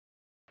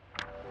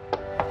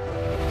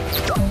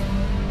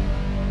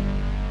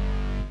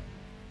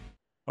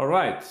All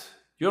right,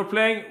 you're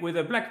playing with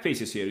the black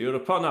pieces here. You're a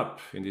pawn up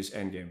in this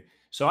endgame.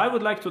 So I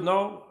would like to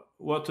know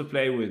what to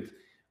play with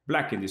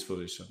black in this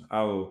position.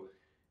 I'll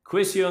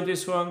quiz you on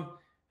this one.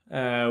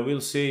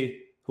 We'll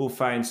see who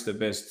finds the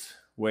best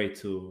way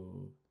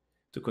to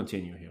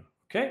continue here.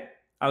 Okay,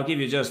 I'll give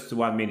you just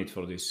 1 minute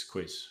for this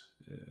quiz.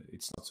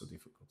 It's not so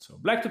difficult. So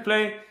black to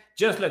play.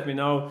 Just let me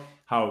know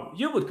how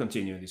you would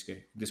continue in this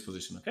game, this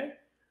position. Okay.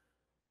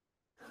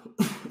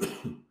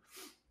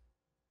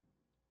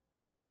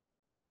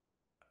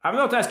 I'm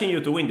not asking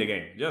you to win the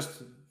game.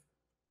 Just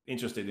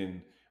interested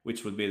in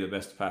which would be the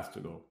best path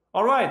to go.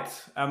 All right,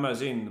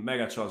 Amazon,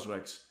 Mega Charles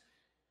Rex,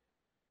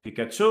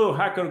 Pikachu,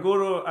 Hacker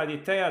Guru,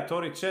 Aditya,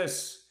 Tori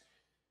Chess,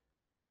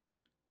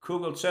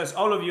 Google Chess.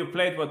 All of you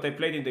played what they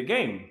played in the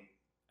game,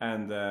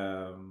 and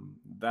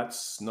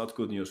that's not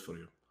good news for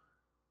you.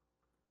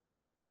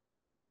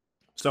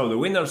 So the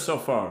winners so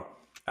far: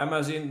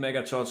 Amazon,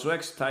 Mega Charles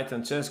Rex,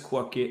 Titan Chess,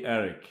 Quacky,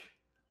 Eric.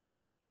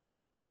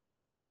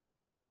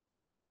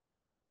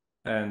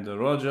 And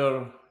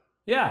Roger,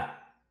 yeah,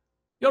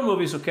 your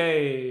move is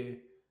okay.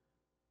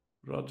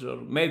 Roger,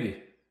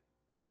 maybe.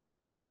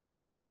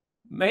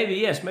 Maybe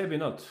yes, maybe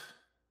not.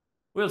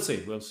 We'll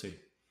see, we'll see.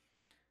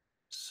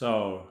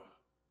 So,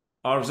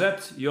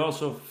 RZ, you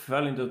also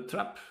fell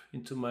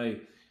into my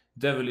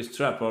devilish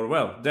trap, or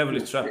well,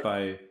 devilish trap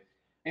by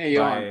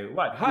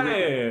what?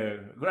 Hi,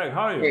 Greg,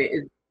 how are you?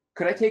 Hey,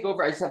 could I take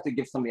over? I just have to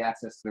give somebody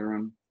access to the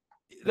room.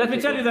 Let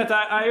me tell you that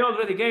I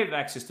already gave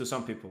access to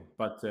some people,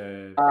 but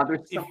there's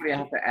somebody I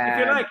have to add.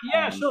 If you like,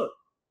 yeah, sure.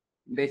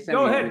 They send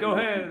go ahead.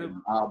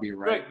 I'll be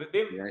right. Greg,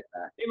 be right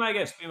back. Be my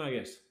guest.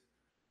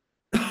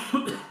 I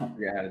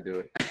forget how to do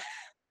it.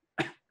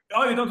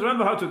 Oh, you don't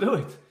remember how to do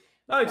it?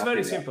 No, it's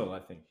very simple, I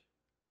think.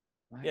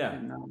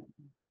 Yeah.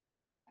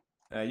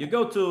 You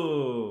go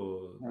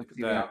to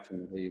the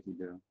option they usually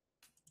do.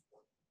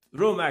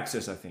 Room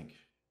access, I think.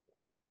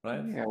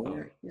 Right? Yeah,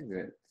 where is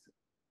it?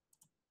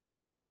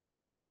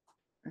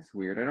 That's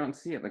weird. I don't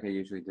see it like I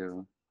usually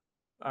do.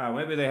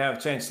 Maybe they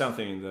have changed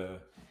something in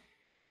the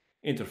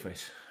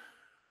interface.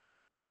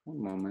 One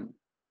moment.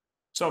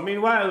 So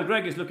meanwhile,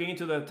 Greg is looking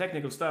into the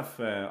technical stuff.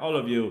 All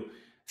of you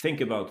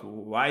think about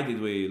why did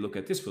we look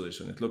at this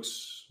position? It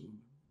looks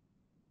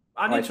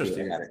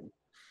uninteresting.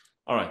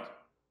 All right.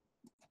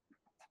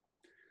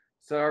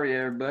 Sorry,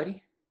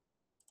 everybody.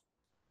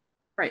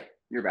 Right,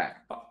 you're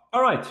back.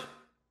 All right.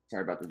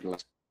 Sorry about the delay.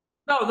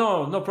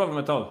 No problem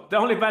at all. The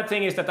only bad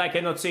thing is that I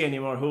cannot see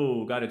anymore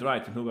who got it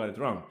right and who got it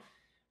wrong.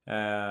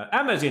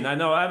 Amazon, I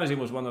know Amazon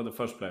was one of the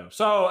first players.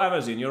 So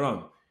Amazon, you're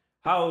on.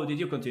 How did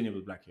you continue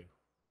with black here?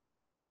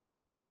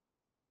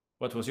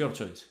 What was your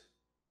choice?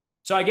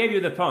 So I gave you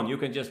the pawn. You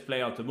can just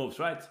play out the moves,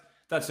 right?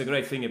 That's the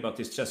great thing about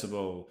this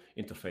chessable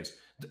interface.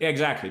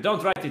 Exactly.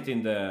 Don't write it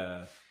in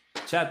the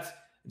chat.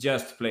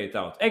 Just play it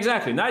out.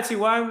 Exactly. Knight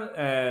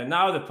c1.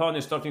 Now the pawn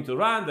is starting to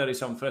run. There is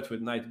some threat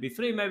with knight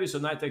b3 maybe. So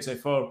knight takes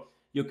a4.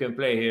 You can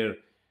play here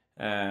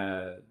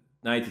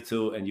knight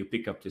e2 and you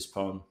pick up this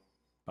pawn.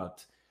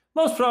 But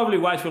most probably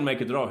white will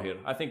make a draw here.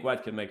 I think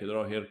white can make a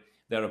draw here.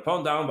 They're a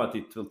pawn down, but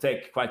it will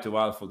take quite a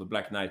while for the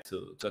black knight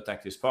to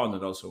attack this pawn,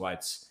 and also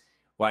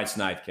white's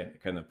knight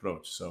can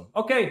approach. So,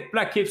 okay,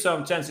 black keeps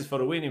some chances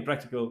for a win in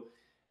practical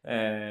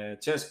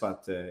chess,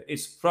 but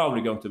it's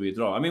probably going to be a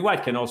draw. I mean,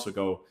 white can also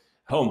go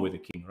home with the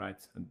king,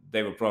 right? And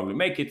they will probably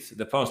make it.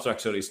 The pawn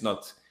structure is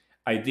not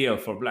ideal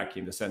for black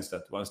in the sense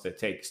that once they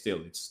take,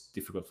 still it's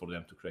difficult for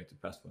them to create a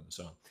passed pawn and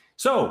so on.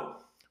 So,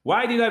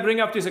 why did I bring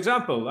up this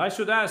example? I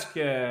should ask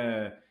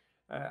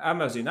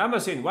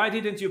Amazon, why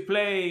didn't you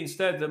play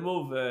instead the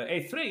move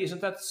a3?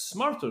 Isn't that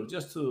smarter,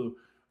 just to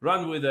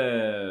run with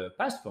a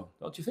passed pawn,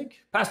 don't you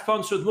think? Passed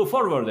pawn should move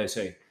forward, they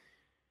say.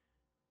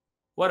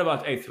 What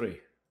about a3?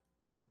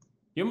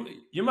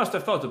 You must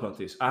have thought about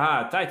this.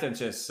 Aha, Titan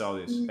Chess saw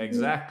this.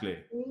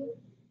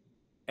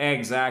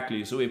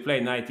 Exactly. So we play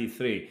knight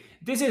e3.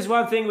 This is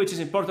one thing which is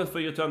important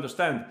for you to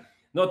understand,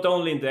 not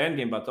only in the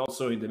endgame, but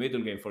also in the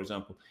middle game, for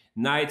example.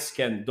 Knights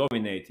can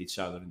dominate each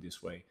other in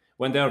this way.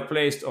 When they are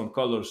placed on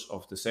colors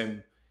of the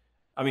same,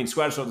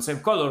 squares of the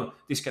same color,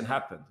 this can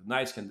happen.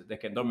 Knights can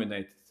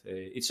dominate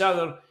each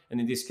other.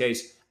 And in this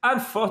case,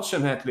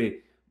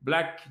 unfortunately,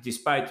 black,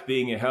 despite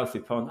being a healthy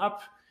pawn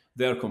up,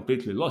 they're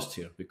completely lost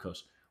here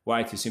because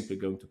white is simply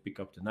going to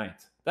pick up the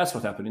knight. That's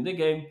what happened in the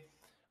game.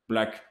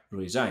 Black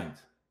resigned.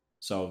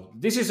 So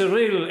this is a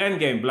real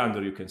endgame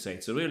blunder, you can say.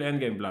 It's a real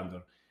endgame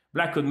blunder.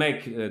 Black could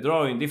make a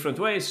draw in different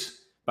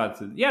ways, but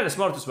the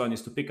smartest one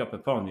is to pick up a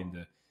pawn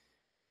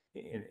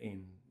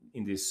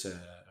in this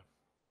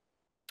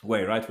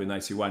way, right, with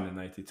knight c1 and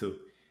knight e2.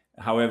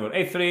 However,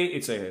 a3,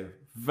 it's a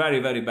very,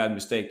 very bad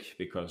mistake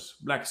because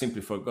black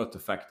simply forgot the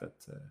fact that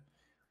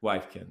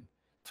white can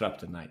trap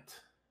the knight.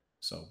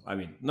 So,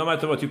 no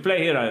matter what you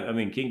play here,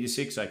 king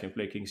d6, I can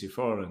play king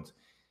c4, and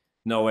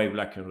no way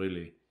black can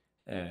really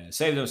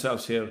save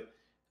themselves here.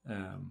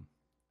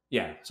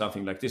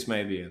 Something like this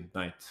maybe, and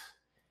knight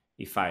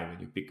e5,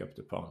 and you pick up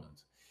the pawn.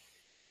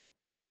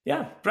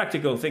 And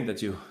practical thing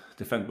that you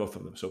defend both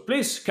of them. So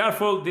please,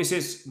 careful. This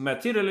is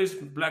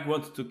materialism. Black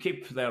wanted to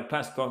keep their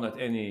passed pawn at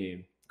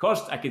any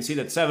cost. I can see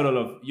that several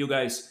of you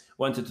guys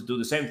wanted to do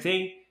the same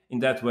thing. In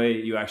that way,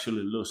 you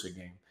actually lose a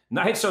game.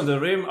 Knights on the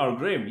rim are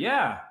grim.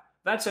 Yeah,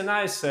 that's a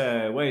nice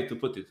way to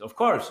put it. Of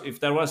course, if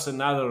there was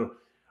another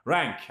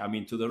rank, I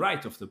mean, to the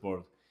right of the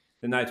board,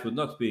 the knight would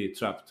not be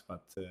trapped.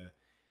 But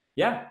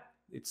yeah,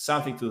 it's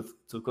something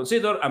to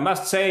consider. I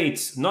must say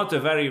it's not a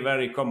very,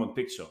 very common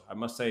picture. I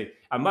must say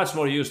I'm much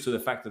more used to the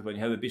fact that when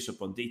you have a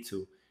bishop on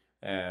d2,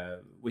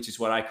 which is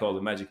what I call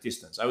the magic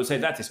distance, I would say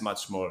that is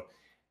much more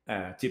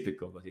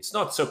typical, but it's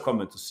not so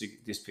common to see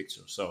this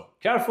picture. So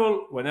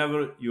careful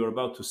whenever you're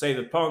about to save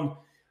a pawn.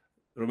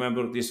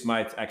 Remember, this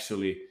might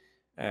actually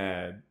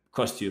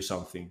cost you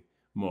something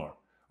more.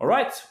 All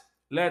right,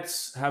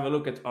 let's have a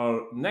look at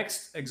our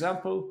next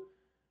example.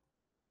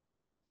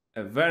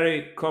 A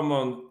very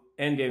common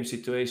endgame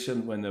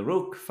situation when a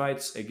rook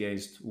fights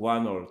against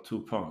one or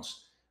two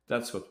pawns.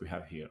 That's what we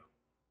have here.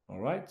 All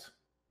right.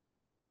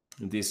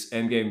 This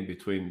endgame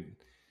between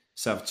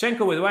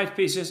Savchenko with white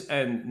pieces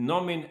and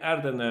Nomin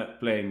Erdene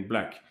playing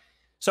black.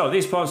 So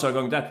these pawns are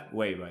going that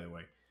way, by the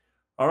way.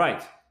 All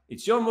right.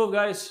 It's your move,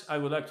 guys. I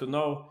would like to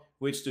know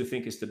which do you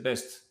think is the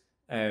best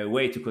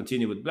way to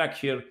continue with black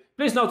here.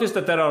 Please notice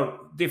that there are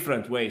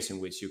different ways in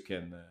which you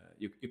can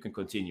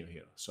continue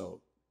here.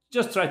 So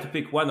just try to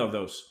pick one of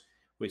those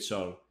which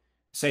are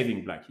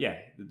saving black. Yeah,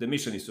 the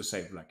mission is to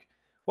save black.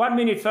 1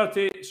 minute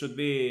 30 should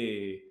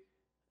be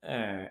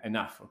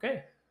enough,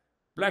 okay?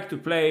 Black to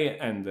play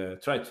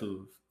and try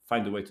to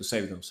find a way to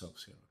save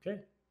themselves here,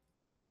 okay?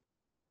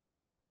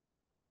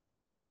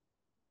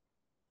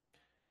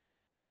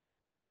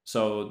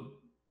 So,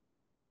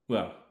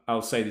 well,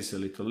 I'll say this a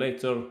little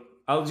later.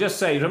 I'll just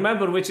say,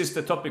 remember which is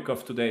the topic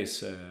of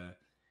today's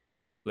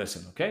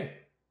lesson, okay?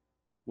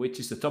 Which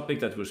is the topic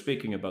that we're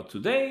speaking about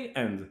today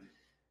and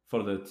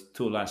for the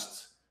two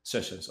last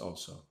sessions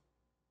also.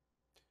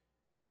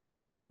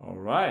 All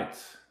right.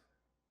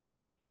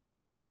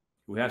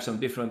 We have some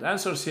different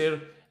answers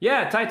here.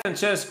 Yeah, Titan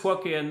Chess,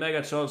 Quacky, and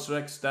Mega Charles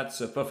Rex,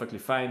 that's perfectly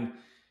fine.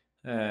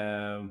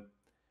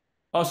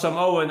 Awesome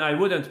Owen, I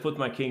wouldn't put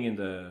my king in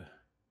the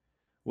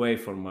way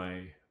for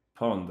my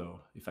pawn,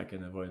 though, if I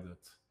can avoid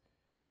that.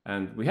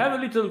 And we have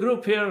a little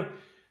group here.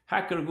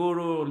 Hacker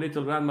Guru,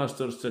 Little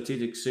Grandmaster,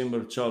 Strategic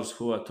Simmer, Charles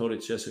Hua, Tori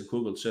Chess, and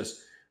Google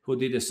Chess, who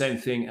did the same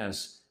thing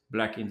as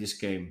black in this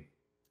game.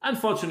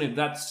 Unfortunately,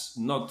 that's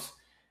not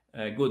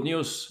good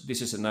news.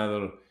 This is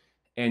another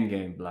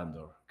endgame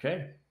blunder,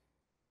 okay?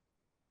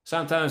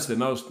 Sometimes the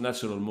most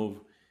natural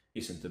move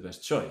isn't the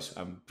best choice.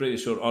 I'm pretty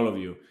sure all of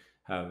you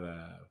have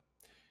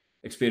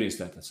experienced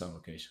that at some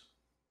occasion.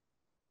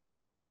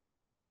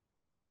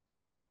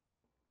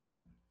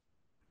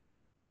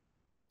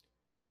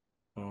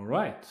 All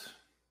right.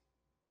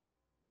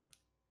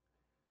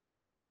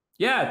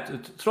 Yeah,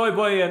 Troy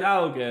Boy and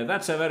Alg,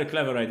 that's a very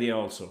clever idea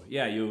also.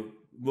 Yeah, you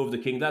move the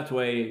king that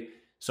way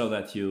so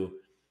that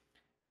you,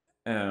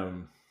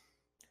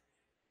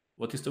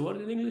 what is the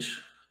word in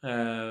English?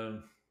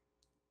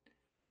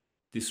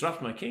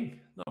 Disrupt my king?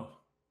 No.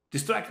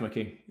 Distract my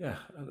king. Yeah.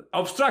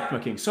 Obstruct my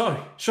king. Sorry.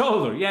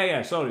 Shoulder.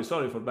 Yeah. Sorry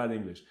for bad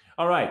English.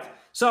 All right.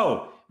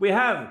 So we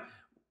have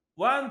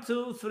 1,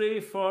 2, 3,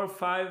 4,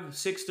 5,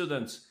 6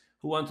 students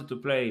who wanted to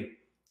play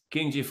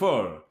king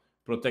g4,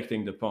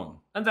 protecting the pawn.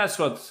 And that's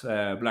what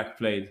black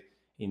played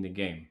in the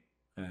game.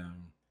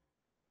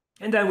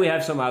 And then we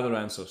have some other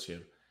answers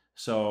here.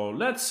 So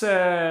let's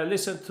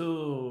listen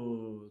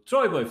to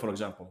Troy Boy, for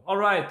example. All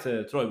right,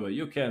 Troy Boy,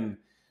 you can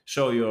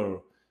show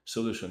your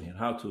solution here,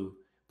 how to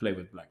play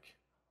with black.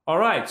 All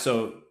right,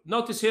 so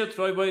notice here,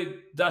 Troy Boy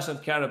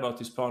doesn't care about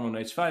his pawn on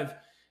h5.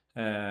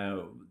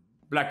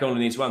 Black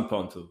only needs one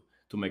pawn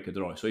to make a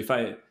draw. So if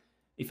I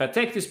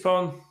take this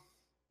pawn,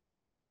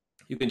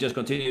 you can just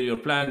continue your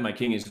plan. My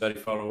king is very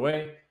far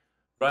away,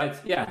 right?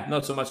 Yeah,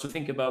 not so much to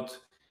think about.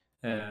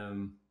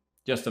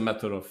 Just a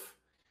matter of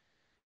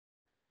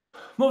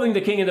moving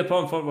the king and the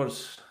pawn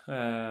forwards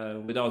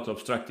without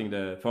obstructing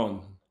the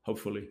pawn,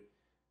 hopefully.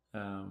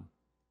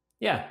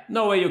 Yeah,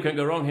 no way you can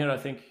go wrong here. I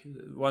think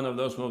one of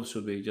those moves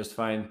should be just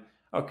fine.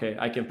 Okay,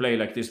 I can play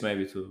like this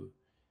maybe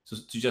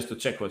just to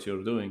check what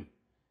you're doing.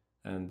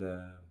 And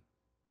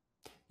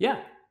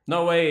yeah,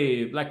 no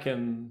way black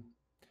can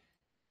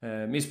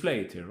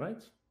misplay it here,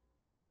 right?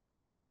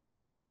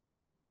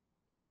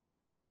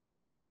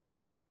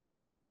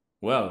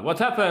 Well, what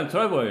happened,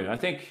 Troy Boy? I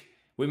think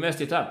we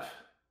messed it up.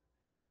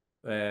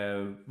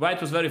 White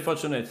was very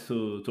fortunate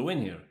to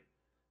win here.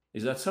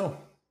 Is that so?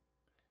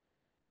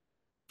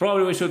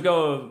 Probably we should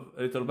go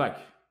a little back.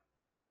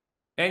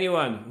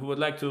 Anyone who would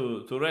like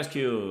to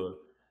rescue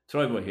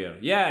Troy Boy here?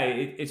 Yeah,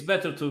 it's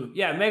better to...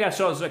 Yeah, Mega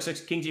Charles Rex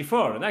King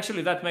G4. And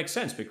actually that makes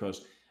sense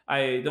because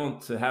I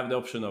don't have the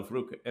option of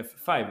Rook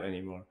F5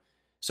 anymore.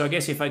 So I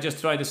guess if I just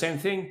try the same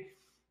thing,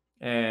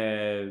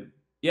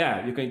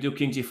 yeah, you can do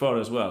King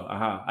G4 as well.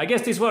 Aha. I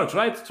guess this works,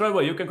 right? Troy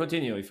Boy, you can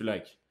continue if you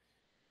like.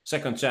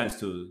 Second chance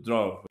to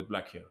draw with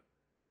black here.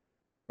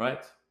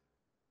 Right?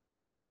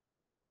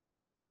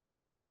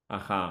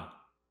 Aha.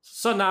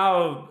 So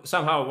now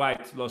somehow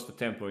white lost the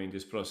tempo in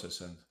this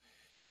process, and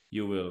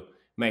you will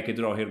make a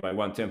draw here by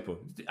one tempo.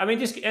 I mean,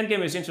 this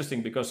endgame is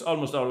interesting because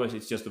almost always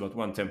it's just about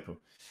one tempo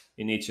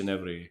in each and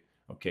every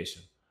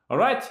occasion. All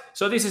right,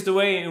 so this is the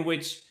way in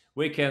which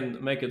we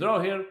can make a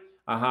draw here.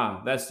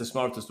 Aha, that's the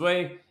smartest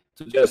way,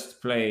 to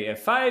just play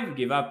f5,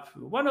 give up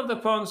one of the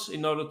pawns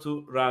in order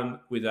to run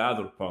with the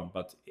other pawn.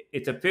 But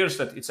it appears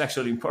that it's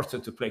actually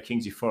important to play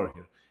king g4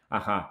 here.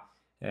 Aha,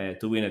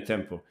 to win a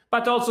tempo.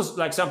 But also,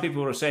 like some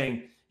people were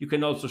saying, you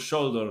can also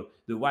shoulder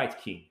the white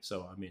king.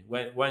 So, I mean,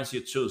 once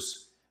you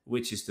choose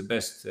which is the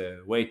best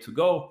way to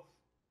go,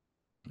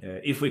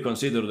 if we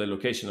consider the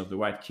location of the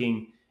white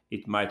king,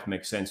 it might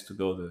make sense to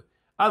go the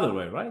other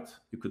way, right?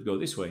 You could go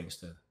this way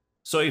instead.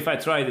 So if I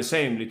try the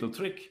same little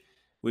trick,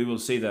 we will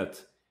see that,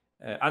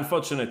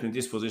 unfortunately, in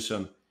this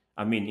position,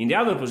 I mean, in the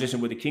other position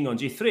with the king on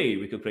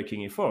g3, we could play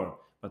king e4,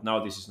 but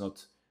now this is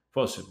not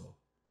possible.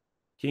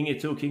 King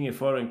e2, king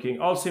e4, and king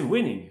all seem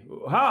winning.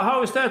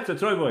 How is that,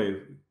 Troy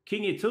boy?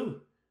 King e2?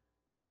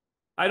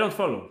 I don't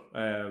follow.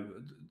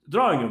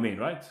 Drawing, you mean,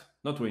 right?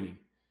 Not winning.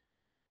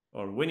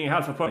 Or winning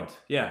half a point.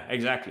 Yeah,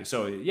 exactly.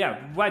 So,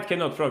 yeah, white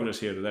cannot progress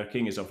here. Their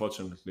king is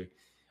unfortunately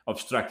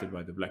obstructed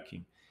by the black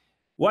king.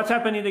 What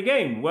happened in the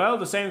game? Well,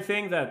 the same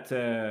thing that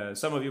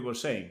some of you were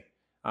saying.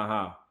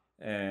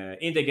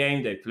 In the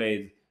game, they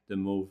played the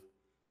move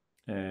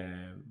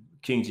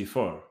king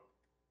g4.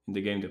 In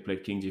the game, they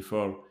played king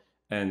g4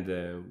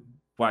 and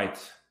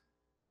white.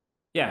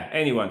 Yeah,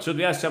 anyone. Should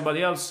we ask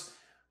somebody else?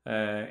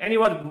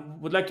 Anyone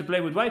would like to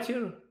play with white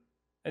here?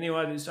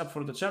 Anyone is up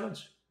for the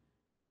challenge?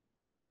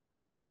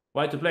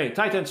 White to play.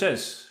 Titan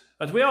chess.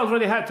 But we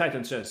already had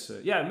Titan chess.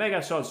 Yeah,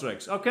 Mega Shorts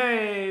Rex.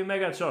 Okay,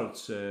 Mega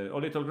Shorts. Or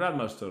Little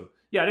Grandmaster.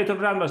 Yeah, Little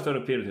Grandmaster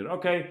appeared here.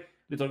 Okay,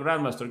 Little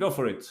Grandmaster, go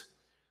for it.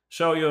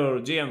 Show your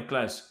GM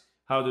class.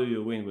 How do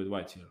you win with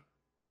white here?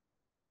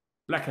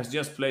 Black has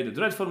just played a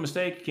dreadful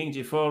mistake. King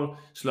g4,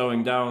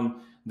 slowing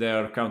down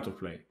their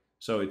counterplay.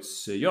 So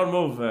it's your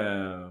move,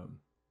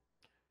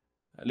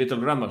 Little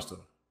Grandmaster.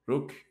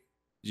 Rook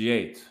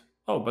g8.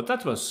 Oh, but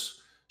that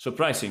was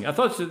surprising. I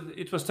thought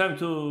it was time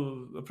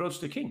to approach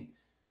the king.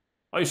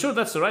 Are you sure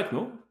that's the right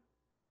move?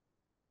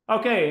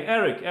 Okay,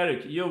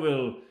 Eric, you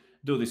will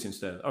do this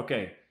instead.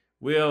 Okay,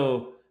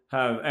 we'll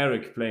have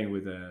Eric playing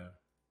with the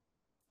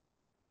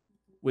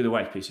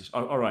white pieces.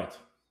 All right.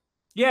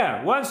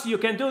 Yeah, once you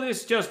can do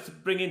this,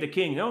 just bring in the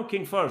king. No,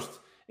 king first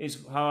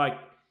is how I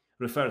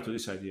refer to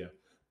this idea.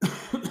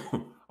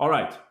 All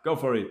right, go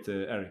for it,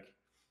 Eric.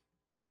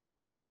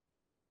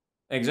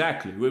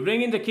 Exactly. We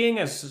bring in the king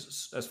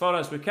as far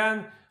as we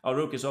can. Our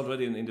rook is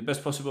already in the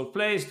best possible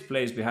place,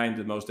 placed behind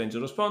the most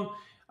dangerous pawn.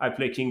 I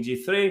play king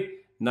g3.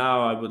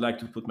 Now I would like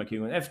to put my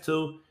king on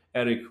f2.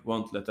 Eric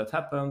won't let that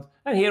happen.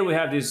 And here we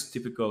have this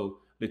typical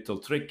little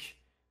trick.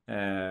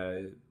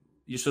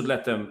 You should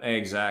let them...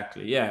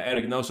 Exactly. Yeah,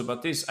 Eric knows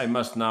about this. I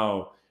must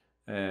now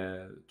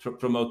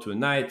promote to a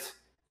knight.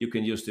 You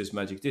can use this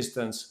magic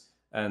distance.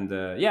 And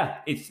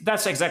yeah,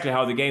 that's exactly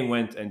how the game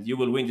went. And you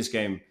will win this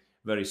game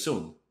very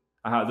soon.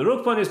 The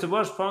rook pawn is the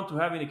worst pawn to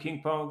have in the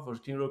king pawn for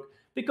king rook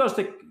because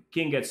the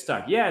king gets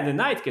stuck. Yeah, and the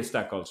knight gets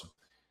stuck also.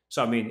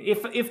 So I mean,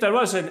 if there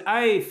was an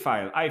I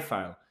file,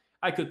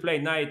 I could play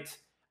knight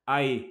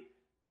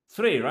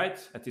I3,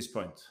 right, at this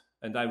point,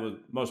 and I would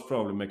most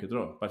probably make a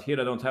draw. But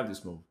here I don't have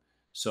this move,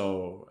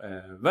 so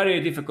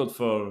very difficult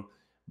for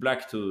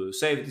black to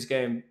save this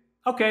game.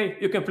 Okay,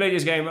 you can play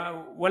this game.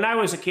 When I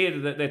was a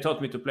kid, they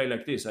taught me to play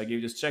like this. I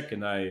give this check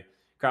and I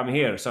come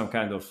here, some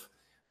kind of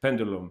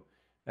pendulum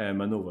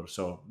maneuver.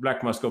 So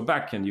black must go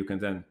back and you can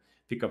then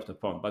pick up the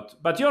pawn.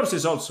 But yours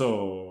is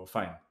also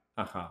fine.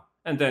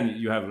 And then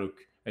you have rook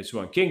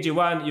h1. King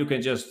g1, you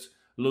can just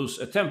lose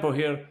a tempo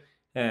here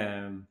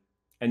and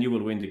you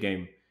will win the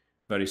game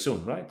very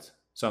soon, right?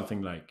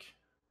 Something like,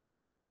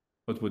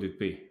 what would it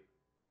be?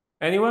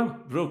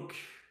 Anyone? Rook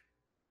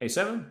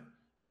a7,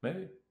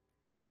 maybe?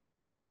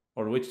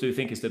 Or which do you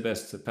think is the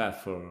best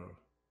path for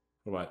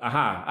white?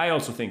 I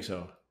also think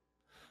so.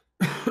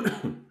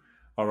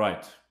 All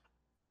right.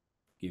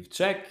 Give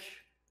check.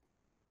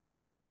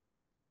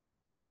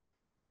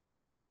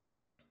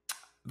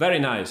 Very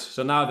nice.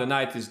 So now the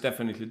knight is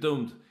definitely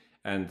doomed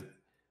and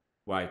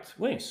white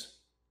wins.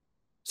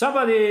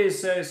 Somebody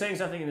is saying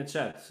something in the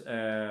chat.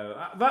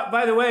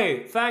 By the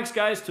way, thanks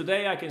guys.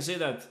 Today I can see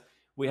that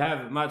we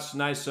have much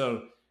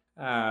nicer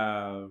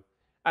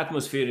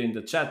atmosphere in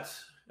the chat.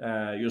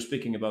 You're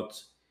speaking about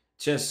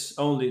chess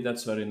only.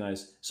 That's very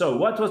nice. So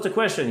what was the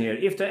question here?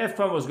 If the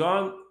f-pawn was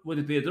gone, would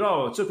it be a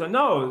draw?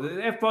 No,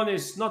 the f-pawn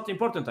is not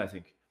important, I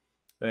think.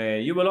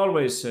 You will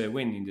always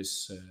win in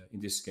this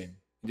game,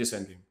 in this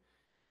endgame.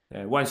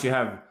 Once you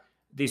have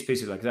these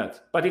pieces like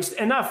that. But it's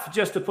enough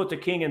just to put the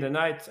king and the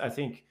knight, I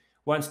think,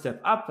 one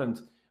step up, and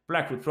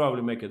black would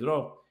probably make a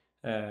draw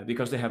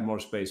because they have more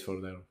space for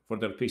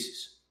their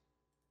pieces.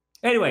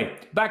 Anyway,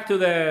 back to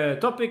the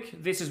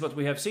topic. This is what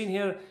we have seen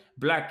here.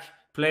 Black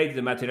played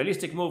the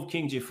materialistic move,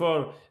 king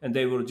g4, and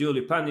they were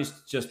duly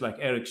punished, just like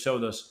Eric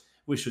showed us.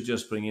 We should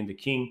just bring in the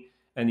king,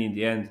 and in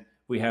the end,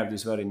 we have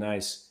this very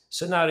nice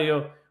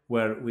scenario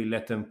where we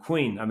let them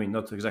queen. I mean,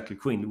 not exactly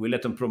queen. We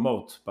let them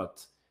promote,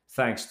 but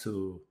thanks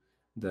to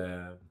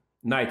the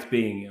knight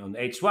being on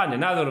h1,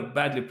 another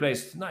badly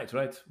placed knight,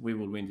 right? We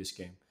will win this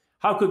game.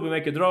 How could we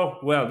make a draw?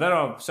 Well, there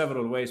are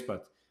several ways,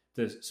 but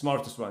the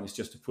smartest one is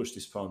just to push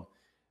this pawn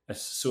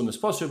as soon as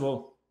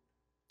possible.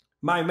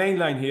 My main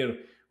line here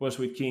was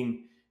with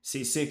king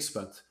c6,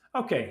 but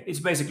okay, it's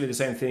basically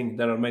the same thing.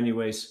 There are many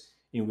ways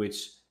in which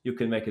you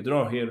can make a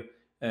draw here.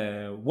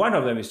 One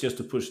of them is just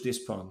to push this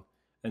pawn,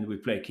 and we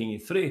play king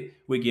e3.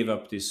 We give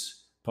up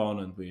this pawn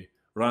and we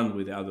run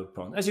with the other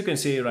pawn. As you can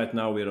see right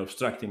now, we're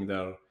obstructing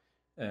their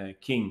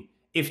king.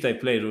 If they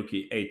play rook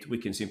e8, we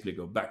can simply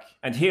go back.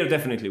 And here,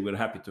 definitely, we're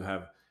happy to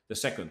have the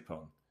second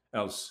pawn.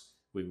 Else,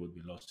 we would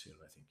be lost here,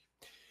 I think.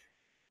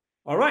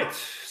 All right,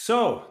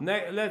 so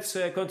let's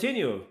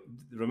continue.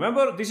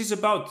 Remember, this is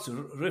about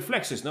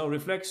reflexes. No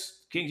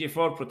reflex, king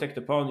g4, protect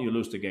the pawn, you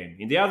lose the game.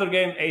 In the other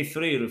game,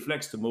 a3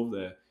 reflex to move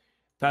the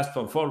passed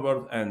pawn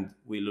forward, and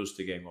we lose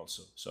the game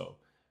also. So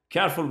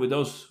careful with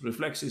those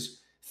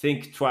reflexes.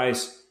 Think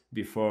twice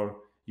before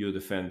you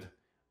defend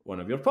one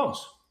of your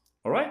pawns.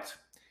 All right,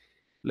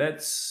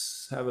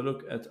 let's have a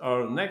look at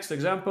our next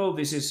example.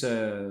 This is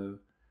a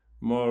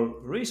more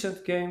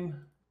recent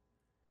game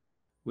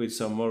with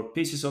some more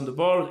pieces on the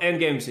board.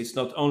 Endgames, it's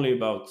not only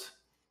about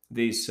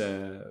these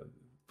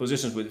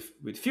positions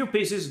with few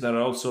pieces. There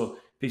are also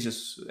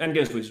pieces,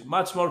 endgames with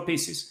much more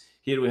pieces.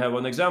 Here we have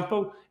one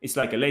example. It's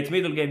like a late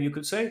middle game, you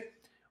could say.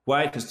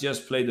 White has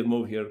just played the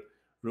move here,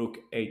 rook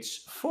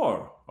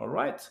h4. All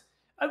right.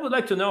 I would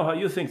like to know how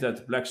you think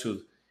that black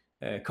should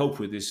cope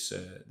with this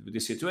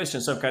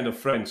situation, some kind of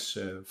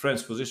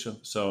French position.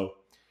 So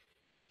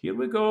here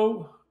we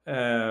go.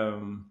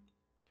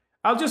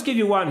 I'll just give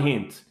you one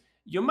hint.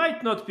 You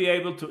might not be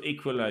able to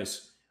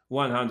equalize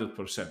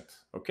 100%,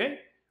 okay?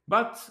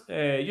 But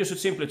you should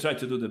simply try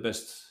to do the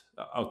best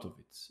out of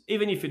it.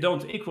 Even if you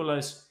don't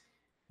equalize,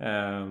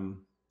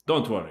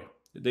 don't worry.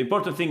 The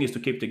important thing is to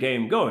keep the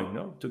game going,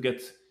 no? To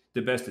get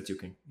the best that you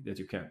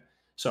can.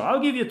 So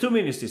I'll give you 2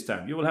 minutes this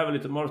time. You will have a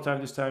little more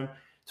time this time.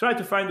 Try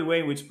to find a way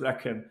in which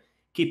black can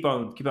keep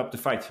up the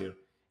fight here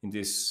in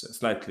this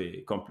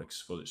slightly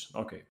complex position.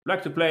 Okay,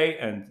 black to play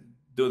and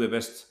do the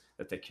best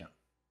that they can.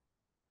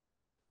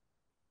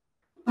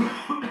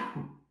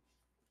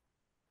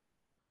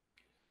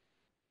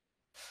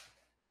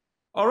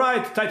 All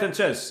right, Titan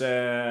chess.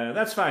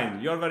 That's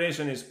fine. Your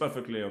variation is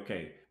perfectly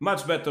okay.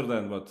 Much better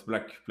than what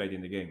black played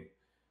in the game.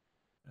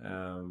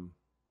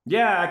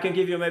 Yeah, I can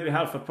give you maybe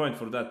half a point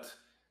for that.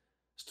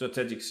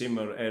 Strategic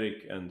Simmer,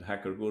 Eric, and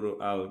Hacker Guru,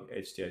 Al,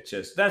 HTI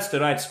Chess. That's the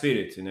right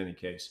spirit in any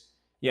case.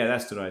 Yeah,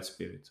 that's the right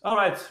spirit. All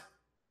right.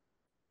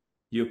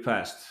 You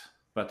passed.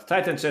 But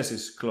Titan chess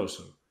is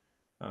closer.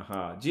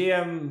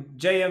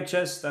 JM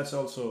chess, that's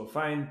also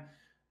fine.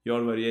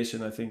 Your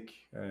variation, I think.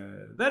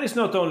 There is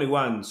not only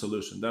one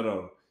solution. There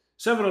are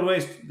several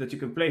ways that you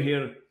can play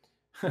here.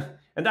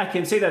 And I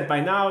can say that by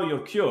now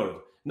you're cured.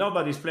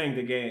 Nobody's playing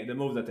the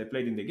move that I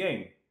played in the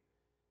game.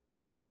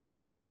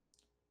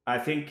 I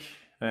think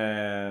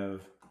so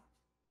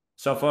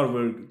far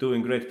we're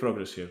doing great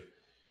progress here.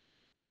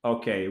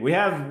 Okay, we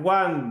have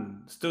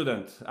one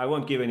student. I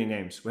won't give any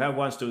names. We have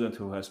one student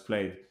who has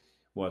played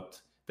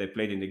what they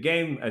played in the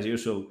game. As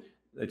usual,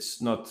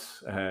 it's not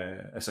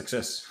a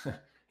success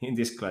in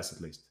this class,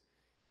 at least.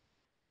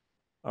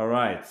 All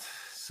right,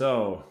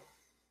 so...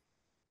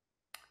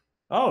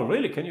 Oh,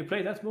 really? Can you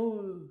play that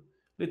move,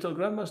 little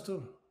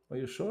Grandmaster? Are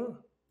you sure?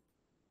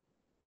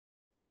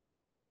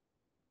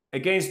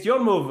 Against your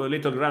move,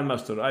 little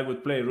Grandmaster, I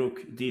would play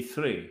rook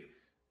d3.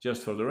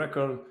 Just for the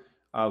record,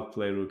 I'll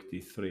play rook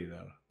d3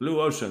 there.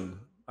 Blue Ocean,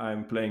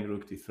 I'm playing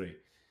rook d3.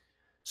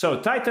 So,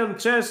 Titan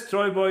Chess,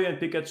 Troy Boy, and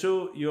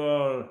Pikachu,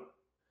 you're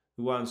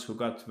the ones who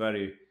got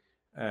very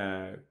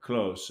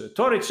close.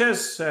 Tori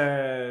Chess,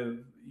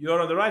 you're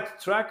on the right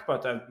track,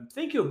 but I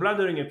think you're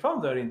blundering a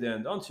pawn there in the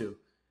end, aren't you?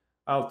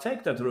 I'll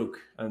take that rook,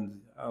 and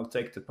I'll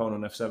take the pawn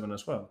on f7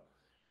 as well.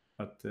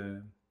 But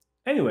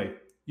anyway,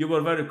 you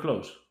were very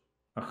close.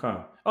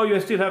 Aha. Oh, you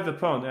still have the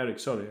pawn, Eric.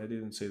 Sorry, I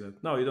didn't say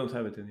that. No, you don't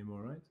have it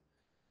anymore, right?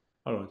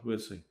 All right, we'll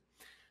see.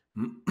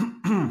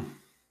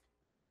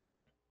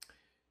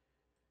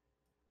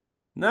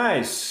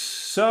 Nice.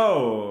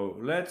 So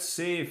let's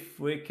see if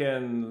we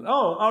can.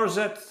 Oh,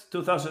 RZ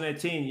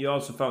 2018. You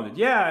also found it.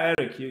 Yeah,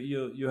 Eric,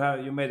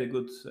 you made a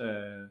good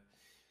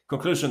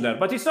conclusion there.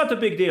 But it's not a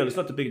big deal. It's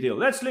not a big deal.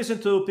 Let's listen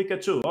to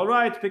Pikachu. All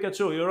right,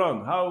 Pikachu, you're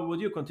on. How would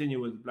you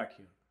continue with black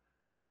here?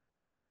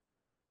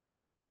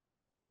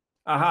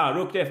 Aha,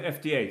 rook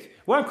f8.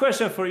 One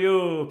question for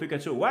you,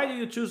 Pikachu. Why do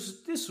you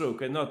choose this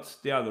rook and not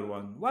the other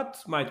one?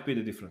 What might be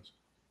the difference?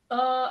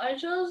 I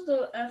chose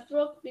the f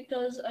rook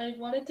because I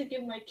wanted to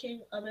give my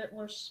king a bit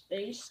more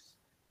space.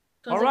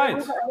 All right.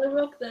 If I have the other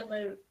rook, then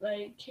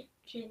my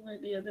king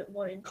might be a bit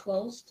more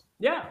enclosed.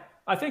 Yeah,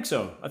 I think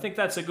so. I think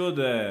that's a good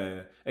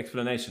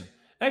explanation.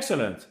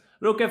 Excellent.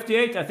 Rook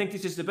f8, I think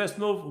this is the best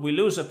move. We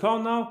lose a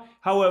pawn now.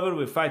 However,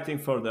 we're fighting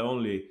for the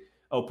only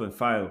open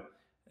file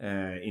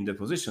in the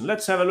position.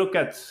 Let's have a look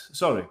at,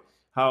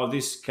 how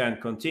this can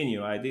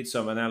continue. I did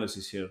some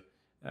analysis here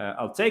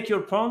I'll take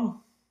your pawn.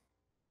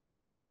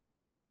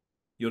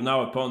 You're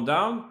now a pawn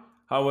down.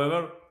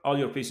 However, all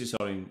your pieces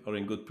are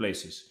in good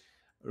places.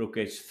 Rook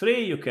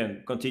h3, you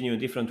can continue in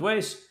different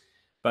ways,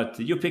 but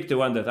you picked the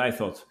one that I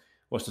thought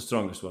was the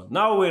strongest one.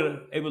 Now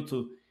we're able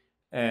to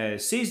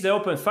seize the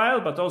open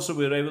file, but also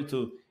we're able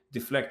to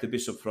deflect the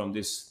bishop from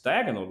this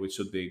diagonal, which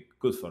should be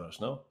good for us,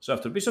 no? So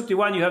after bishop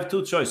d1, you have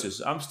two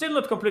choices. I'm still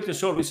not completely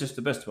sure which is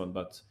the best one,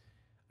 but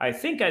I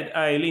think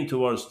I lean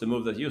towards the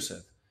move that you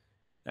said.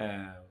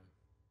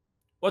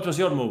 What was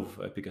your move,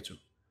 Pikachu?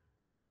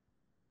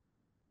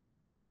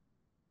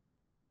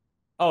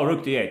 Oh,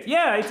 rook d8.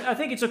 Yeah, I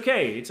think it's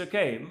okay. It's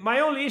okay. My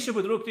only issue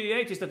with rook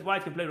d8 is that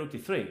white can play rook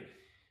d3.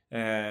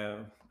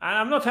 And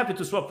I'm not happy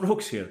to swap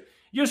rooks here.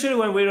 Usually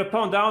when we're a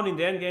pawn down in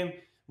the endgame,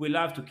 we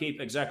love to keep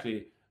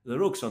exactly the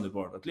rooks on the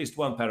board, at least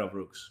one pair of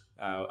rooks.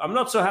 I'm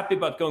not so happy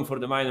about going for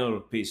the minor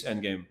piece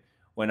endgame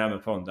when I'm a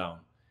pawn down.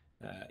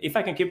 If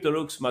I can keep the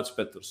rooks, much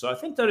better. So I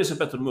think there is a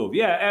better move.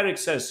 Yeah, Eric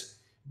says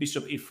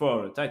bishop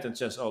e4, Titan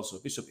Chess also,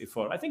 bishop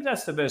e4. I think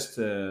that's the best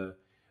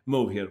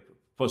move here,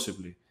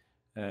 possibly,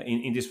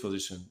 in this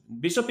position.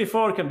 Bishop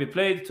e4 can be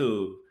played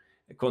to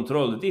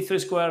control the d3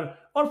 square,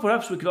 or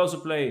perhaps we could also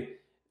play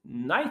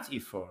knight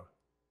e4.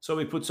 So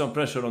we put some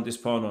pressure on this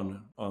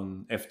pawn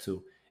on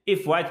f2.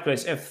 If white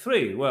plays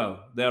f3,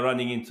 well, they're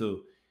running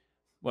into,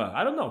 well,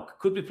 I don't know,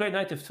 could we play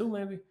knight f2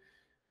 maybe?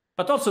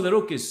 But also the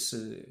rook is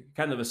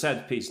kind of a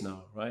sad piece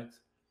now, right?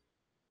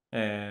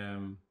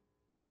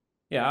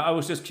 Yeah, I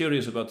was just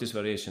curious about this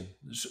variation.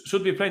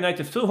 Should we play knight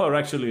f2 or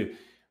actually,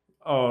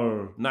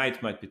 or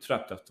knight might be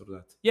trapped after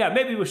that? Yeah,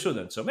 maybe we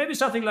shouldn't. So maybe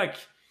something like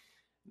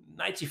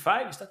knight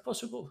e5, is that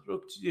possible?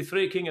 Rook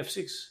d3, king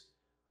f6?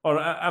 Or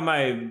am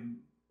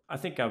I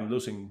think I'm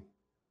losing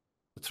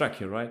the track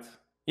here, right?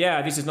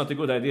 Yeah, this is not a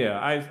good idea.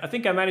 I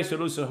think I managed to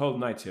lose a whole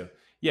knight here.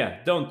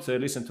 Yeah, don't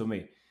listen to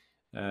me.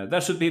 There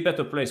should be a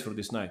better place for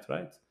this knight,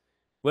 right?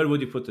 Where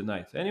would you put the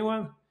knight?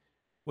 Anyone?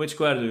 Which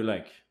square do you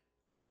like?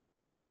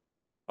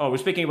 Oh, we're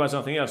speaking about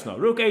something else now.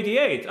 Rook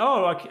a8.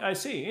 Oh, I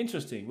see.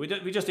 Interesting.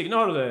 We just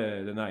ignore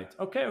the knight.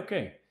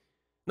 Okay.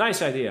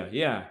 Nice idea.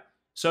 Yeah.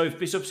 So if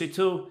bishop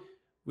c2,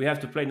 we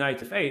have to play knight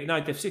f8,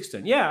 knight f6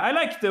 then. Yeah, I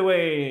like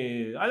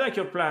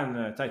your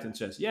plan, Titan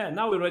Chess. Yeah,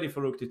 now we're ready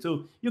for rook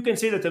d2. You can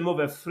see that the move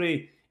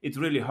f3, it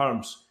really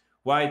harms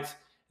white.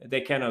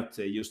 They cannot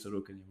use the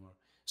rook anymore.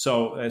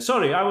 So,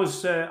 sorry,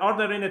 are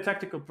there any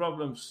tactical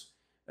problems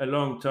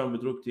long term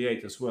with rook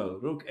d8 as well?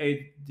 Rook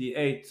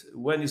d8,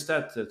 when is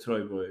that,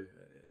 Troy boy?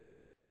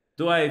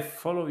 Do I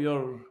follow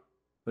your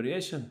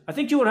variation? I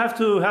think you will have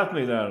to help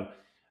me there.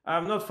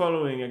 I'm not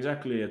following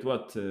exactly at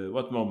what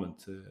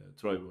moment,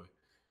 Troy boy.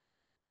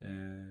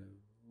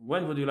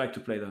 When would you like to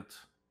play that?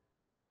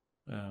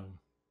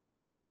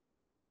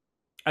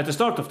 At the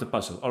start of the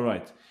puzzle, all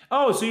right.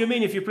 Oh, so you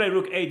mean if you play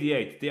rook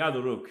a8, the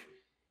other rook?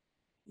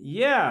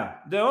 Yeah,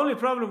 the only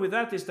problem with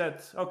that is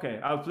that, okay,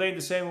 I'll play the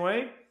same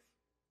way.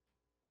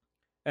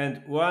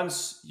 And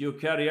once you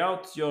carry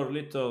out your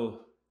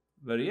little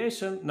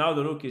variation, now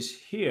the rook is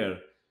here.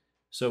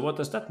 So what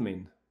does that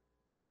mean?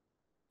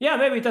 Yeah,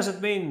 maybe it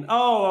doesn't mean,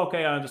 oh,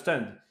 okay, I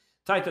understand.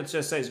 Titan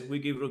Chess says we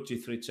give rook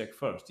g3 check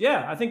first.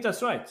 Yeah, I think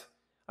that's right.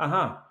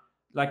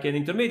 Like an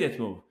intermediate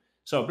move.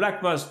 So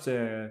black must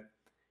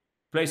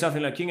play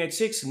something like king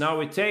h6. Now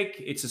we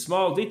take. It's a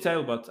small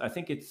detail, but I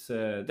think it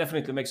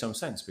definitely makes some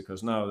sense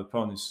because now the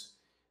pawn is,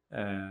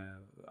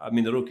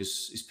 the rook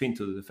is pinned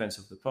to the defense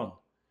of the pawn.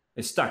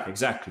 It's stuck,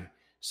 exactly.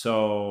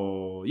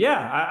 So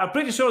yeah, I'm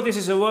pretty sure this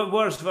is a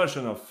worse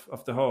version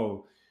of the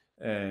whole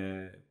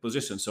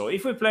position. So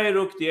if we play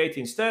rook d8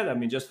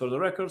 instead, just for the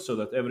record, so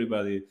that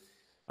everybody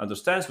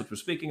understands what we're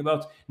speaking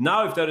about.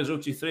 Now, if there is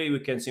rook g3, we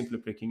can simply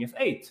play king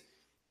f8,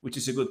 which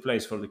is a good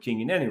place for the king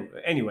in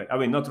anyway.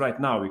 Not right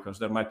now, because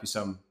there might be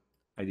some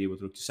idea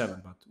with rook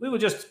d7, but we will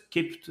just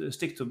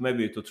stick to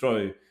maybe to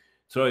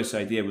Troy's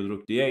idea with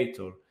rook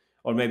d8,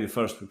 or maybe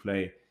first we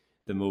play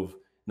the move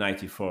knight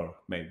e4,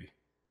 maybe.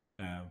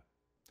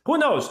 Who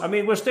knows?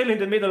 We're still in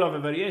the middle of a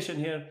variation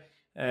here.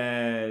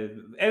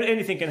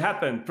 Anything can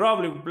happen.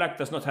 Probably black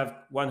does not have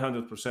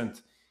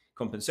 100%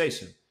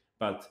 compensation,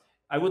 but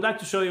I would like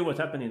to show you what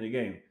happened in the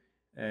game.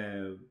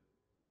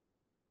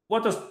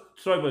 What does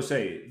Troy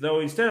say?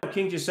 Though instead of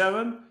king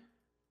g7,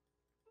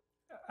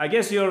 I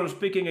guess you're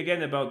speaking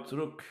again about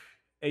rook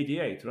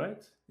a8,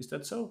 right? Is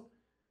that so?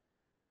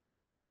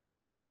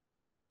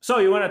 So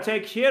you want to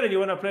take here and you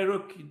want to play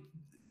rook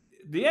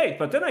d8,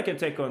 but then I can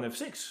take on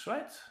f6,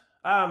 right?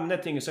 I'm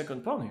netting a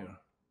second pawn here.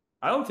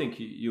 I don't think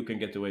you can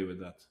get away with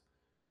that.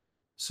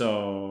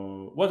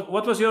 So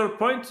what was your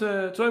point,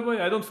 Troy boy?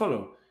 I don't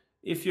follow.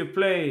 If you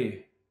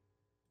play...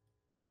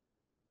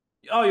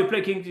 Oh, you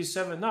play king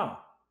d7 now.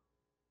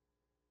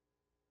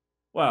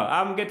 Well,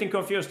 I'm getting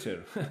confused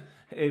here.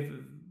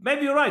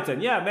 Maybe you're right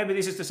then. Yeah, maybe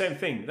this is the same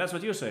thing. That's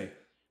what you say.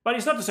 But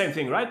it's not the same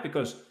thing, right?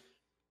 Because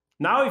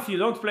now if you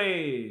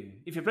play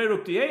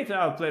rook d8,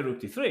 I'll play rook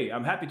d3.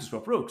 I'm happy to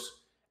swap rooks.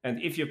 And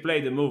if you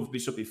play the move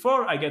bishop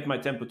e4, I get my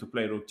tempo to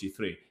play rook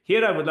g3.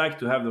 Here I would like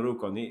to have the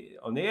rook on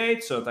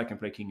e8 so that I can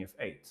play king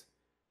f8.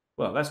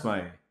 Well, that's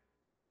my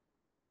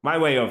My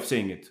way of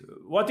seeing it.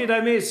 What did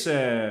I miss,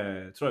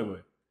 Troy Boy?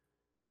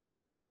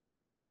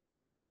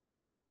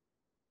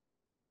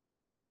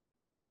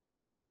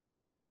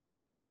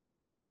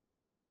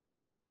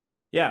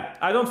 Yeah,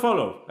 I don't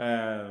follow.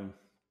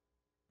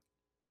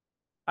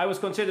 I was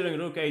considering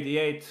rook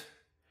a8.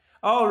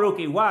 Oh, rook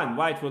e1.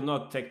 White will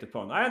not take the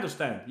pawn. I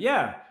understand.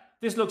 Yeah,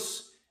 this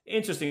looks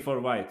interesting for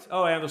white.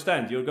 Oh, I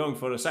understand. You're going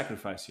for a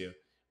sacrifice here.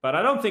 But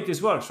I don't think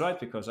this works, right?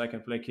 Because I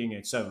can play king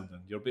h7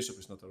 and your bishop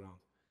is not around.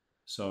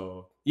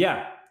 So,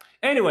 yeah.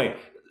 Anyway,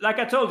 like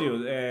I told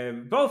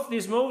you, both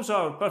these moves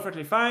are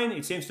perfectly fine.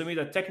 It seems to me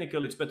that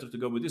technically it's better to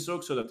go with this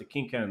rook so that the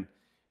king can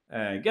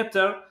get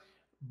there.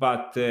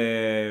 But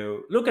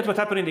look at what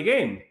happened in the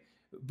game.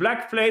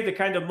 Black played the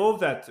kind of move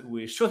that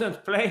we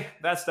shouldn't play.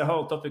 That's the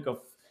whole topic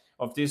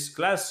of this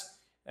class.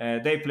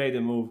 They played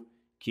the move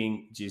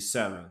king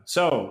g7.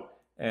 So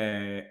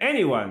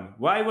anyone,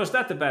 why was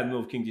that a bad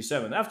move, king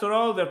g7? After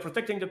all, they're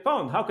protecting the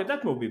pawn. How could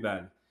that move be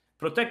bad?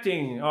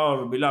 Protecting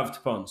our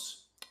beloved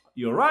pawns.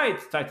 You're right,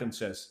 Titan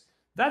says.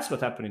 That's what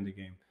happened in the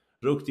game.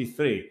 Rook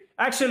d3.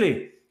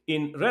 Actually,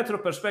 in retro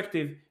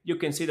perspective, you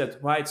can see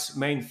that white's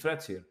main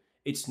threat here,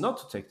 it's not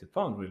to take the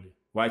pawn, really.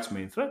 White's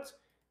main threat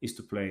is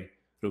to play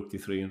rook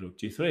d3 and rook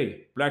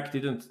g3. Black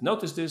didn't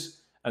notice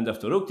this, and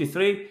after rook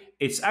d3,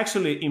 it's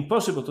actually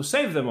impossible to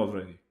save them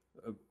already.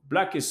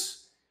 Black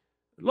is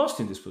lost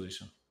in this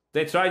position.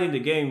 They tried in the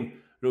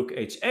game rook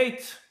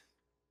h8.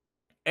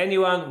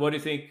 Anyone, what do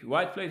you think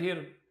white played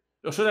here?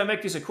 Or should I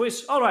make this a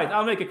quiz? All right,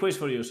 I'll make a quiz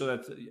for you so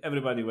that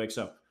everybody wakes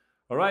up.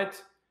 All right,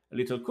 a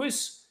little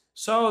quiz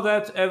so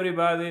that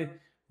everybody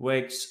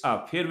wakes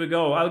up. Here we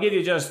go. I'll give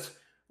you just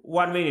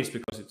 1 minute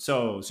because it's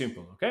so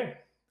simple, okay?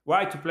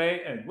 White to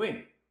play and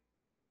win.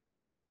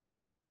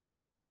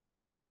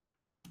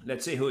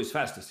 Let's see who is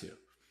fastest here.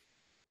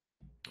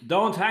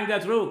 Don't hang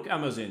that rook,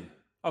 Amazon.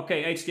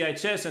 Okay, HDI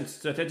chess and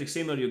strategic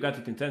simmer, you got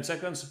it in 10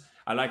 seconds.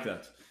 I like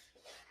that.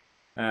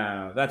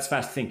 That's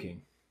fast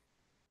thinking.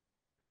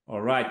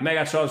 All right,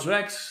 Mega Charles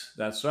Rex,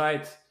 that's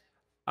right.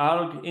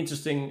 Alg,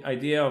 interesting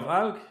idea of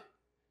Alg.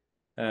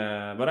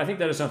 But I think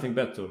there is something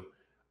better.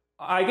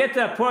 I get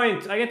the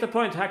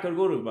point, Hacker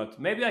Guru, but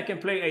maybe I can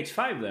play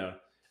h5 there.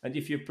 And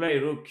if you play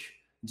rook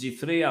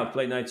g3, I'll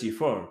play knight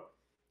g4.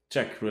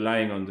 Check,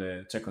 relying on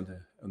the check on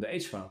the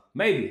h file.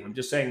 Maybe, I'm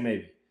just saying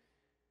maybe.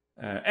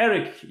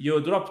 Eric,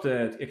 you dropped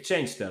the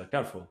exchange there,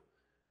 careful.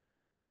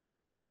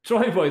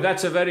 Troy Boy,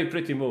 that's a very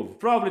pretty move.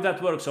 Probably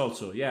that works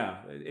also, yeah.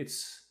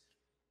 It's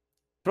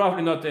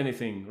probably not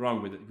anything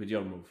wrong with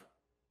your move.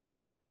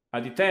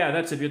 Aditya,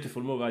 that's a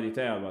beautiful move,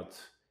 Aditya, but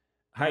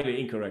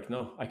highly incorrect,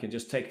 no? I can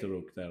just take the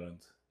rook there and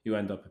you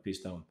end up a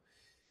piece down.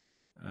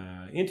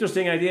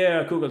 Interesting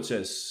idea, Google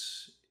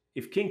says.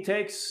 If king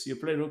takes, you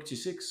play rook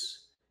g6.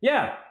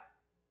 Yeah,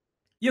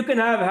 you can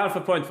have half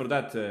a point for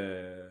that,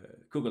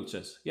 Google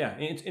says. Yeah,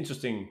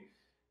 interesting.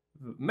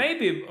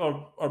 Maybe,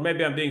 or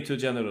maybe I'm being too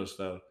generous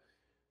there.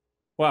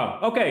 Wow,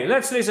 okay,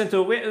 let's listen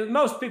to,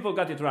 most people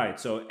got it right.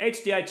 So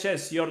HDI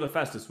chess, you're the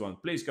fastest one.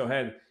 Please go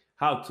ahead,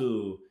 how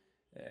to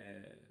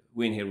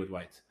win here with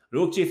white.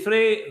 Rook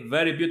g3,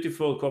 very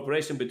beautiful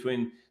cooperation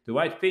between the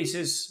white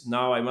pieces.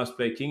 Now I must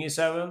play king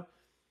e7.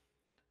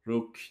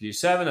 Rook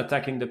d7,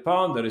 attacking the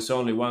pawn. There is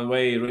only one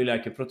way really I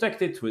can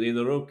protect it, with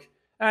either rook.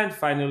 And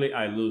finally,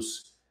 I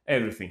lose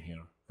everything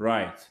here.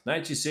 Right,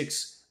 knight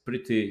g6,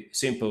 pretty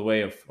simple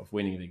way of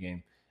winning the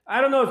game. I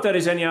don't know if there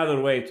is any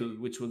other way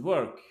which would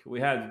work. We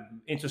had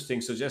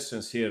interesting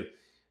suggestions here,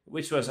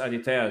 which was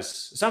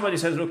Aditya's. Somebody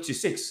said rook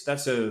g6.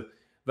 That's a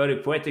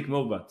very poetic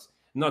move, but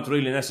not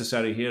really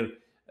necessary here.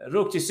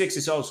 Rook g6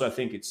 is also, I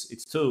think,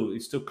 it's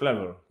too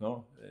clever.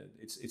 No,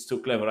 it's too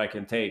clever. I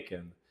can take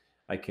and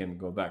I can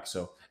go back.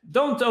 So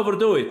don't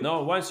overdo it.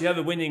 No, once you have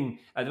a winning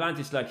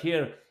advantage like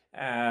here,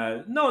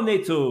 no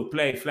need to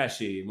play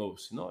flashy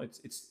moves. No,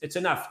 it's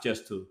enough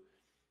just to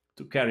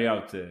carry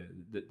out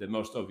the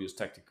most obvious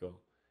tactical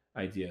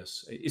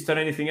ideas. Is there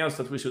anything else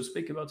that we should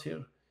speak about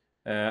here?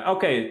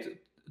 Okay,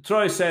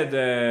 Troy said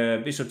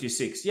bishop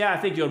g6. Yeah, I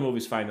think your move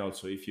is fine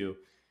also. If you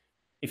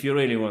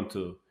really want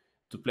to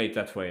play it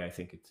that way, I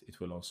think it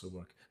will also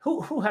work.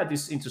 Who had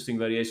this interesting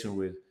variation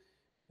with?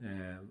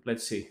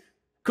 Let's see.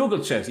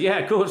 Google chess.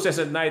 Yeah, Google chess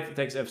at knight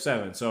takes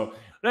f7. So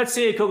let's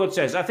see Google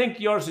chess. I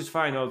think yours is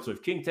fine also.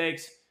 If king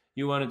takes,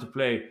 you wanted to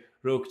play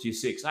rook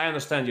g6. I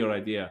understand your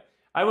idea.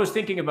 I was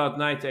thinking about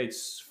knight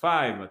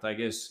h5, but I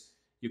guess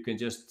you can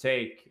just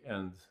take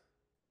and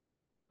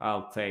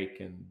I'll take,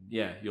 and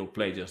yeah, you'll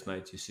play just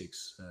knight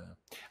g6.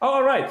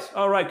 All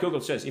right,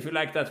 Google chess. If you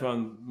like that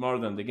one more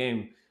than the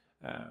game,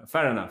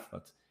 fair enough.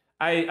 But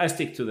I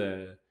stick to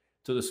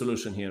the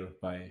solution here,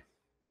 by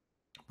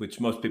which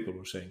most people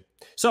were saying.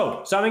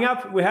 So summing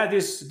up, we had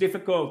this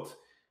difficult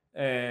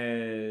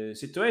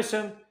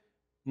situation.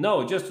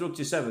 No, just rook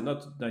g7,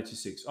 not knight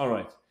g6. All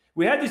right.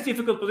 We had this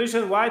difficult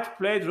position. White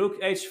played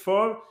rook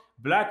h4.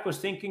 Black was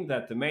thinking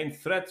that the main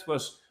threat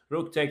was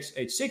rook takes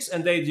h6,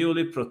 and they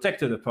duly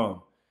protected the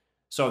pawn.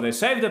 So they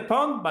saved the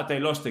pawn, but they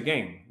lost the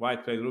game.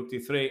 White played rook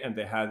d3, and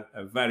they had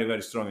a very,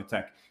 very strong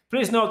attack.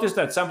 Please notice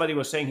that somebody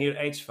was saying here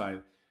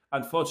h5.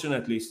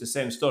 Unfortunately, it's the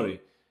same story.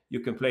 you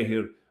can play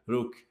here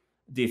rook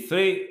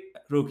d3.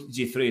 Rook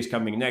g3 is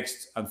coming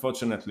next.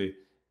 Unfortunately,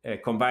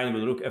 combined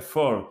with rook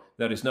f4,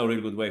 there is no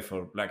real good way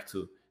for black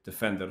to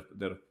defend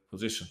their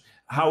position.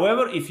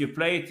 However, if you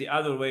play it the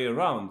other way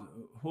around,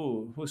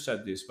 who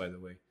said this, by the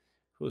way?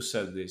 Who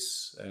said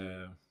this?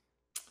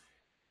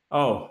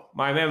 Oh,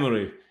 my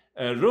memory.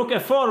 Rook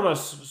f4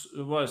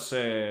 was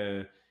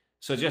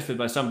suggested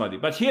by somebody.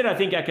 But here I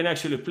think I can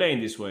actually play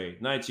in this way,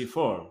 knight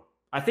g4.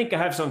 I think I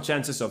have some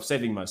chances of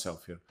saving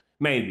myself here.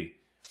 Maybe.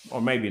 Or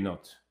maybe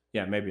not.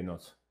 Yeah, maybe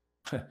not.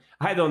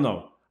 I don't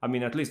know. I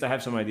mean, at least I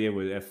have some idea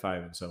with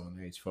f5 and so on,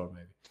 h4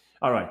 maybe.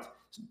 All right.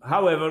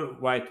 However,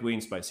 white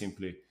wins by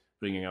simply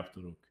bringing up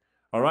the rook.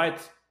 All right.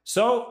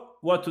 So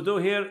what to do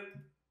here?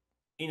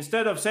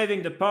 Instead of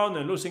saving the pawn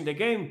and losing the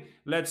game,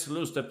 let's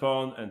lose the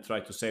pawn and try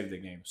to save the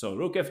game. So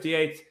rook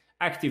fd8,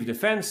 active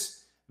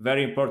defense,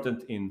 very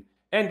important in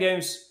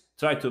endgames.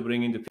 Try to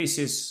bring in the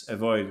pieces,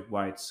 avoid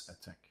white's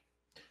attack.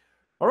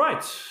 All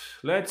right,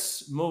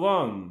 let's move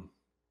on.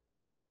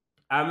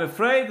 I'm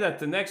afraid that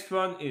the next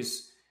one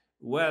is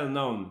well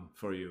known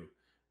for you,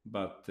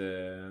 but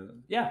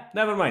yeah,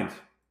 never mind.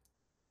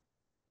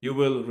 You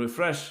will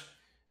refresh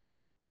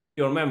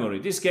your memory.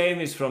 This game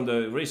is from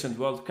the recent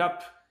World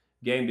Cup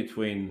game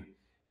between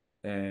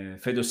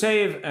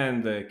Fedoseev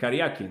and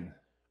Karyakin.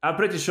 I'm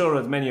pretty sure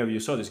that many of you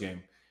saw this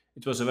game.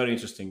 It was a very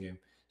interesting game.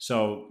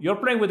 So you're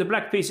playing with the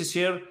black pieces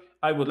here.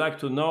 I would like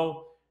to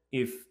know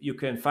if you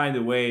can find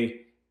a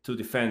way to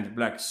defend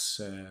black's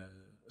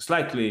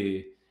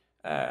slightly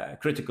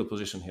critical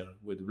position here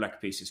with the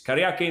black pieces.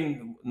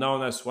 Karyakin,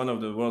 known as one of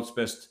the world's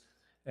best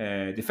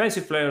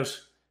defensive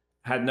players,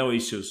 had no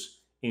issues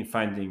in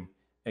finding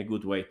a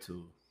good way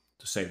to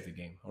save the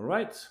game. All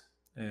right.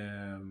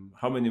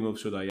 How many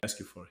moves should I ask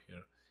you for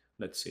here?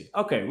 Let's see.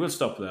 Okay, we'll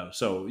stop there.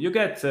 So you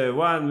get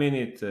 1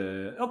 minute.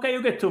 Okay,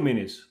 you get 2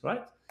 minutes,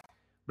 right?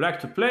 Black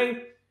to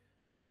play.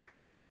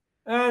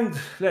 And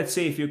let's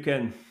see if you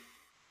can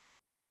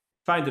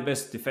find the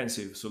best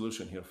defensive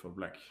solution here for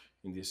black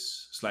in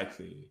this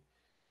slightly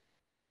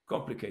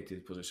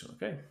complicated position,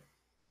 okay?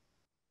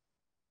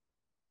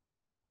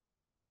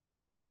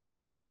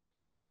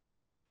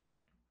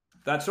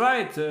 That's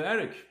right,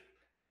 Eric.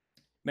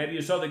 Maybe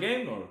you saw the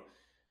game, or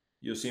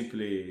you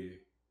simply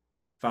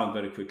found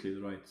very quickly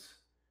the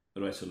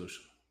right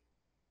solution.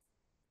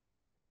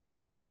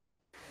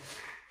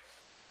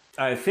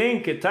 I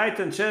think a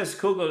Titan chess,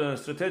 Kugel, and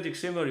strategic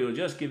simmer, you're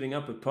just giving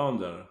up a pawn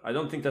there. I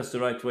don't think that's the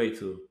right way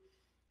to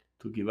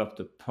give up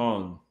the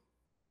pawn.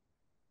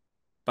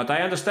 But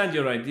I understand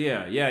your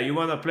idea. Yeah, you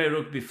want to play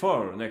rook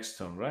before next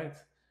turn, right?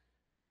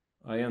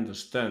 I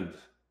understand.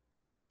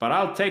 But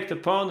I'll take the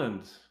pawn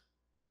and...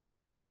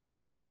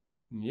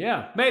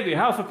 yeah, maybe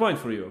half a point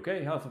for you,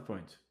 okay? Half a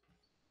point.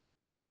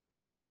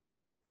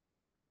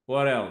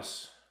 What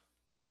else?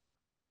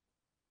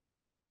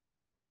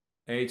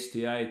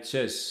 HDI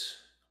chess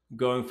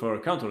going for a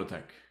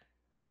counterattack.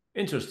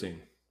 Interesting.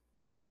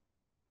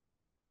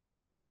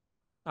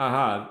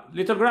 Aha,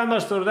 little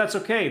grandmaster, that's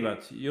okay,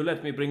 but you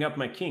let me bring up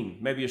my king.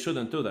 Maybe you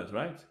shouldn't do that,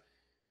 right?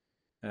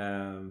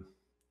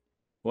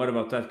 What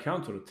about that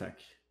counterattack?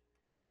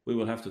 We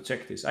will have to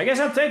check this. I guess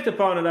I'll take the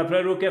pawn and I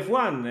play rook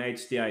f1,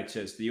 HDI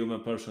chess, the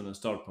human person and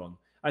star pawn.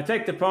 I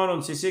take the pawn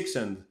on c6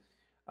 and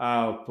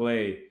I'll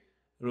play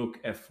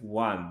rook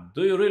f1.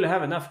 Do you really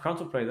have enough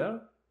counterplay there?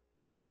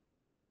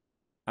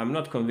 I'm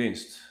not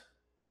convinced.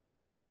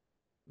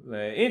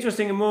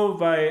 Interesting move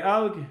by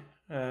Alg.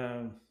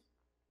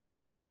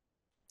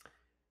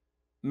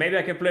 Maybe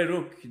I can play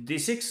rook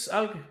d6,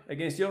 Alg,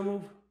 against your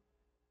move.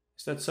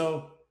 Is that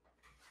so?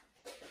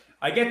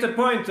 I get the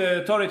point,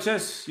 Tori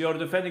Chess. You're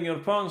defending your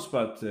pawns,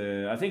 but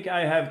I think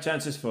I have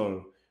chances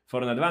for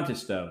an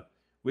advantage there.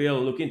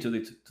 We'll look into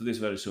this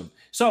very soon.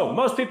 So,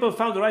 most people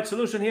found the right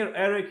solution here.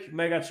 Eric,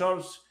 Mega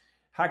Charles,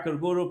 Hacker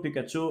Guru,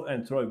 Pikachu,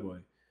 and Troy Boy.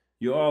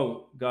 You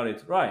all got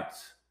it right.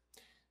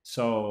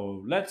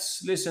 So,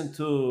 let's listen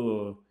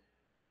to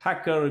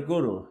Hacker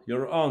Guru.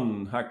 You're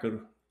on,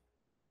 Hacker.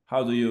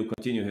 How do you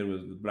continue here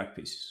with black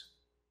pieces?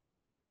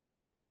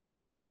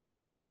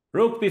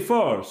 Rook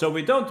b4. So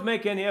we don't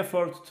make any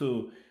effort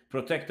to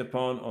protect the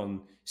pawn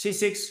on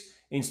c6.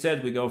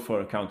 Instead, we go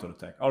for a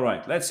counterattack. All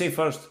right, let's see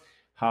first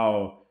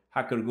how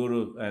Hacker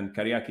Guru and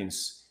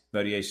Karyakin's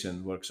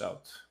variation works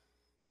out.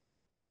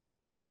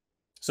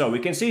 So we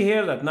can see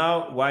here that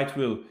now white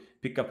will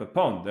pick up a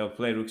pawn. They'll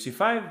play rook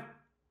c5,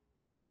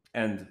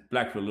 and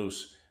black will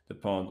lose the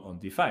pawn on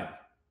d5.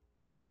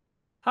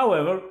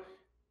 However,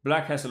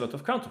 black has a lot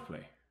of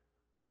counterplay.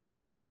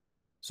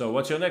 So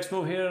what's your next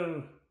move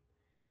here,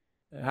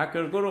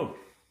 Hacker Guru?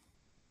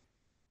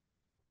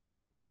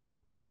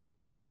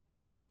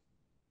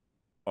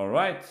 All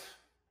right.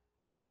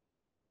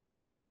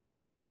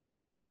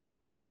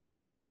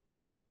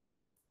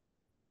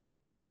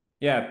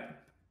 Yeah,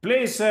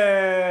 please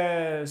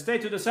stay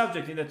to the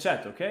subject in the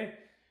chat, okay?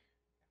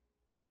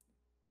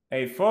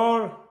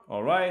 a4,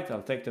 all right,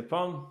 I'll take the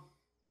pawn.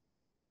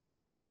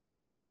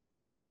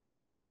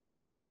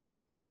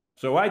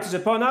 So white is a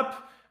pawn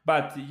up,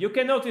 but you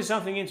can notice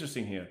something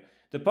interesting here.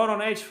 The pawn on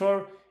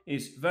h4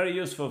 is very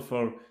useful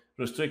for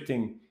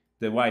restricting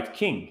the white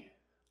king.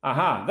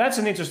 Aha, that's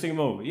an interesting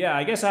move. Yeah,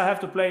 I guess I have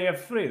to play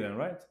f3 then,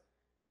 right?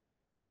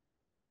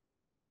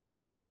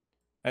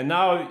 And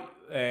now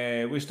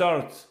we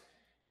start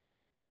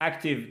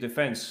active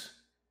defense.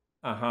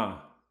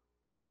 Aha.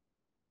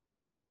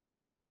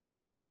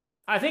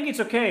 I think it's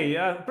okay.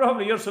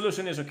 Probably your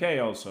solution is okay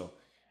also.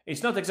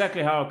 It's not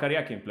exactly how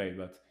Karyakin played,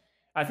 but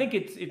I think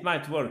it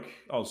might work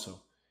also.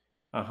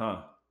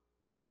 Aha.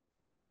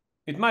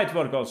 It might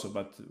work also,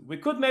 but we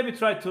could maybe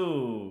try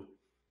to...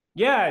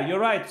 Yeah, you're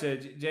right,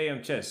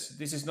 JM Chess.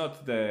 This is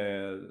not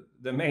the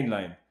main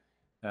line.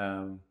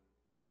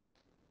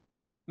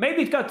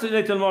 Maybe it got a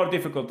little more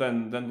difficult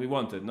than we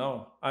wanted,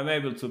 no? I'm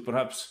able to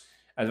perhaps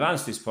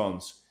advance these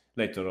pawns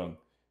later on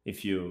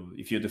if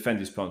you defend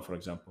this pawn, for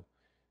example.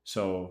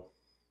 So,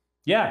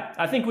 yeah,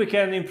 I think we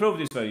can improve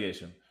this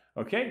variation,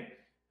 okay?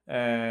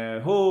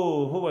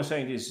 Who was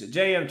saying this?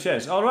 JM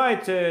Chess. All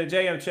right,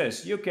 JM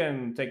Chess, you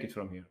can take it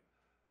from here.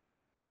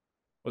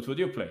 What would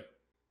you play?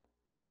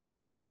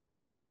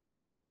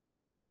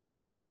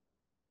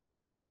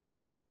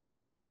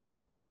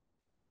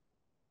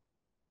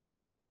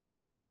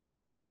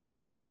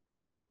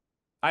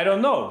 I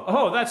don't know.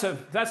 Oh, that's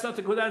not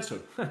a good answer.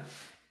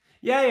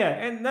 yeah,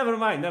 and never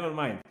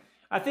mind.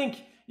 I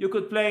think you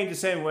could play in the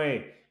same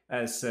way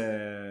as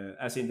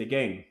in the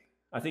game.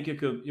 I think you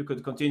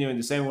could continue in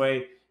the same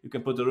way. You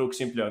can put the rook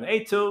simply on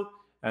a2,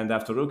 and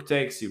after rook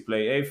takes, you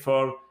play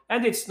a4,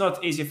 and it's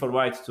not easy for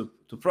white to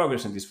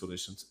progress in these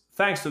positions.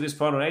 Thanks to this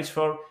pawn on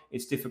h4,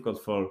 it's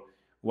difficult for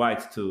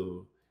white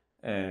to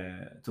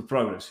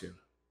progress here.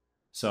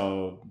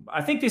 So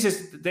I think this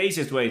is the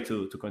easiest way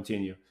to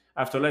continue.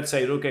 After, let's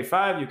say, rook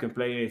a5, you can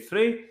play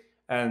a3,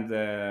 and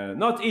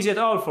not easy at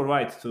all for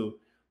white to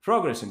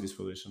progress in this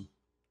position.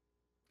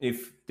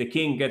 If the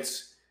king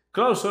gets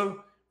closer,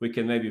 we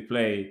can maybe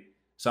play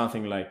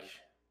something like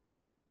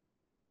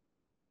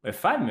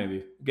f5,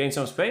 maybe gain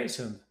some space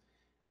and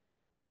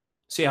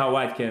see how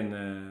white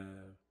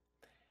can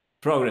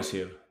progress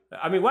here.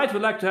 I mean, white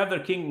would like to have their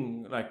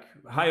king like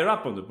higher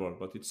up on the board,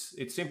 but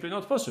it's simply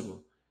not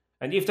possible.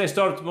 And if they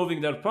start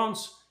moving their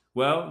pawns,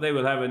 well, they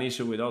will have an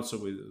issue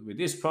with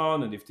this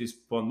pawn, and if this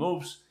pawn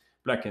moves,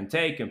 black can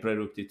take and play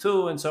rook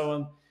d2 and so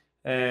on.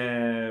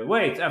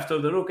 Wait, after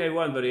the rook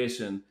a1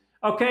 variation.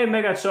 Okay,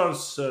 Mega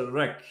Charles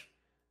Rex,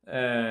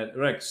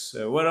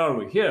 where are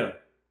we? Here.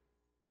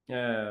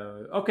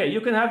 Okay, you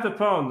can have the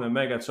pawn,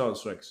 Mega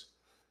Charles Rex.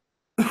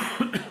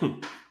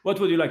 What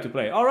would you like to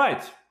play? All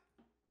right.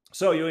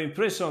 So you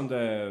imprison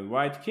the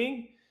white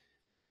king.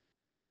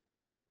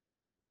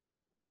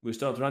 We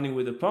start running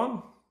with the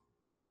pawn.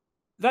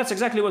 That's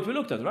exactly what we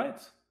looked at, right?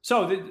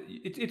 So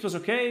it was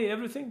okay,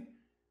 everything?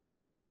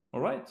 All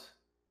right.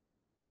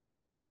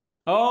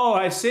 Oh,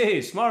 I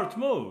see. Smart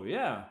move.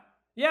 Yeah.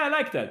 Yeah, I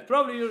like that.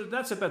 Probably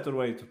that's a better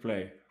way to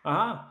play.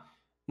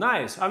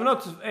 Nice. I'm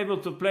not able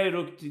to play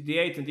rook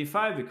d8 and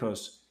d5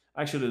 because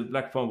actually the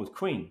black pawn with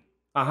queen.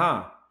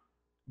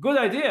 Good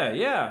idea.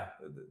 Yeah.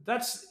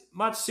 That's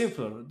much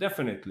simpler,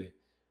 definitely.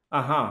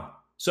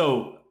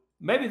 So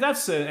maybe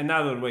that's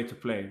another way to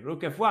play.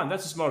 Rook f1,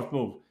 that's a smart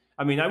move.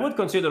 I mean, I would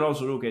consider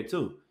also rook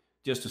a2,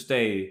 just to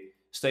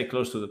stay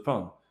close to the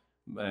pawn.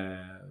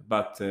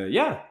 But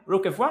yeah,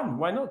 rook f1,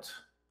 why not?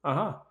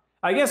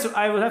 I guess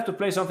I would have to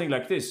play something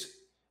like this.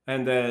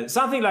 And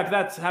something like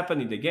that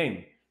happened in the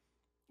game.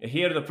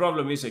 Here the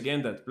problem is,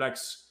 again, that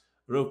black's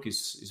rook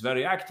is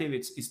very active.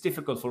 It's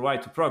difficult for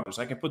white to progress.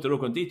 I can put the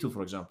rook on d2,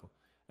 for example.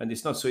 And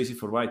it's not so easy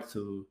for white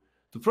to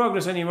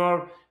progress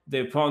anymore.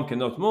 The pawn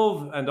cannot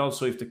move. And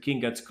also, if the king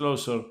gets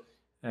closer,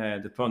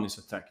 the pawn is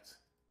attacked.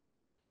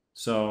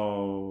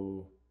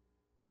 So,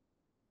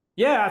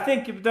 yeah, I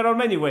think there are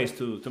many ways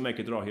to make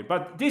a draw here.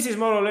 But this is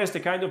more or less the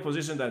kind of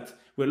position that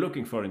we're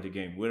looking for in the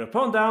game. We're a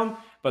pawn down,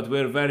 but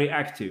we're very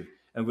active.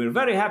 And we're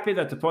very happy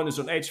that the pawn is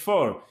on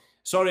h4.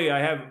 Sorry, I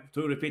have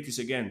to repeat this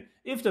again.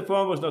 If the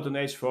pawn was not on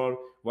h4,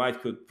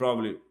 white could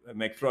probably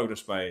make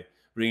progress by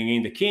bringing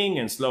in the king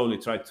and slowly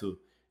try to,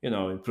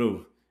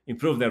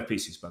 improve their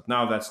pieces. But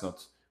now that's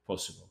not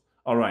possible.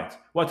 All right.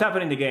 What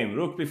happened in the game?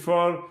 Rook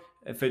b4,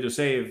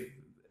 Fedoseev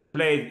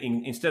played,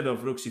 instead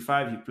of rook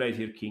c5, he played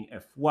here king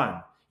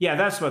f1. Yeah,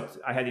 that's what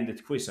I had in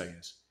the quiz, I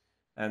guess.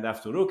 And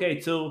after rook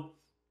a2,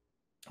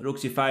 rook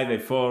c5,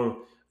 a4,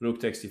 rook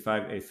takes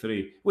d5,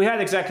 a3. We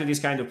had exactly this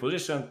kind of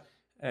position.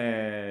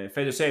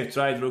 Fedoseev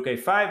tried rook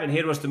a5, and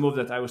here was the move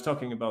that I was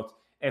talking about,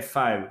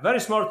 f5. Very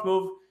smart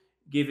move,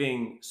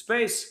 giving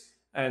space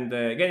and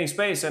getting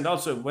space, and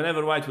also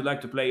whenever white would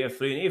like to play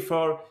f3 and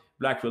e4,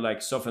 black will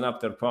like soften up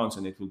their pawns,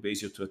 and it will be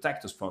easier to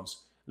attack those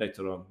pawns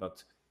later on.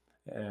 But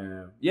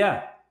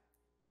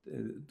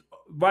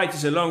white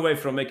is a long way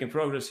from making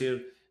progress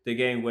here. The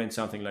game went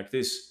something like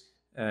this.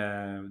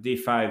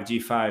 d5,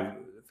 g5,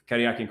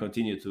 Karyakin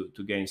continued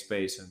to gain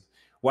space, and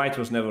white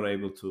was never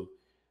able to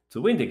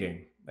win the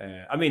game.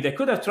 I mean, they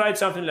could have tried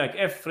something like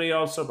f3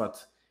 also,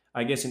 but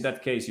I guess in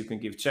that case you can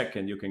give check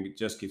and you can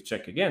just give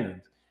check again.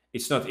 And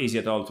it's not easy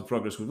at all to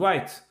progress with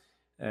white.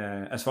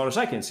 As far as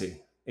I can see,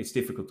 it's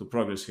difficult to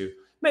progress here.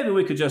 Maybe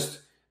we could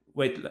just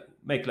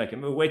make like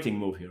a waiting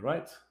move here,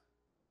 right?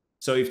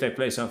 So if they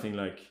play something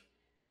like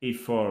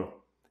e4,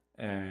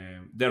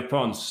 their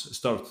pawns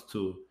start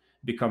to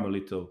become a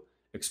little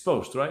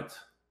exposed, right?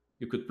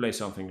 You could play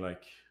something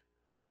like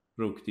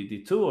rook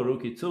d2 or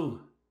rook e2.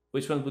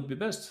 Which one would be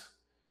best?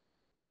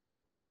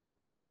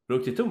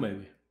 Rook d2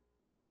 maybe.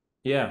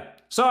 Yeah.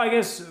 So I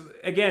guess,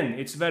 again,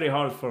 it's very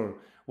hard for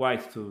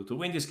white to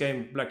win this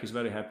game. Black is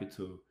very happy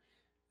to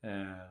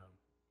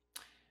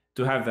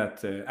have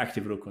that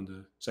active rook on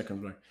the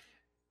second rank.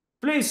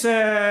 Please,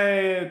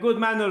 good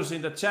manners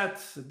in the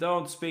chat.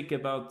 Don't speak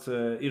about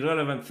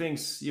irrelevant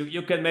things.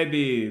 You can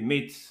maybe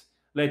meet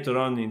later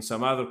on in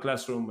some other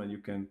classroom and you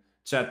can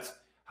chat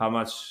how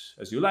much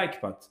as you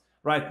like. But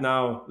right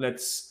now,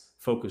 let's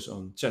focus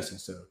on chess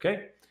instead,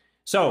 okay?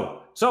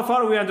 So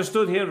far we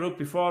understood here rook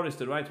b4 is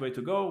the right way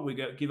to go. We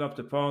give up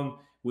the pawn.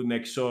 We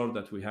make sure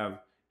that we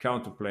have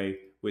counterplay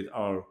with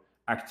our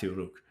active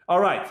rook. All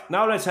right,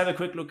 now let's have a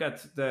quick look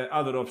at the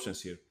other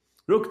options here.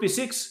 Rook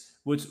b6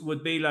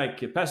 would be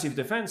like a passive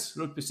defense.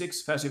 Rook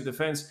b6, passive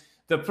defense.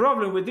 The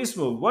problem with this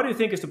move, what do you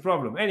think is the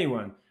problem?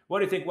 Anyone? What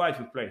do you think white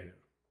would play here?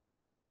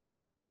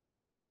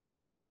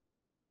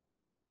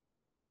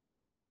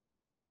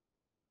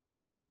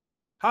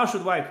 How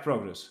should white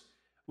progress?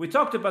 We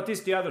talked about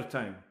this the other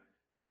time.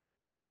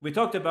 We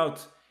talked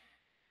about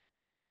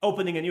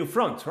opening a new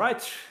front,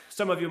 right?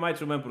 Some of you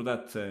might remember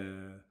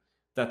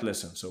that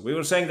lesson. So we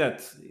were saying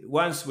that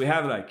once we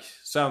have like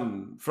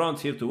some front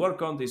here to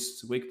work on,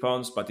 these weak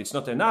pawns, but it's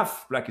not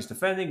enough, black is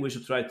defending, we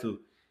should try to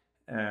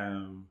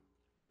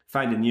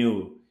find a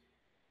new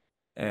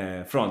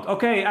front.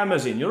 Okay,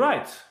 Amazon, you're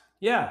right.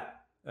 Yeah,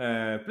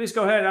 please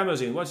go ahead,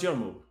 Amazon, what's your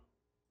move?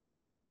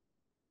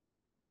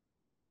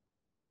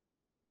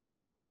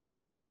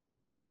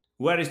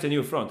 Where is the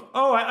new front?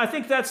 Oh, I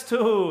think that's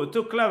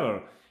too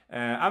clever.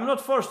 I'm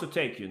not forced to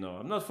take, you know.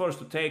 I'm not forced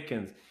to take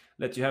and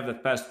let you have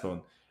that passed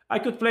pawn. I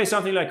could play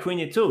something like queen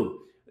e2.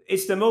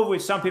 It's the move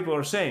which some people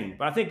are saying,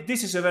 but I think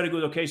this is a very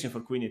good occasion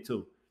for queen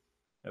e2.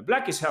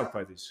 Black is helped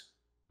by this.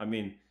 I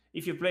mean,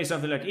 if you play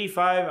something like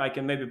e5, I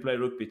can maybe play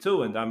rook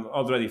b2, and I'm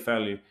already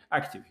fairly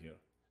active here.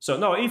 So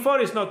no,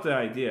 e4 is not the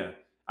idea,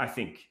 I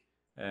think.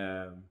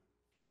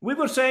 We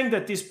were saying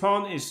that this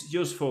pawn is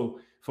useful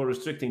for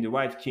restricting the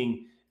white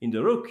king in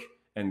the rook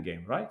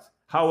endgame, right?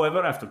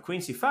 However, after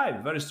queen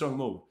c5, very strong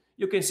move,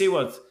 you can see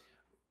what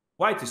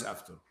white is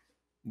after.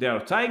 They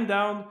are tying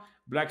down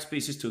black's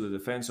pieces to the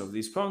defense of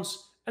these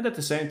pawns, and at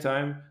the same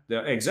time,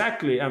 they're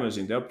exactly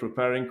Amazon, they're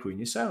preparing queen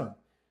e7.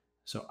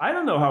 So I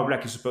don't know how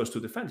black is supposed to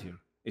defend here.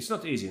 It's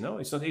not easy, no?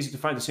 It's not easy to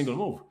find a single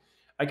move.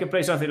 I can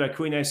play something like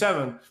queen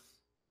a7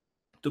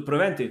 to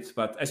prevent it,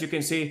 but as you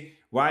can see,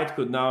 white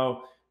could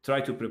now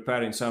try to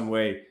prepare in some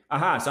way,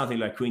 something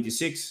like queen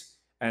d6,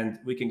 and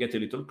we can get a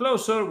little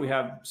closer. We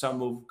have some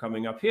move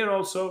coming up here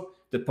also.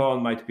 The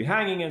pawn might be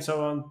hanging and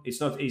so on. It's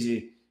not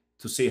easy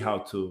to see how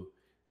to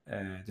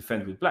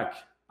defend with black.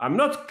 I'm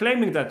not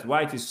claiming that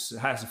white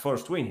has a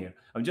forced win here.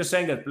 I'm just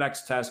saying that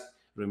black's task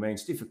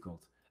remains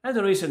difficult. And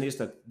the reason is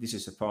that this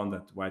is a pawn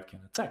that white can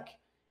attack.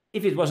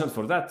 If it wasn't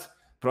for that,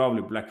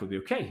 probably black would be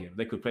okay here.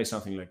 They could play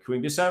something like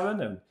queen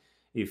b7, and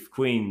if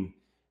queen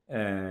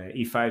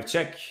e5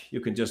 check, you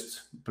can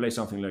just play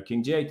something like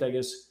king g8, I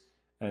guess,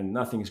 and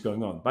nothing is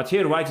going on. But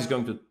here white is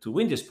going to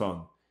win this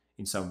pawn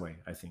in some way,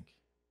 I think.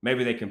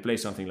 Maybe they can play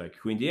something like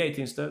queen d8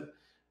 instead,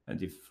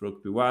 and if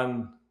rook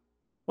b1,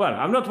 well,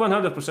 I'm not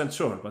 100%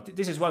 sure, but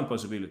this is one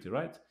possibility,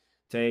 right?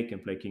 Take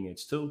and play king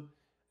h2,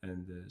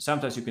 and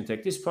sometimes you can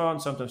take this pawn,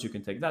 sometimes you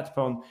can take that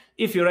pawn.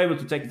 If you're able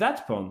to take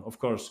that pawn, of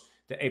course,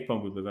 the a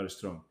pawn will be very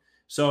strong.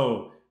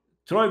 So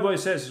Troy Boy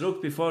says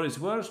rook b4 is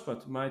worse,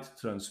 but might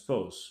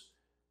transpose.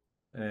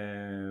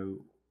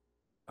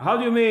 How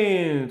do you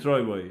mean,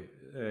 Troy Boy?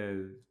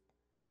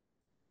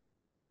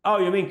 Oh,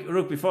 you mean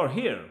rook b4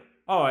 here?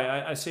 Oh,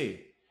 I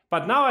see.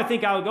 But now I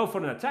think I'll go for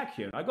an attack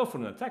here. I go for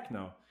an attack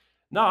now.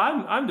 Now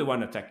I'm the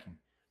one attacking.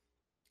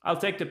 I'll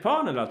take the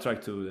pawn and I'll try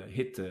to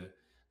hit the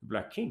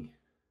black king.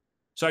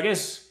 So I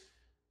guess,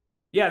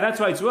 yeah, that's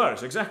why it's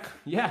worse. Exactly.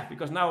 Yeah,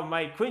 because now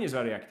my queen is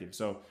very active.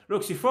 So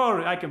rook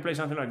c4, I can play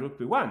something like rook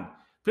b1.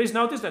 Please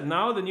notice that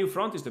now the new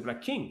front is the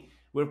black king.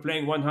 We're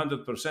playing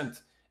 100%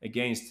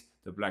 against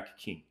the black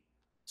king.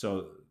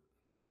 So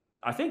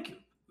I think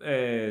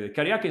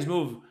Karyakin's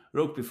move,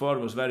 rook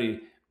b4, was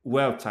very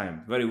well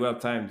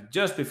timed,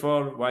 just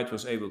before white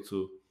was able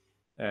to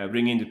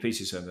bring in the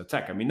pieces and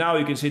attack. I mean, now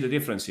you can see the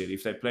difference here.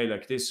 If they play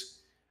like this,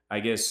 I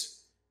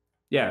guess,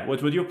 yeah,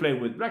 what would you play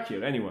with black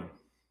here? Anyone?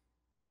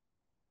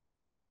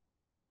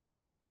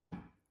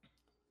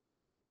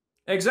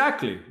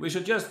 Exactly. We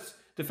should just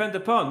defend the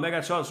pawn.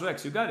 Mega Charles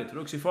Rex, you got it.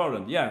 Rook c4,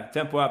 and yeah,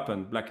 tempo up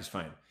and black is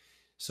fine.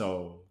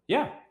 So,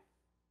 yeah,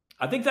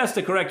 I think that's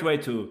the correct way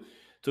to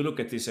look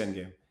at this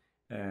endgame.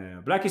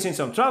 Black is in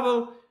some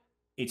trouble.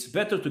 It's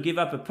better to give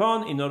up a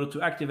pawn in order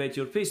to activate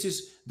your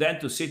pieces than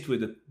to sit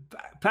with the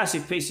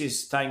passive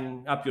pieces,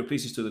 tying up your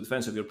pieces to the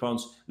defense of your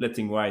pawns,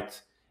 letting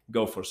white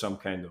go for some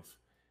kind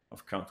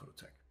of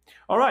counterattack.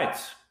 All right.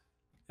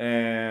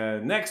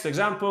 Next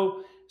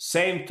example.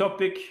 same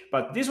topic,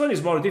 but this one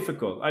is more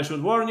difficult. I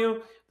should warn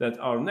you that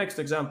our next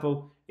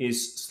example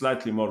is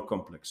slightly more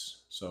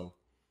complex. So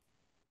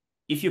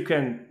if you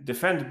can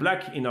defend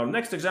black in our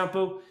next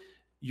example,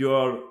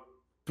 you're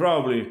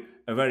probably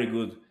a very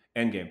good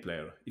endgame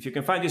player. If you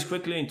can find this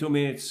quickly in 2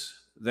 minutes,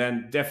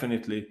 then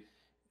definitely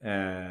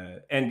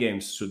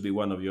endgames should be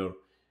one of your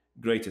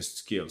greatest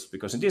skills,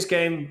 because in this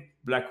game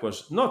black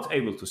was not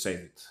able to save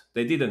it.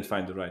 They didn't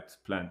find the right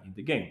plan in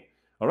the game.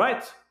 All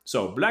right,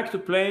 so black to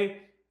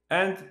play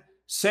and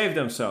save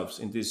themselves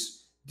in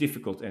this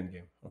difficult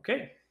endgame.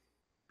 Okay,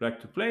 black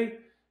to play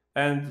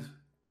and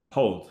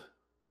hold.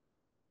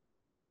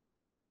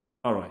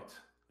 All right,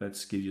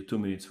 let's give you 2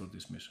 minutes for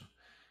this mission.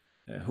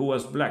 Who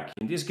was black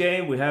in this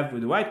game? We have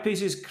with the white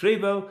pieces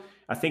Kribel,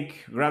 I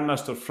think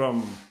grandmaster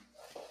from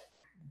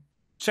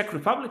Czech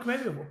Republic,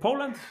 maybe, or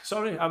Poland.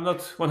 Sorry, I'm not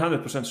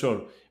 100%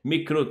 sure.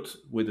 Mikrut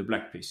with the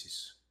black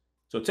pieces.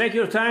 So take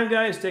your time,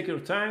 guys. Take your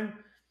time.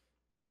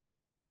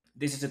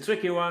 This is a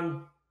tricky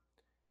one.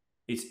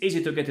 It's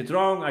easy to get it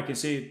wrong. I can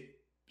see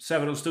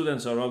several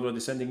students are already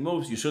sending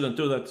moves. You shouldn't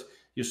do that.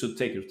 You should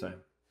take your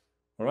time.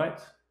 All right?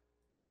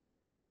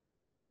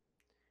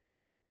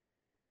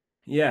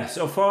 Yeah,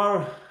 so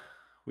far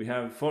we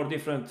have 4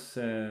 different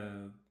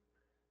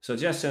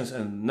suggestions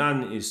and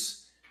none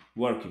is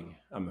working,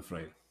 I'm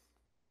afraid.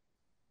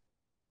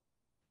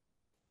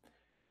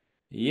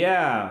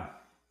 Yeah,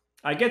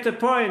 I get the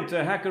point,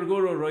 Hacker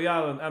Guru,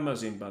 Royale, and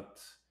Amazon, but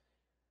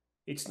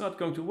it's not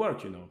going to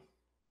work, you know.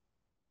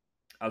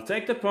 I'll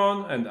take the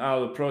pawn and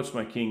I'll approach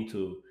my king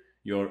to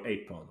your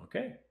 8 pawn,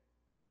 okay?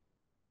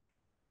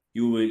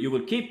 You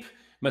will keep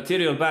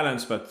material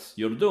balance, but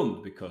you're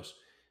doomed because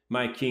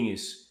my king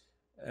is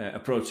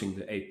approaching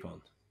the 8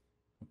 pawn,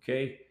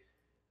 okay?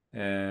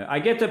 I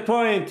get the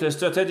point,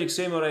 strategic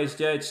samurai,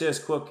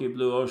 JHS, Quirky,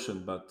 Blue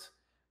Ocean, but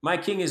my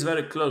king is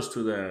very close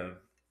to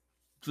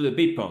the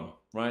B pawn,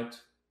 right?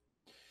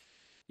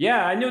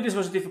 Yeah, I knew this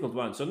was a difficult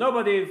one, so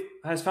nobody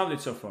has found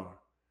it so far.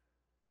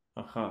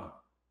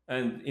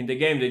 And in the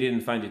game they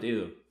didn't find it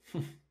either.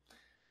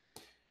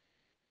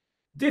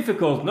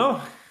 Difficult,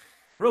 no?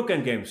 Rook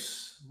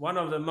endgames, one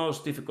of the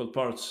most difficult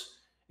parts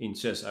in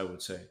chess, I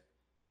would say.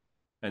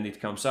 And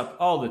it comes up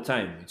all the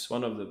time. It's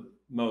one of the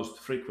most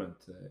frequent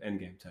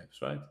endgame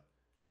types, right?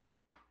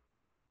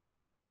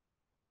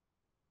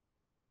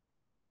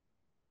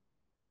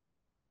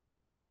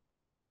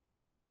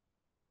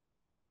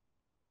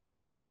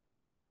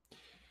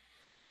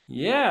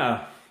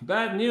 Yeah,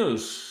 bad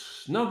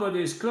news.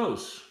 Nobody is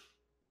close.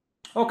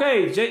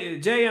 Okay,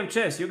 JM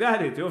Chess, you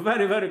got it. You're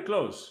very, very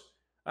close.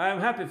 I am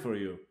happy for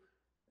you.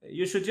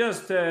 You should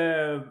just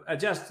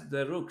adjust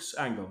the rook's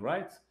angle,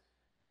 right?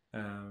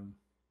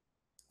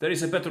 There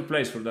is a better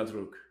place for that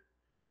rook.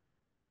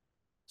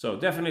 So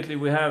definitely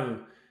we have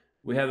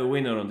a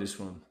winner on this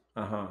one.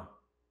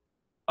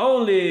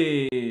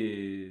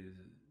 Only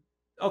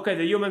okay,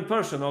 the human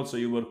person also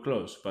you were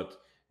close, but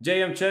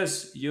JM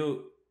Chess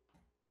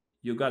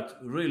you got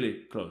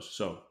really close.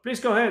 So please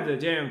go ahead,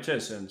 JM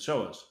Chess, and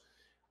show us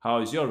how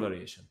is your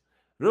variation.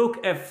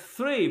 Rook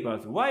f3,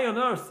 but why on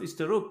earth is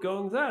the rook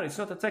going there? It's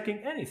not attacking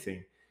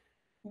anything.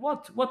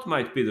 What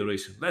might be the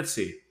reason? Let's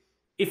see.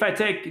 If I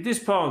take this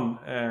pawn,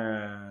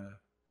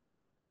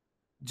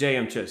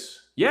 JM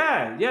Chess.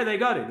 Yeah, they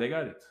got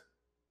it.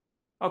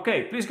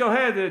 Okay, please go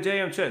ahead,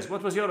 JM Chess.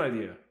 What was your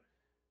idea?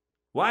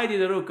 Why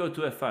did the rook go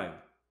to f5?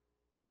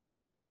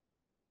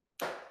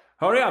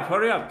 Hurry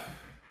up.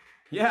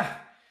 Yeah,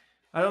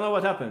 I don't know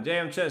what happened.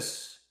 JM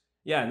Chess.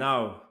 Yeah,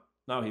 now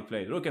he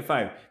played rook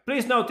f5.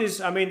 Please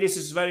notice, I mean, this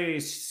is very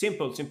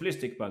simple,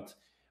 simplistic, but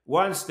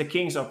once the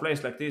kings are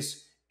placed like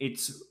this,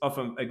 it's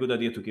often a good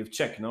idea to give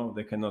check, no?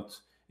 They cannot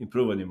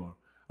improve anymore.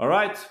 All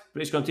right,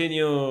 please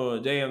continue,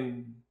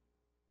 JM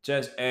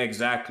Chess.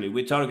 Exactly,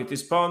 we target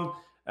this pawn,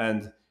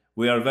 and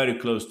we are very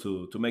close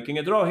to making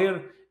a draw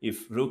here.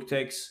 If rook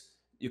takes,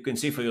 you can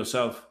see for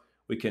yourself,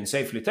 we can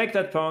safely take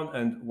that pawn,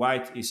 and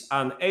white is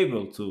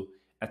unable to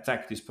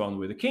attack this pawn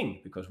with the king,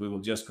 because we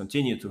will just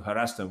continue to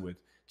harass them with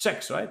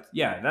checks, right?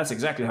 Yeah, that's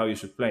exactly how you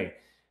should play.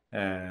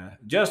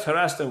 Just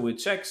harass them with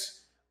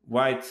checks.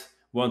 White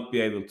won't be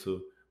able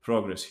to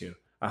progress here.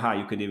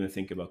 You can even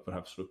think about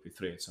perhaps rook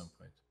b3 at some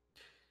point.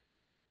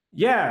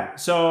 Yeah,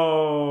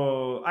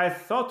 so I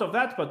thought of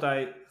that, but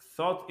I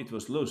thought it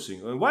was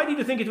losing. Why did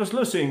you think it was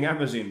losing,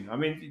 Amazon? I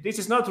mean, this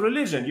is not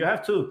religion. You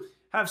have to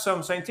have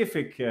some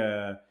scientific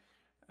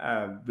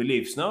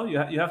beliefs, no?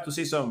 You have to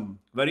see some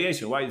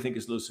variation. Why do you think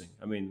it's losing?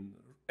 I mean,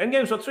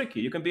 endgames are tricky.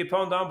 You can be a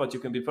pawn down, but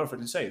you can be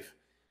perfectly safe.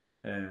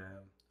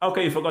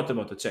 Okay, you forgot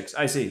about the checks.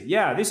 I see.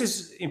 Yeah, this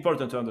is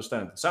important to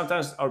understand.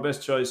 Sometimes our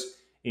best choice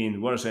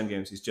in worse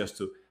endgames is just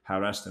to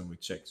harass them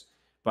with checks.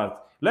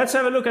 But let's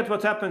have a look at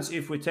what happens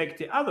if we take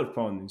the other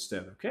pawn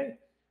instead, okay?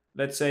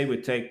 Let's say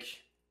we take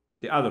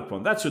the other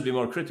pawn. That should be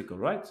more critical,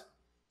 right?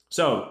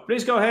 So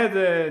please go ahead,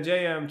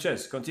 JM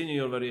Chess. Continue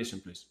your variation,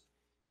 please.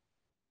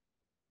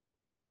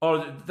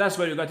 Or that's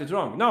where you got it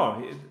wrong.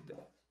 No,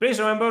 please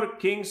remember,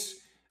 kings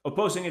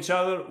opposing each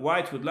other.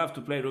 White would love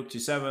to play rook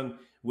g7.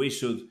 We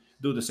should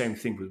do the same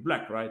thing with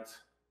black, right?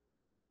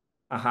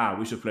 Aha,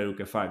 we should play rook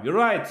f5. You're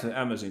right,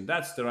 Amazon.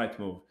 That's the right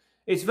move.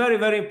 It's very,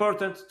 very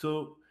important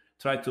to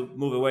try to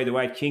move away the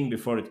white king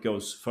before it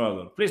goes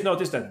further. Please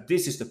notice that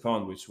this is the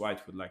pawn which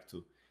white would like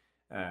to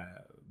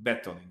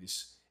bet on in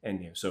this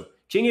endgame. So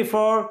king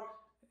e4.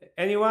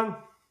 Anyone?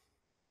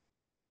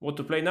 What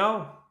to play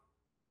now?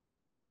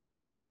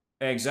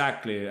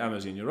 Exactly,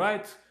 Amazon. You're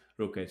right.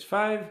 Rook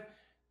h5.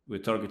 We're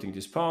targeting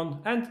this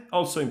pawn, and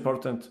also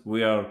important,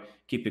 we are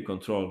keeping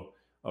control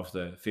of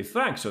the fifth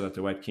rank so that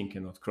the white king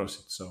cannot cross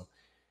it. So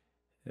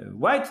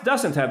white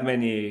doesn't have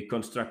many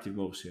constructive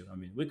moves here. I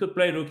mean, we could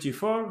play rook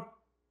g4,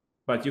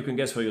 but you can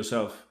guess for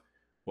yourself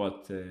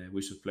what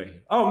we should play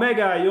here. Oh,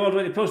 Mega, you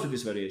already posted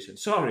this variation.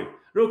 Sorry.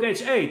 Rook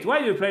h8. Why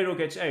do you play rook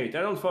h8?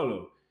 I don't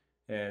follow.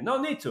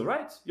 No need to,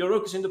 right? Your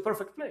rook is in the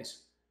perfect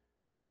place.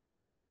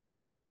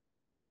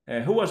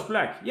 Who was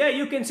black? Yeah,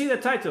 you can see the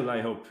title,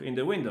 I hope, in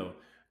the window.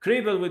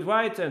 Kribel with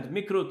white and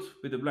Mikrut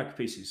with the black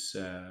pieces.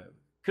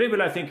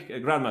 Kribel, I think, a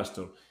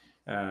grandmaster.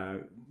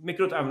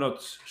 Mikrut, I'm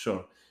not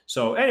sure.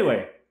 So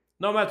anyway,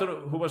 no matter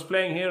who was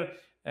playing here,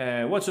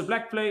 what should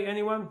black play?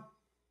 Anyone?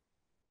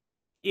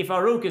 If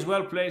our rook is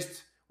well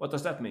placed, what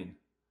does that mean?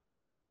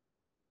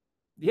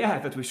 Yeah,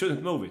 that we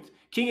shouldn't move it.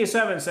 King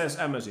e7 says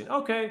Amazon.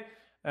 Okay,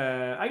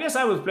 I guess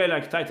I would play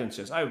like Titan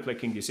chess. I would play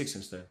king d6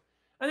 instead.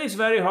 And it's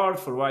very hard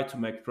for white to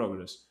make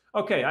progress.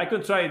 Okay, I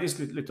could try this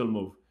little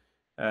move.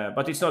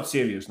 But it's not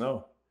serious,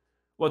 no?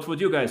 What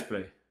would you guys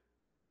play?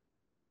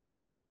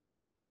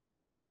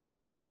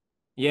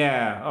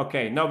 Yeah,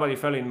 okay, nobody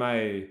fell in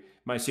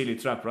my silly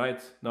trap,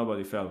 right?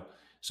 Nobody fell.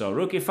 So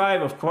rook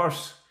e5, of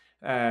course,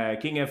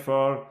 king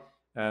f4,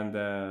 and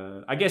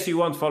I guess you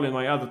won't fall in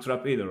my other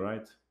trap either,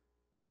 right?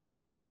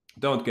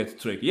 Don't get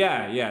tricked.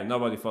 Yeah,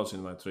 nobody falls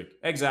in my trick.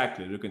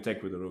 Exactly, you can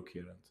take with the rook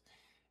here. And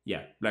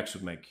yeah, black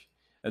should make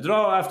a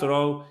draw. After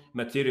all,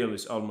 material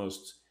is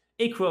almost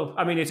equal.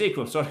 I mean, it's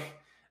equal, sorry.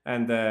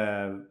 And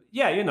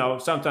yeah, you know,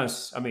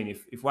 sometimes, I mean,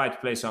 if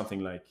white plays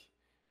something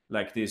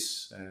like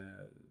this,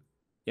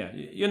 yeah,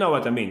 you know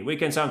what I mean. We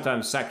can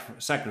sometimes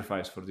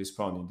sacrifice for this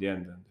pawn in the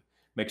end and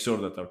make sure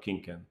that our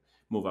king can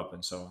move up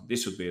and so on.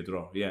 This should be a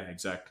draw. Yeah,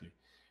 exactly.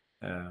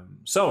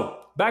 So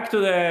back to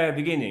the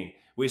beginning.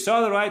 We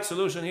saw the right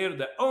solution here.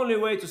 The only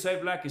way to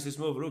save black is this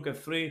move, rook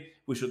f3.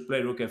 We should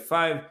play rook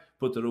f5,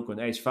 put the rook on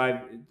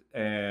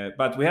h5.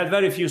 But we had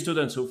very few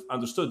students who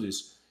understood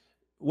this.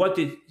 What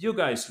did you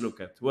guys look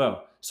at?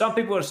 Well, some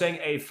people are saying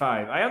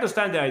a5. I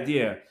understand the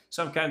idea,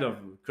 some kind of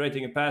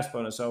creating a pass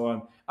pawn and so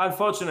on.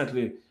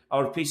 Unfortunately,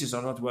 our pieces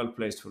are not well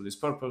placed for this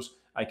purpose.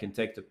 I can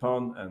take the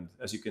pawn, and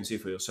as you can see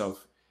for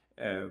yourself,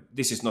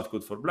 this is not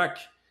good for black.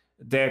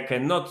 They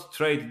cannot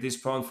trade this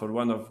pawn for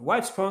one of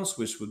white's pawns,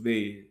 which would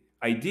be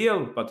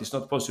ideal, but it's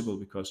not possible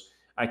because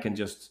I can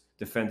just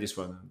defend this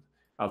one and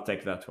I'll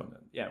take that one.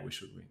 And yeah, we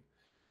should win.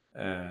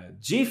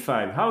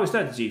 G5, how is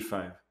that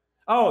G5?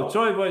 Oh,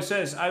 Troy Boy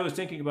says, I was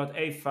thinking about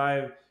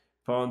a5,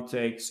 pawn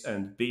takes,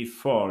 and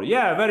b4.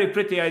 Yeah, very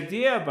pretty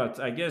idea, but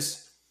I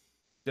guess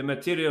the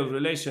material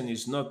relation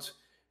is not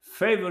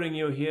favoring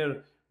you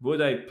here.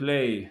 Would I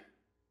play...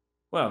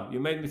 Well, you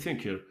made me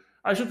think here.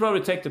 I should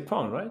probably take the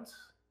pawn, right?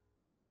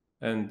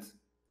 And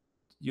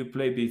you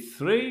play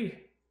b3.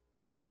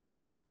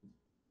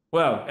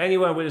 Well,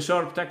 anyone with a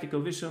sharp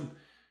tactical vision,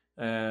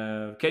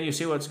 can you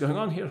see what's going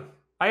on here?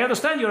 I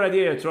understand your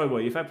idea, Troy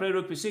Boy. If I play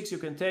rook b6, you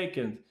can take,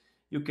 and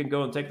you can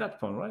go and take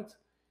that pawn, right?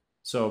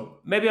 So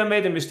maybe I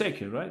made a mistake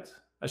here, right?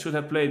 I should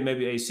have played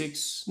maybe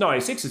a6. No,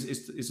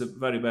 a6 is a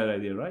very bad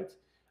idea, right?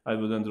 I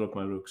would then drop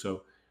my rook.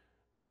 So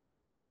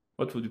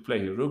what would you play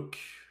here? Rook.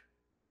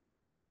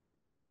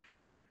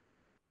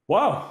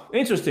 Wow,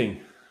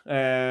 interesting.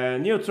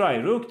 New try.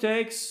 Rook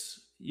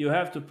takes. You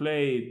have to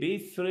play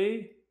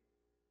b3.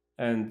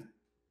 And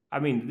I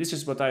mean, this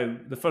is what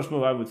the first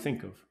move I would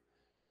think of.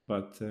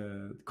 But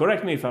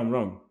correct me if I'm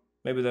wrong.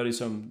 Maybe there is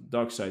some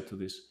dark side to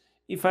this.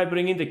 If I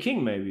bring in the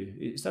king, maybe.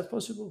 Is that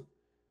possible?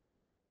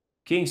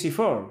 King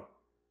c4.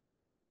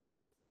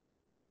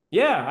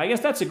 Yeah, I guess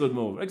that's a good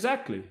move.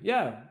 Exactly.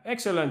 Yeah,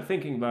 excellent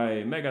thinking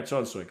by Mega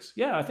Charlesrex.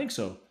 Yeah, I think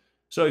so.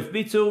 So if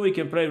b2, we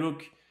can play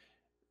rook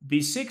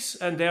b6,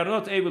 and they are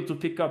not able to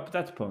pick up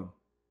that pawn.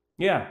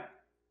 Yeah,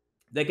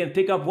 they can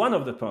pick up one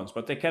of the pawns,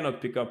 but they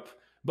cannot pick up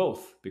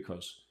both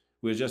because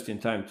we're just in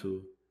time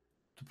to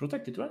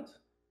protect it, right?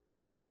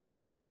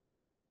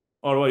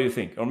 Or what do you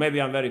think? Or maybe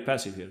I'm very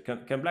passive here.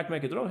 Can black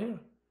make a draw here?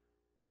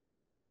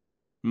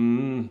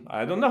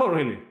 I don't know,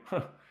 really.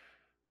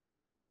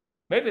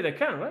 Maybe they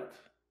can, right?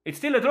 It's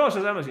still a draw,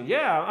 says Amazon.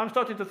 Yeah, I'm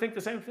starting to think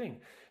the same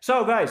thing.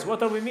 So, guys,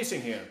 what are we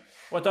missing here?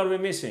 What are we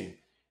missing?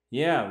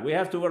 Yeah, we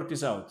have to work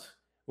this out.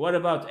 What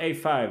about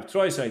a5?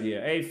 Troy's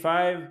idea.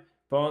 a5,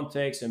 pawn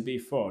takes, and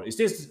b4. Is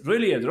this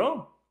really a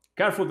draw?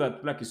 Careful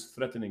that black is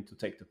threatening to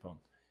take the pawn.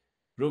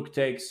 Rook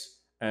takes,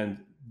 and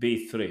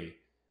b3.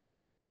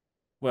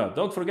 Well,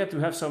 don't forget to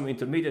have some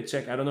intermediate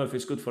check. I don't know if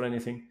it's good for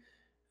anything.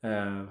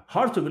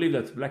 Hard to believe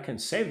that black can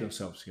save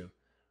themselves here.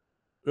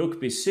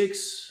 Rook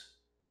b6.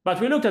 But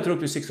we looked at rook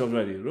b6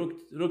 already.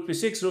 Rook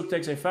b6, rook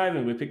takes a5,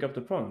 and we pick up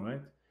the pawn,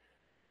 right?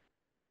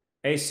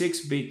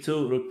 a6,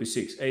 b2, rook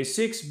b6.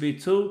 a6,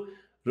 b2,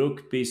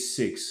 rook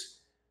b6.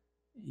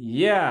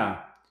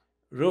 Yeah,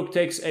 rook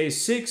takes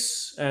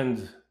a6,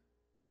 and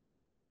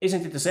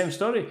isn't it the same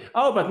story?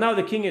 Oh, but now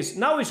the king is...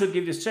 Now we should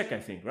give this check, I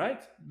think,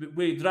 right?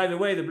 We drive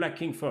away the black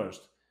king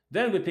first.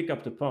 Then we pick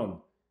up the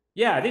pawn.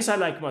 Yeah, this I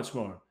like much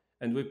more.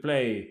 And we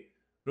play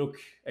rook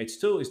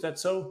h2, is that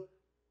so?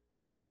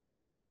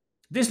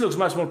 This looks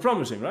much more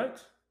promising, right?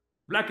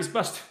 Black is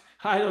busted.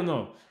 I don't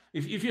know.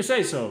 If you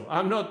say so.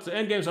 I'm not...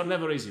 Endgames are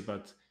never easy,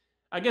 but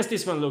I guess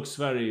this one looks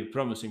very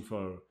promising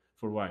for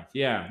white.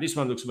 Yeah, this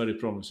one looks very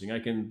promising. I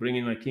can bring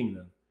in my king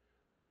then.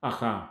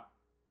 Aha.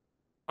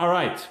 All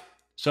right.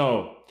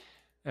 So,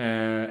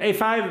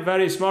 a5,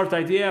 very smart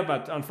idea,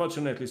 but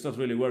unfortunately it's not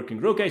really working.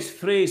 Rook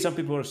h3, some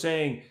people are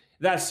saying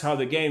that's how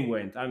the game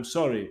went. I'm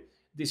sorry.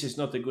 This is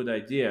not a good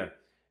idea.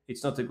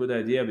 It's not a good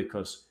idea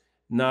because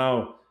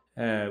now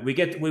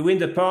we win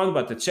the pawn,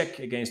 but the check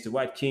against the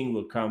white king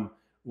will come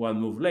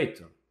one move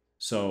later.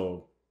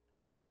 So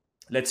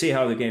let's see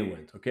how the game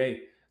went,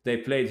 okay? They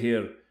played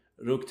here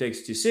rook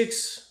takes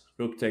g6,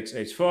 rook takes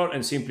h4,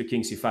 and simply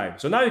king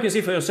c5. So now you can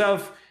see for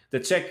yourself, the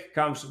check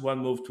comes one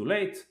move too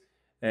late.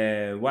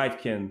 White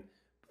can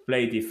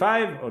play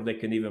d5, or they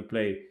can even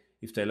play,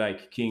 if they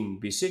like, king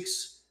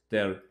b6.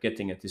 They're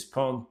getting at this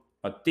pawn,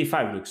 but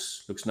d5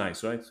 looks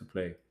nice, right? To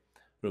play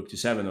rook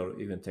g7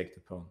 or even take the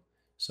pawn.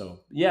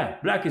 So yeah,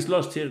 black is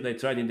lost here. They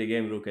tried in the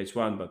game rook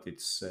h1, but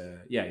it's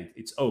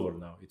it's over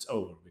now. It's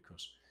over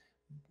because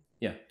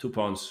two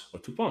pawns,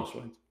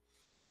 right?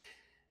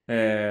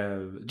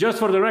 Just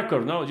for the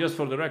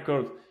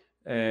record,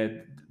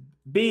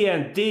 B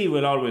and D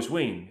will always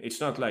win. It's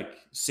not like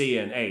C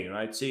and A,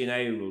 right? C and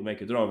A will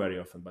make a draw very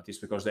often, but it's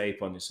because the A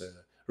pawn is a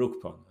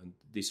rook pawn, and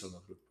these are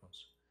not rook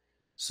pawns.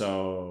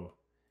 So,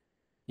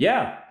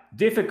 yeah,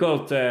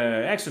 difficult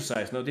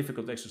exercise, no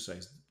difficult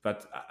exercise.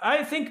 But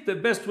I think the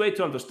best way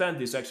to understand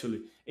this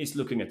actually is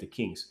looking at the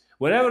kings.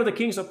 Whenever the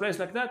kings are placed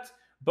like that,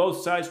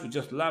 both sides would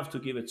just love to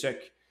give a check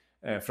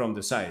from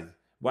the side.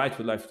 White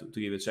would love to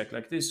give a check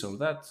like this or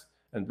that,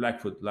 and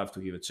black would love to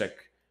give a check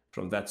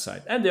from that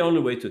side. And the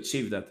only way to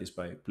achieve that is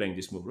by playing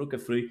this move, rook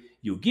f3.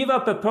 You give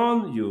up a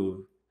pawn,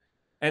 you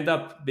end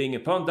up being a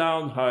pawn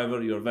down.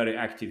 However, you're very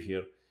active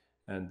here,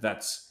 and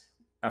that's,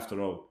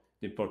 after all,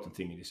 the important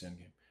thing in this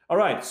endgame. All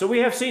right, so we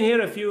have seen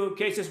here a few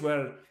cases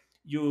where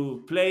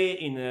you play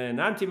in an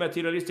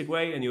anti-materialistic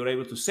way and you're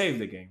able to save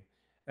the game.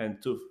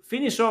 And to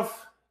finish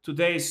off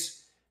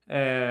today's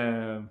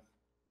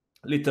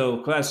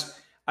little class,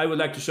 I would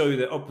like to show you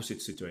the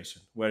opposite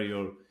situation, where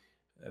you're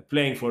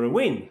playing for a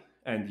win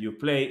and you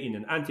play in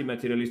an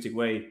anti-materialistic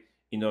way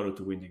in order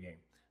to win the game.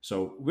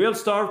 So we'll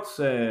start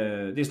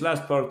this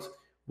last part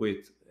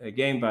with a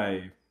game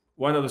by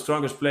one of the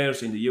strongest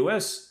players in the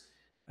US.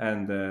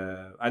 And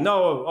I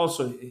know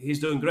also he's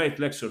doing great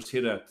lectures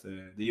here at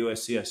the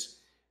USCS,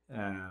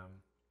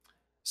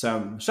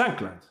 Sam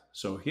Shankland.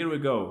 So here we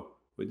go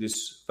with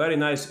this very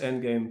nice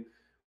endgame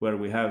where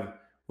we have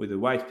with the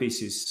white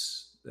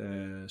pieces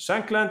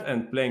Shankland,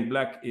 and playing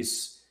black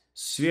is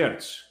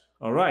Svierch.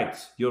 All right,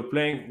 you're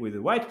playing with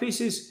the white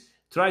pieces.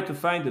 Try to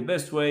find the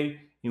best way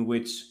in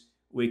which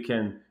we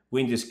can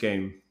win this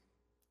game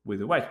with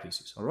the white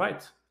pieces. All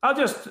right, I'll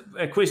just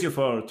quiz you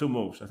for 2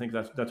 moves. I think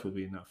that will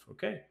be enough.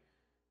 Okay,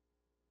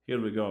 here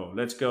we go.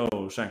 Let's go,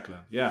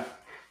 Shankland. Yeah.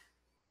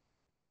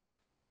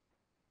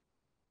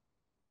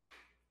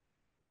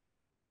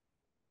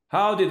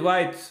 How did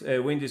white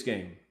win this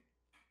game?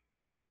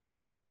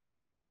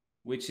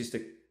 Which is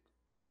the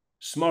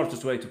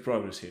smartest way to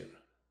progress here?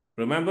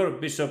 Remember,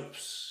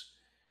 bishops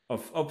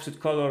of opposite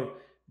color,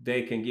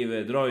 they can give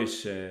a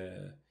drawish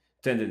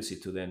tendency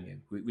to the endgame.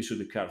 We should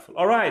be careful.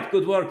 All right,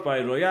 good work by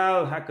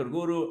Royale, Hacker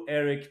Guru,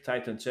 Eric,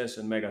 Titan Chess,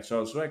 and Mega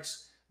Charles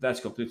Rex. That's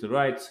completely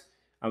right.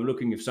 I'm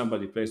looking if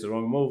somebody plays the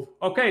wrong move.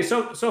 Okay,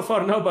 so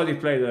far nobody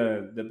played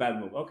the bad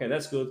move. Okay,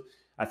 that's good.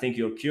 I think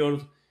you're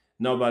cured.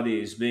 Nobody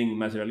is being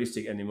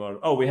materialistic anymore.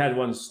 Oh, we had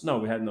one. No,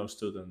 we had no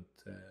student.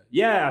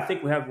 Yeah, I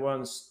think we have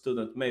one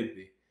student,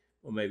 maybe,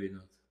 or maybe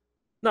not.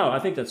 No, I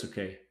think that's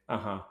okay.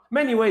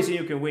 Many ways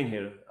you can win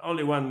here.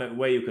 Only one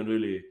way you can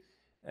really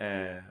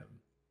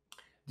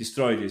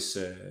destroy this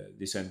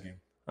endgame.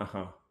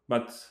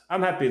 But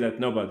I'm happy that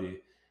nobody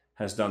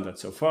has done that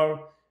so far.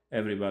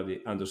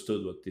 Everybody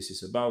understood what this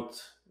is about.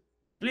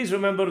 Please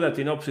remember that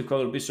in opposite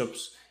color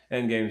bishops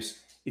endgames,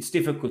 it's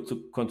difficult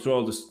to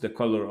control the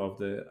color of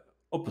the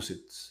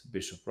opposite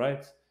bishop,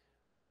 right?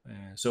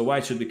 So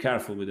white should be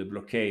careful with the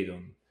blockade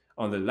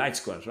on the light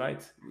squares,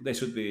 right? They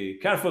should be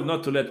careful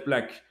not to let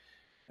black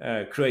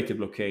create a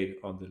blockade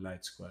on the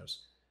light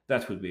squares.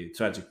 That would be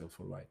tragical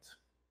for white.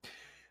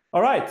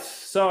 All right,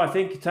 so I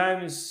think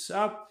time is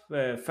up.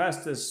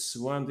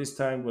 Fastest one this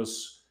time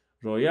was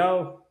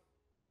Royale.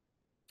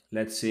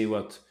 Let's see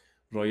what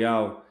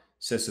Royale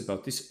says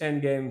about this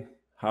endgame.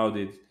 How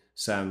did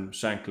Sam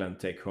Shankland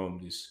take home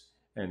this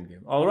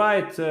endgame? All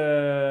right,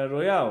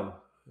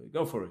 Royale,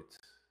 go for it.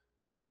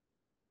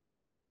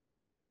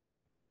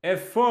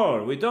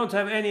 F4. We don't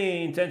have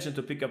any intention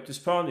to pick up this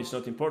pawn. It's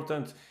not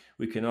important.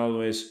 We can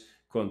always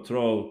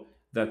control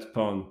that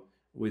pawn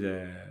with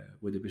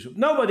the bishop.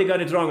 Nobody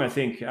got it wrong, I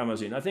think,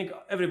 Amazon. I think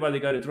everybody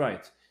got it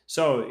right.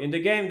 So in the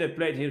game they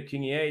played here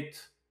king e8,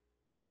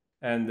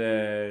 and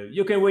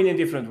you can win in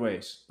different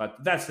ways,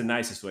 but that's the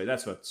nicest way.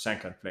 That's what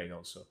Shankland played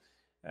also.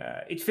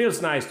 It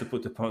feels nice to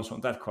put the pawns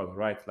on that color,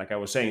 right? Like I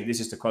was saying, this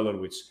is the color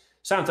which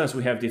sometimes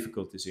we have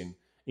difficulties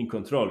in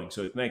controlling,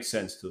 so it makes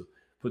sense to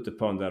put the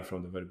pawn there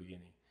from the very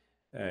beginning.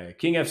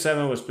 King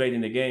f7 was played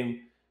in the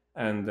game,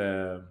 and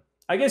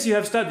I guess you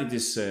have studied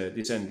this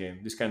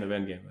endgame, this kind of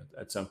endgame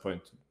at some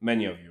point,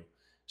 many of you.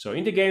 So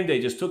in the game, they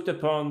just took the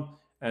pawn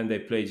and they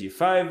played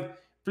g5.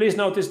 Please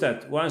notice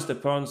that once the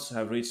pawns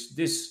have reached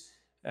this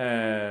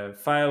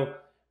rank,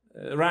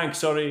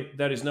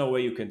 there is no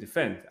way you can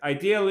defend.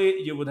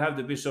 Ideally, you would have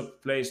the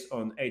bishop placed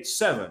on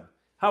h7.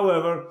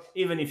 However,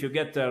 even if you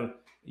get there,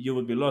 you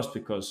would be lost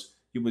because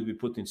you would be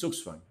put in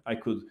Zugzwang. I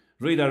could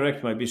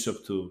redirect my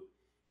bishop to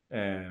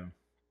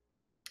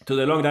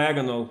the long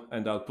diagonal,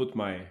 and I'll put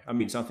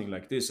something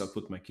like this. I'll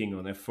put my king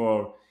on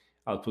f4.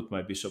 I'll put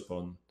my bishop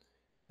on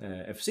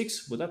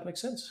f6. Would that make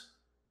sense?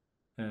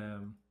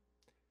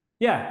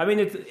 Yeah, I mean,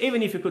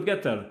 even if you could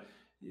get there,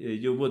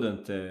 you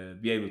wouldn't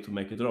be able to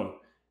make a draw,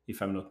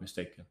 if I'm not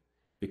mistaken,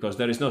 because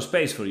there is no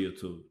space for you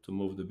to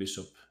move the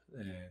bishop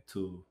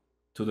to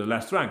the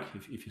last rank,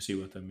 if you see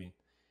what I mean.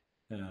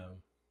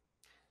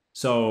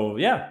 So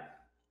yeah,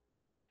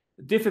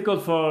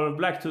 difficult for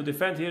black to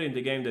defend here. In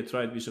the game they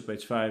tried bishop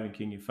h5 and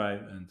king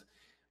e5, and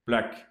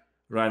black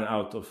ran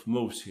out of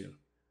moves here.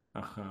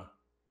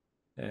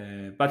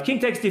 But king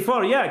takes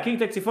d4, yeah, king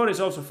takes d4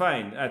 is also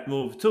fine at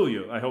move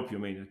 2. I hope you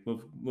mean at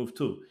move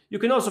 2. You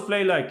can also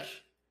play like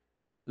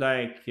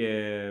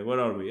where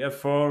are we,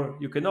 f4.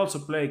 You can also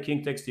play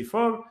king takes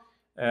d4.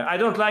 I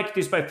don't like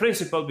this by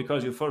principle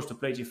because you're forced to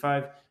play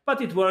g5, but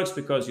it works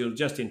because you're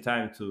just in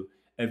time to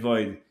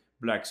avoid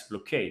black's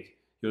blockade.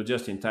 You're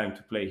just in time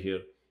to play here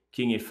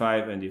king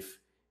e5, and if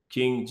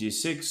king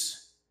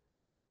g6,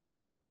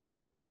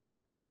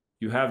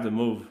 you have the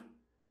move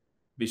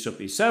bishop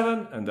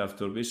e7, and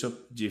after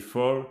bishop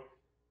g4.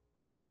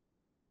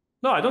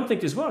 No, I don't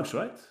think this works,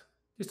 right?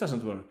 This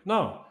doesn't work.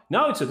 No,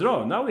 now it's a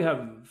draw. Now we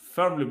have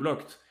firmly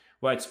blocked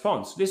white's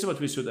pawns. This is what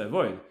we should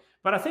avoid.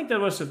 But I think there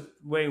was a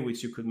way in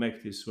which you could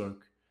make this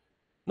work.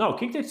 No,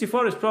 king takes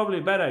d4 is probably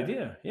a bad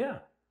idea. Yeah.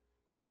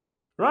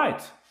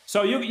 Right.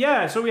 So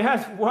so we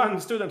had one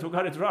student who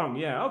got it wrong.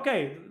 Yeah,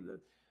 okay.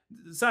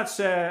 Such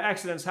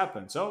accidents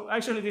happen. So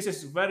actually this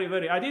is very,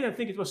 very, I didn't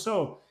think it was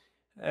so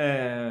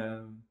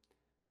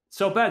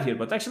bad here,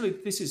 but actually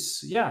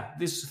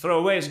this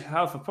throwaway is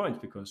half a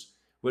point because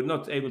we're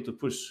not able to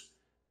push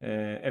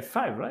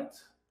f5, right?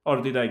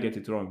 Or did I get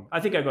it wrong?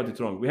 I think I got it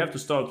wrong. We have to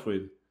start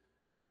with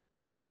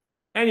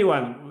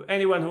anyone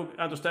who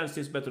understands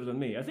this better than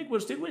me. I think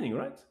we're still winning,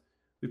 right?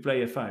 We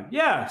play f5.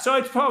 Yeah, so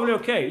it's probably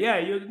okay.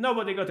 Yeah,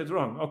 nobody got it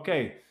wrong.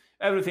 Okay,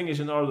 everything is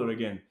in order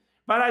again.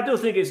 But I do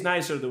think it's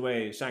nicer the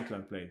way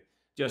Shankland played.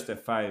 Just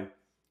f5,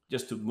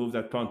 just to move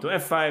that pawn to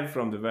f5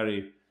 from the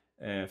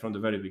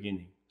very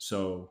beginning.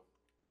 So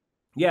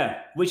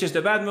yeah, which is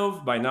the bad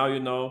move? By now you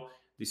know.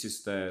 This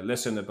is the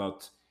lesson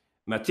about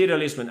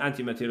materialism and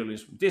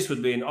anti-materialism. This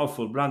would be an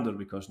awful blunder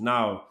because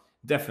now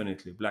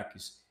definitely black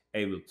is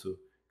able to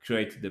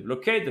create the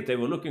blockade that they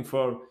were looking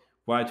for.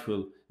 White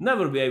will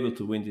never be able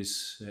to win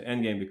this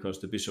endgame because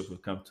the bishop will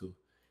come to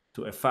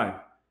f5.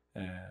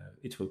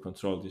 It will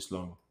control this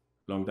long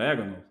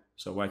diagonal,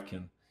 so white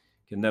can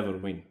never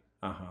win.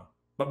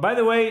 But by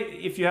the way,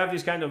 if you have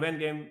this kind of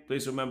endgame,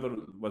 please remember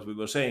what we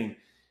were saying.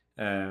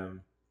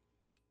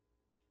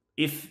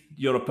 If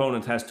your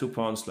opponent has two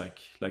pawns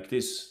like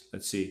this,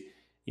 let's see,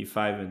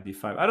 e5 and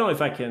d5. I don't know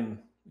if I can.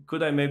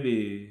 Could I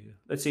maybe?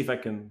 Let's see if I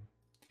can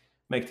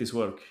make this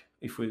work.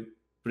 If we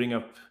bring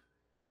up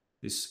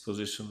this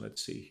position,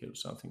 let's see here,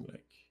 something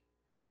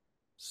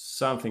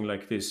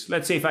like this.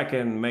 Let's see if I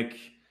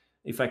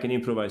can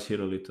improvise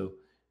here a little.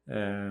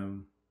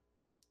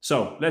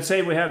 So let's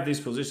say we have this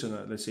position.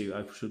 Let's see.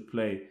 I should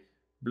play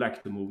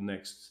black to move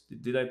next.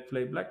 Did I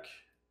play black?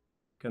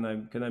 Can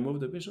I move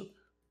the bishop?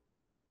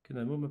 Can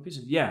I move my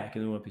pieces? Yeah, I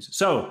can move my pieces.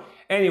 So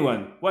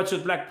anyone, what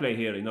should black play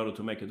here in order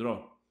to make a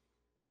draw?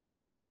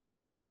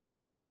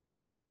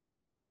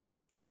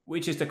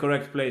 Which is the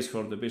correct place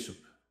for the bishop?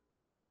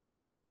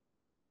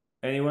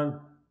 Anyone?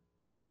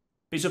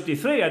 Bishop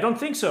d3? I don't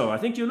think so. I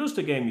think you lose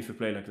the game if you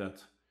play like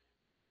that.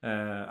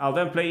 I'll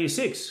then play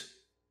e6.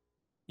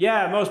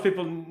 Yeah, most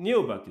people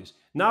knew about this.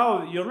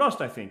 Now you're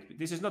lost, I think.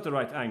 This is not the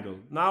right angle.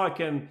 Now I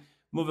can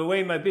move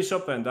away my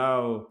bishop, and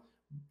I'll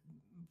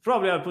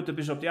put the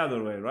bishop the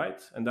other way,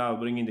 right? And I'll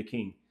bring in the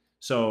king.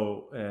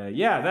 So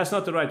yeah, that's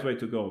not the right way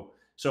to go.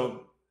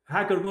 So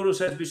Hacker Guru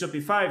says bishop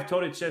e5,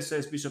 Torit Chess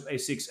says bishop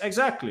a6.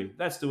 Exactly,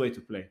 that's the way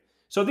to play.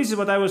 So this is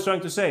what I was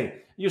trying to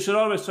say. You should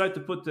always try to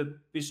put the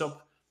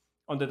bishop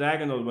on the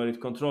diagonal where it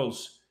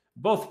controls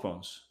both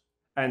pawns.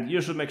 And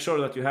you should make sure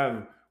that you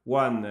have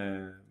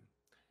one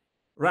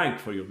rank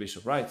for your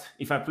bishop, right?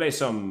 If I play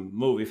some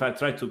move, if I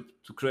try to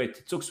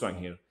create Zugzwang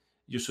here,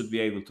 you should be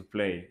able to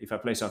play. If I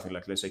play something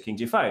like, let's say, king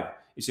g5,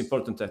 it's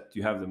important that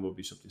you have the move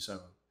bishop d7.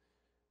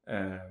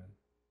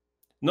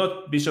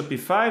 not bishop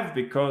e5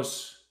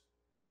 because,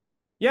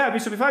 yeah,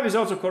 bishop e5 is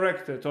also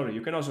correct, Tori.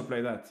 You can also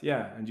play that.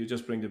 Yeah, and you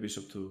just bring the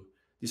bishop to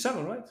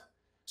d7, right?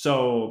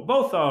 So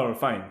both are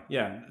fine.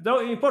 Yeah, the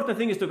important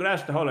thing is to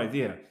grasp the whole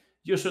idea.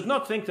 You should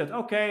not think that,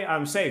 okay,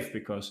 I'm safe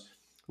because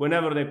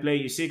whenever they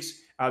play e6,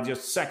 I'll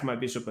just sack my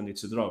bishop and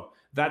it's a draw.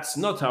 That's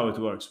not how it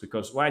works,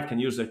 because white can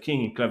use their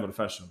king in clever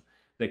fashion.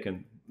 They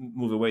can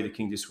move away the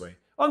king this way.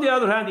 On the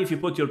other hand, if you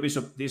put your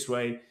bishop this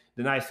way,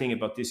 the nice thing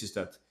about this is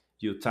that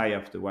you tie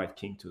up the white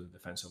king to the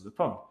defense of the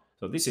pawn.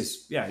 So this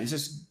is, yeah, this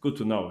is good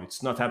to know.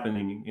 It's not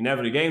happening in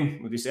every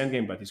game with this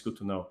endgame, but it's good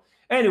to know.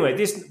 Anyway,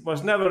 this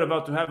was never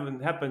about to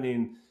happen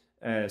in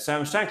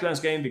Sam Shankland's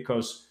game,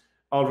 because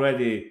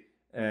already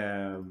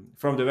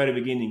from the very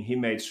beginning he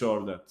made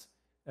sure that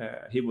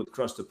he would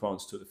cross the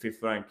pawns to the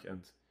 5th rank.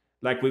 And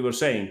like we were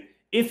saying,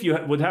 if you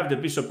would have the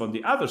bishop on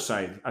the other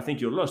side, I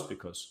think you're lost,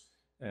 because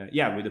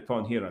yeah, with the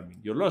pawn here, I mean,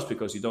 you're lost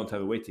because you don't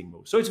have a waiting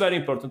move. So it's very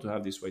important to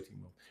have this waiting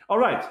move. All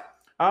right,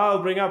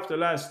 I'll bring up the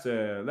last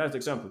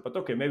example, but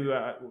okay, maybe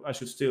I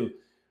should still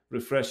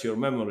refresh your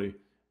memory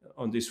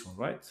on this one,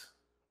 right?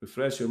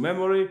 Refresh your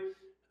memory.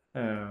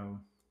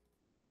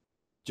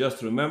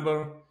 Just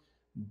remember,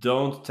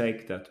 don't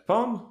take that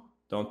pawn.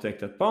 Don't take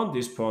that pawn.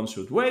 This pawn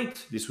should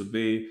wait. This would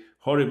be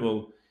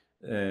horrible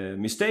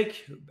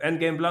mistake,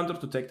 endgame blunder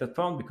to take that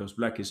pawn, because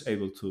black is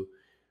able to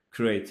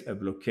create a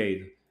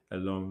blockade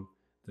along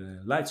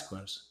the light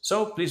squares.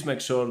 So please make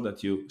sure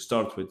that you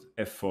start with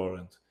f4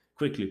 and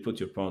quickly put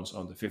your pawns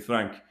on the 5th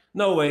rank.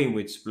 No way in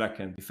which black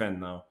can defend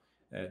now.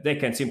 They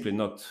can simply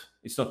not,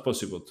 it's not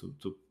possible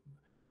to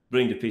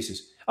bring the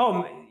pieces.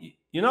 Oh,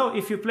 you know,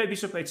 if you play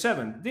bishop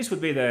h7, this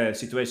would be the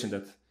situation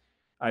that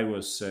I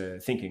was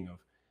thinking of.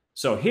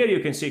 So here you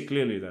can see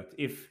clearly that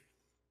if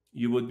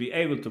you would be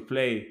able to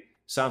play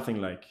something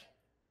like,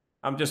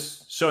 I'm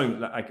just showing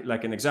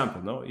like an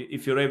example, no?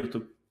 If you're able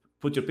to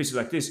put your pieces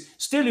like this,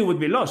 still you would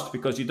be lost,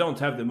 because you don't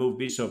have the move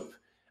bishop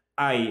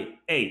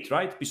i8,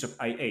 right? Bishop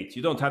i8,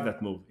 you don't have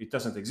that move. It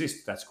doesn't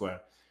exist, that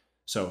square.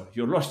 So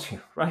you're lost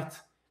here, right?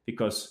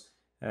 Because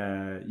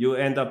you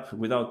end up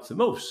without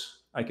moves.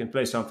 I can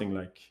play something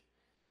like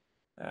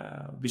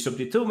bishop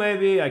d2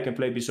 maybe, I can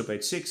play bishop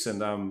h6,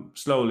 and I'm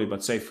slowly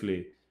but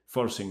safely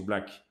forcing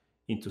black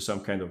into some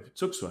kind of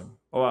zugzwang.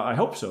 Or I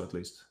hope so, at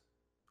least.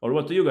 Or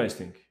what do you guys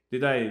think?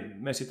 Did I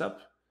mess it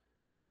up?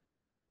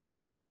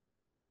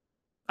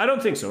 I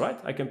don't think so, right?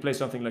 I can play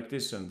something like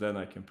this, and then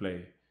I can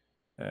play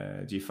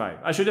g5.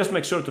 I should just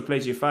make sure to play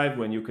g5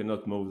 when you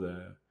cannot move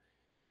the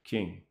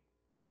king.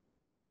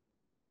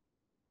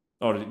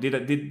 Or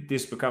did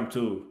this become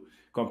too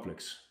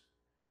complex?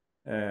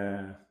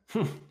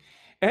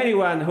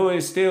 Anyone who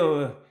is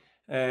still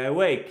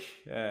awake,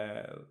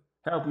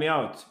 help me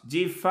out.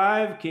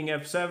 g5, king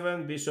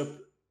f7,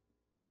 bishop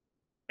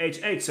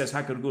h8, says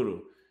Hacker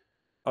Guru.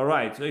 All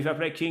right, so if I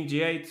play king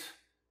g8,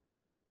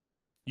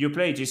 you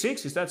play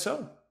g6, is that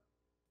so?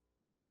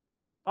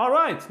 All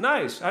right,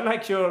 nice. I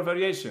like your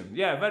variation.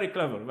 Yeah, very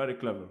clever, very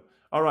clever.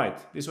 All right,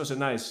 this was a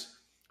nice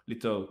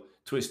little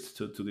twist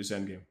to this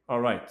endgame. All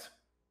right.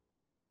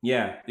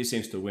 Yeah, this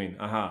seems to win.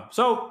 Aha.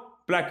 So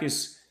black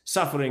is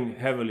suffering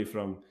heavily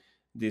from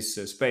this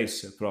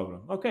space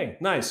problem. Okay,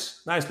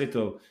 nice. Nice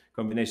little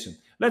combination.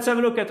 Let's have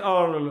a look at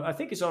our, I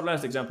think it's our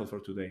last example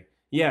for today.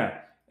 Yeah,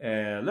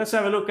 let's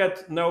have a look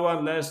at no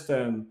one less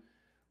than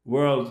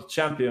world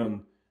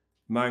champion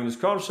Magnus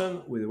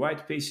Carlsen with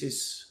white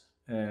pieces.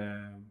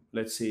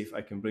 Let's see if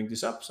I can bring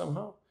this up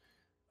somehow.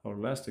 Our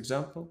last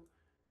example.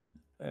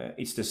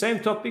 It's the same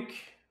topic.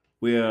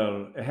 We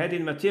are ahead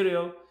in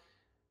material.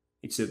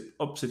 It's an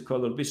opposite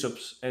color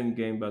bishops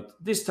endgame, but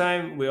this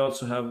time we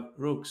also have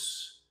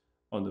rooks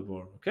on the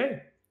board.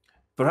 Okay,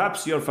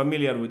 perhaps you're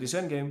familiar with this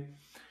endgame.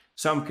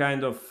 Some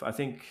kind of, I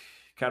think,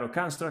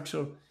 Caro-Kann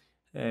structure.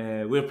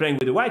 We're playing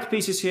with the white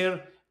pieces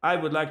here. I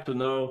would like to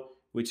know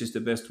which is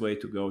the best way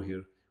to go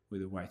here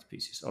with the white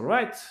pieces. All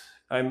right.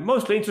 I'm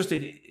mostly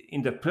interested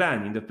in the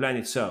plan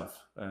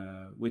itself.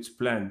 Which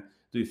plan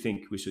do you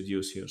think we should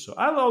use here? So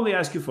I'll only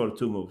ask you for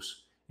 2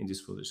 moves in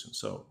this position.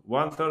 So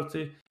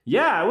 130.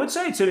 Yeah, I would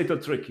say it's a little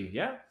tricky.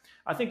 Yeah,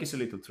 I think it's a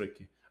little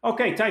tricky.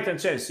 Okay, Titan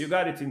Chess, you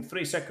got it in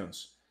 3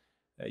 seconds.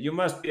 You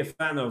must be a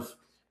fan of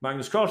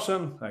Magnus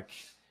Carlsen, like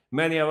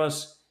many of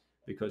us,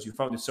 because you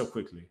found it so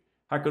quickly.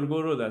 Hacker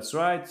Guru, that's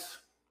right.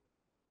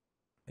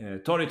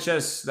 Tori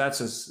Chess,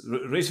 that's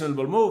a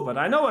reasonable move, but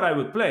I know what I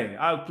would play.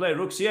 I'll play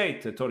rook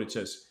c8, Tori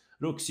Chess.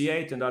 Rook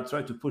c8, and I'll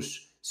try to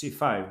push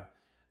c5.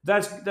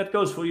 That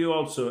goes for you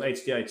also,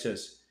 HDI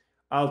Chess.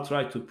 I'll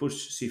try to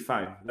push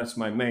c5. That's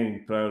my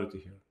main priority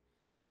here.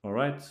 All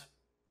right?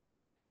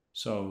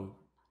 So,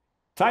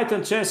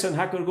 Titan Chess and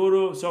Hacker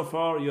Guru, so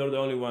far, you're the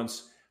only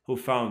ones who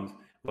found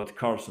what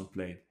Carlsen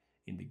played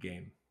in the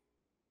game.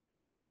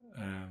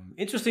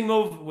 Interesting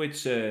move,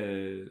 which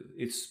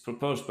it's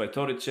proposed by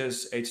Tori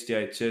Chess,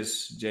 HDI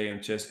Chess,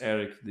 JM Chess,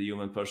 Eric, the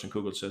human person,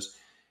 Google Chess.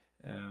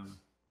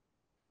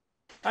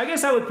 I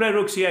guess I would play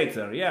rook c8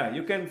 there. Yeah,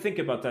 you can think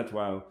about that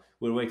while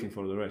we're waiting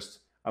for the rest.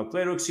 I'll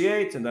play rook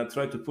c8 and I'll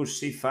try to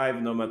push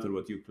c5 no matter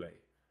what you play.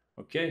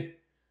 Okay?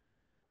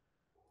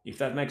 If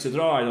that makes a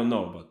draw, I don't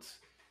know, but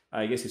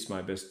I guess it's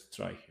my best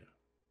try here.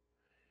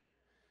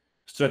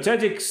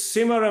 Strategic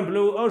Simmer and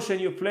Blue Ocean,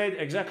 you played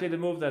exactly the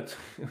move that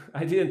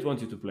I didn't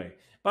want you to play.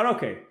 But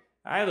okay,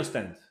 I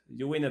understand.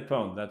 You win a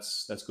pawn.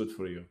 That's good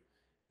for you.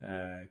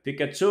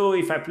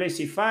 Pikachu, if I play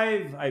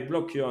c5, I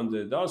block you on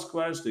the dark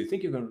squares. Do you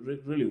think you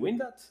can really win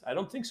that? I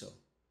don't think so.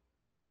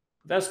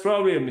 That's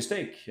probably a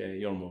mistake,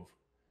 your move.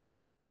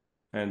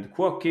 And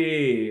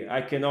Quocky,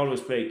 I can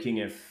always play king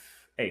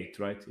f8,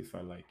 right, if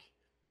I like,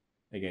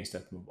 against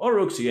that move. Or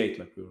rook c8,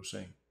 like we were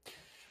saying.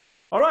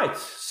 All right,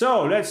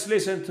 so let's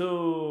listen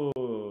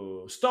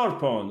to Star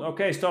Pawn.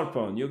 Okay, Star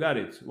Pawn, you got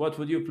it. What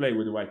would you play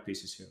with the white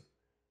pieces here?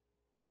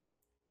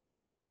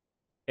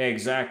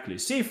 Exactly.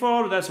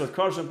 c4, that's what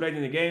Carlsen played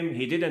in the game.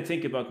 He didn't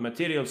think about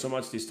material so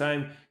much this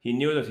time. He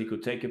knew that he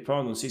could take a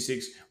pawn on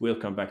c6. We'll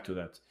come back to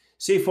that.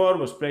 c4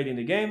 was played in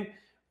the game.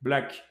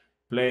 Black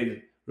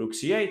played rook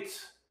c8.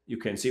 You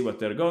can see what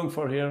they're going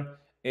for here.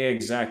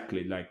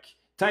 Exactly. Like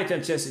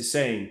Titan Chess is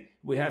saying,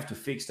 we have to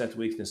fix that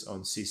weakness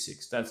on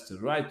c6. That's the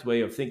right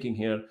way of thinking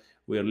here.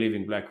 We are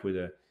leaving black with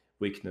a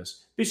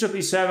weakness. Bishop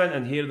e7,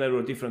 and here there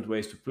were different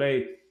ways to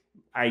play.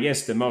 I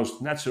guess the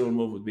most natural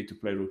move would be to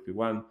play rook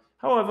b1.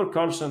 However,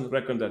 Carlsen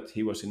reckoned that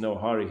he was in no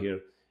hurry here,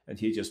 and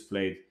he just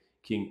played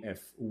king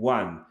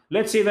f1.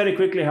 Let's see very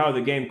quickly how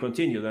the game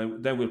continued,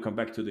 and then we'll come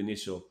back to the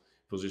initial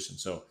position.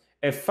 So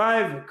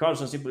f5,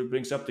 Carlsen simply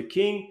brings up the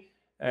king.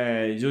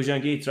 Zhu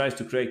Jiangyi tries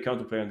to create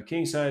counterplay on the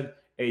king side.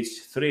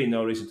 h3,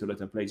 no reason to let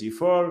him play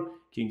g4.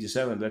 King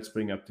g7, let's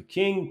bring up the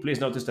king. Please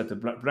notice that the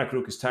black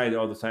rook is tied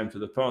all the time to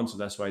the pawn, so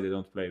that's why they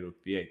don't play rook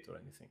b8 or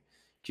anything.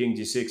 King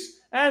g6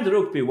 and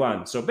rook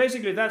b1. So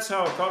basically that's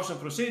how Carlsen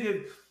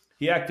proceeded.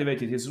 He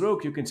activated his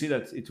rook. You can see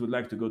that it would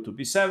like to go to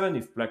b7.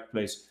 If black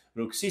plays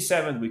rook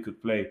c7, we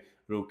could play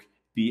rook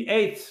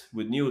b8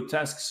 with new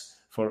tasks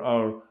for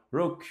our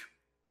rook.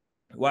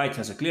 White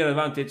has a clear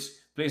advantage.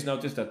 Please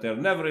notice that they're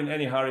never in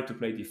any hurry to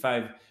play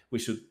d5. We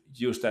should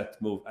use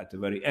that move at the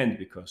very end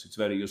because it's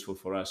very useful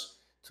for us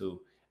to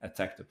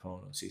attack the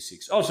pawn on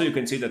c6. Also, you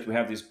can see that we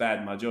have this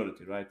bad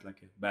majority, right?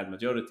 Like a bad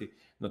majority,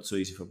 not so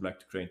easy for black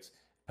to create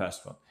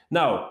past one.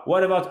 Now,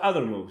 what about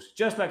other moves?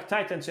 Just like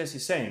Titan Chess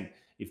is saying,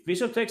 if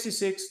bishop takes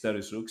c6, there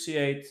is rook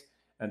c8,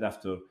 and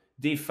after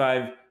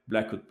d5,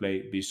 black could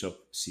play bishop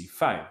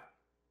c5.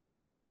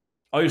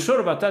 Are you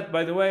sure about that?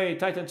 By the way,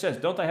 Titan Chess,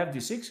 don't I have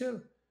d6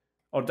 here?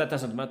 Or that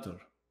doesn't matter?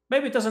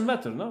 Maybe it doesn't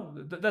matter, no?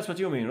 That's what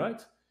you mean,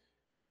 right?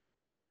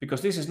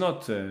 Because this is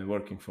not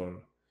working for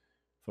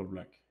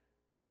black.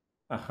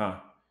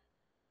 Aha.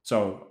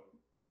 So,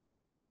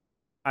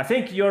 I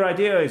think your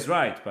idea is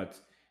right, but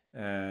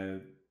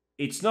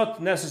it's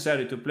not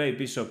necessary to play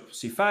bishop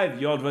c5.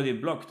 You already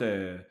blocked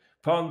the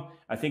pawn.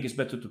 I think it's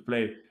better to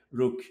play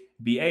rook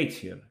b8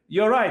 here.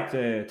 You're right,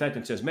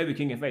 Titan Chess, maybe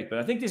king f8, but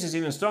I think this is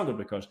even stronger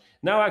because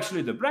now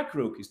actually the black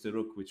rook is the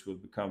rook which will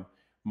become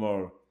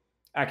more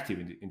active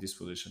in this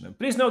position. And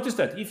please notice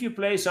that if you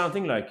play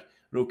something like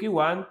rook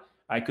e1,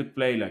 I could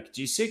play like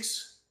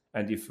g6,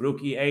 and if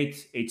rook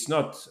e8, it's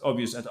not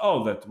obvious at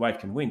all that white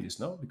can win this,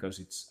 no? Because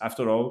it's,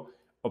 after all,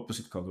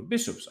 opposite colored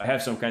bishops. I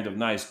have some kind of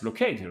nice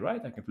blockade here,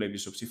 right? I can play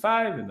bishop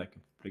c5, and I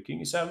can play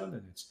king e7,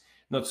 and it's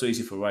not so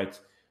easy for white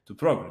to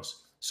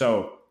progress.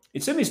 So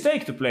it's a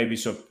mistake to play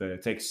bishop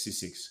takes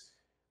c6.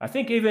 I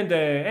think even the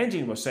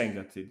engine was saying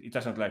that it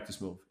doesn't like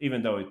this move,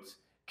 even though it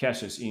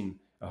cashes in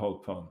a whole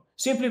pawn.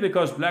 Simply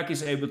because black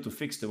is able to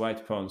fix the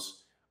white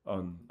pawns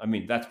on,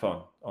 that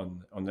pawn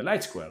on the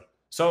light square.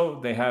 So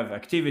they have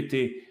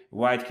activity.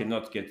 White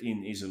cannot get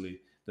in easily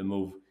the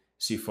move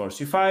c4,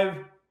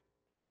 c5.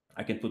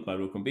 I can put my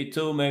rook on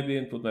b2 maybe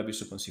and put my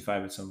bishop on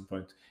c5 at some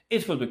point.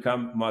 It will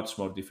become much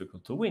more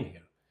difficult to win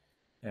here.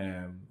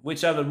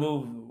 Which other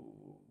move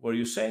were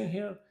you saying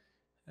here?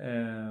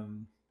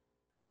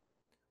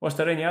 Was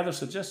there any other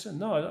suggestion?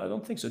 No, I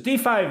don't think so.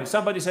 d5.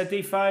 Somebody said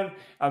d5.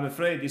 I'm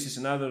afraid this is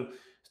another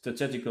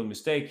strategical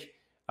mistake.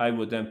 I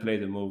would then play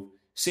the move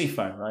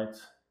c5, right?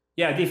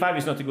 Yeah, d5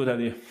 is not a good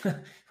idea,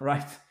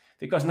 right?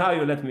 Because now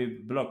you let me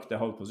block the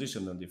whole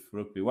position, and if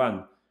rook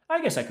b1,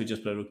 I guess I could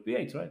just play rook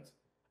b8, right?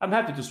 I'm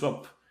happy to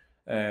swap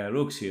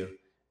rooks here.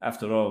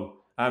 After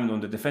all, I'm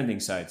on the defending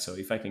side, so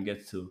if I can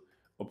get to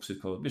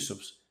opposite colored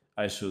bishops,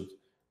 I should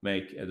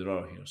make a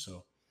draw here.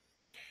 So,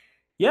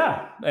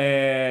 yeah,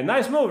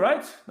 nice move,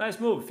 right? Nice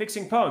move.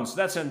 Fixing pawns.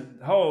 That's a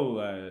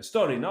whole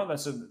story, no?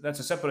 That's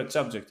a separate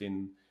subject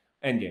in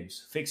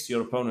endgames. Fix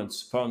your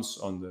opponent's pawns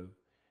on the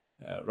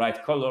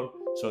right color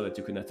so that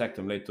you can attack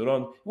them later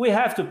on. We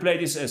have to play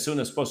this as soon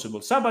as possible.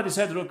 Somebody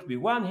said rook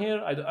b1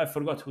 here. I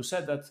forgot who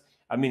said that.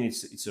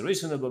 It's a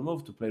reasonable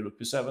move to play rook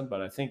b7,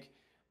 but I think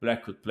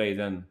black could play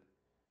then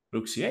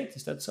rook c8.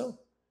 Is that so?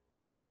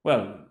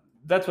 Well,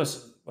 that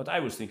was what I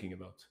was thinking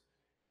about.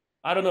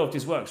 I don't know if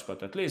this works,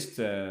 but at least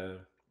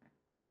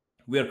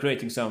we are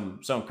creating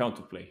some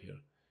counterplay here.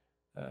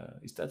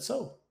 Is that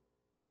so?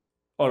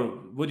 Or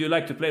would you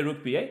like to play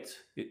rook b8?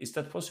 Is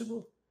that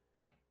possible?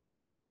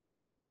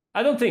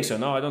 I don't think so.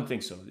 No, I don't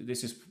think so.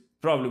 This is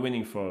probably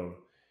winning for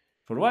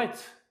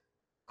white.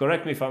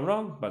 Correct me if I'm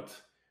wrong, but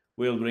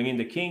we'll bring in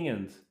the king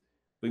and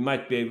we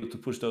might be able to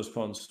push those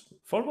pawns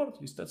forward.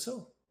 Is that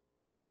so?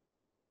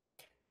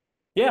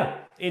 Yeah,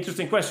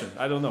 interesting question.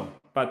 I don't know.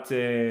 But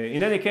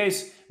in any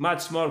case,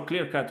 much more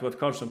clear-cut what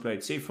Carlsen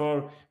played.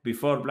 c4,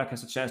 before black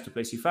has a chance to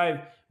play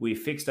c5, we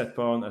fix that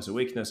pawn as a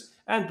weakness,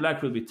 and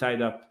black will be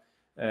tied up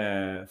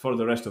for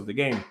the rest of the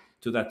game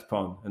to that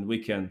pawn, and we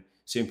can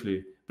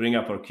simply bring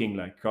up our king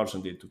like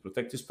Carlsen did to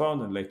protect his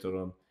pawn, and later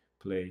on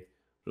play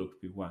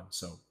rook b1.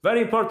 So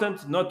very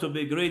important not to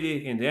be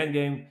greedy in the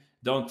endgame.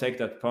 Don't take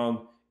that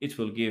pawn. It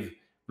will give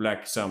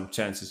black some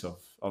chances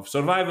of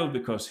survival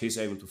because he's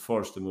able to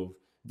force the move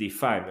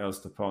d5, else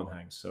the pawn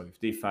hangs. So if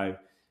d5,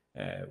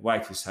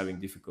 white is having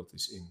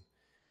difficulties in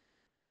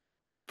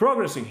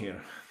progressing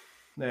here.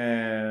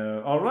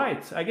 All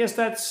right, I guess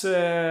that's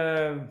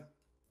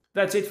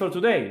it for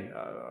today.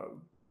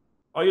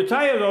 Are you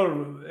tired,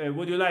 or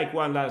would you like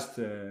one last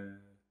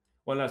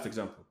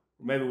example?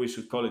 Maybe we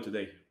should call it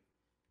today.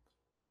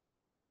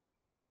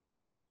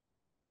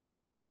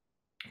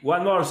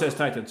 One more, says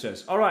Titan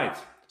Chess. All right,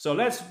 so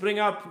let's bring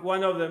up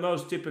one of the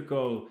most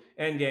typical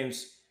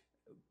endgames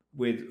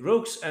with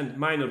rooks and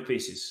minor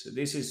pieces.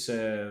 This is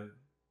a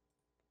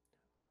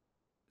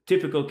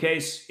typical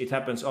case. It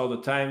happens all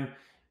the time.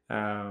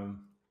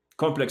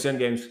 Complex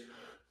endgames.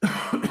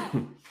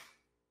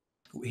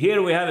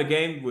 Here we have a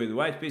game with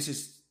white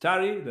pieces.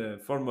 Tari, the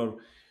former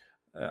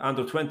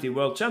under 20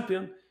 world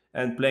champion,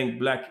 and playing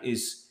black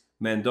is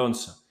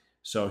Mendonça.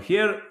 So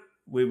here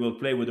we will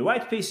play with the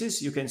white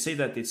pieces. You can see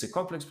that it's a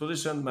complex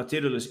position.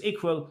 Material is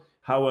equal.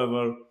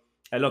 However,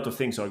 a lot of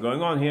things are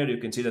going on here. You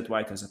can see that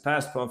white has a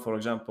passed pawn, for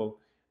example.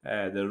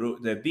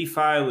 The b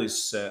file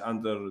is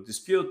under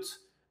dispute.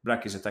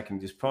 Black is attacking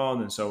this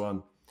pawn, and so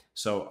on.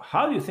 So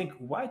how do you think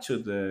white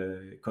should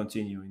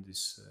continue in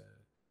this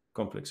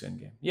complex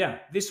endgame? Yeah,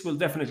 this will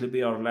definitely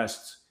be our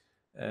last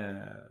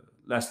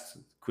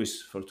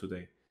quiz for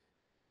today.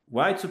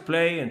 White to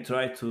play and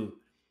try to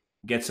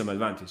get some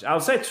advantage. I'll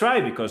say try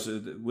because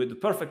with the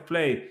perfect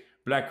play,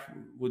 black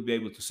would be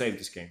able to save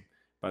this game.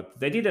 But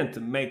they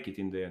didn't make it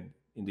in the end,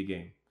 in the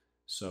game.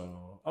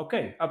 So,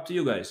 okay, up to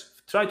you guys.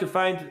 Try to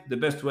find the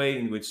best way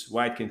in which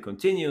white can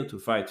continue to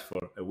fight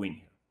for a win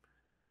here.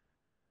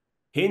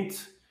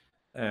 Hint,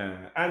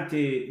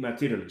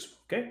 anti-materialism,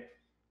 okay?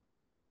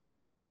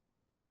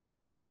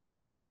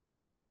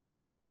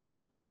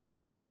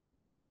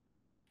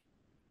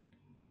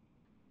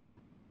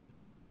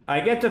 I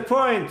get the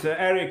point,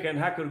 Eric and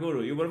Hacker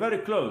Guru. You were very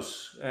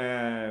close,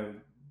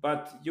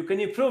 but you can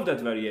improve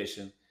that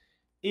variation.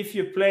 If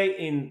you play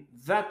in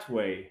that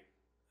way,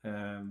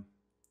 I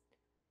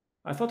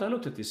thought I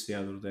looked at this the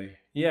other day.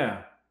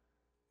 Yeah,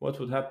 what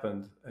would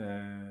happen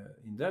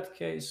in that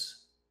case?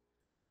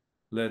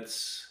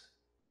 Let's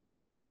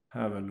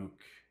have a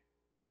look.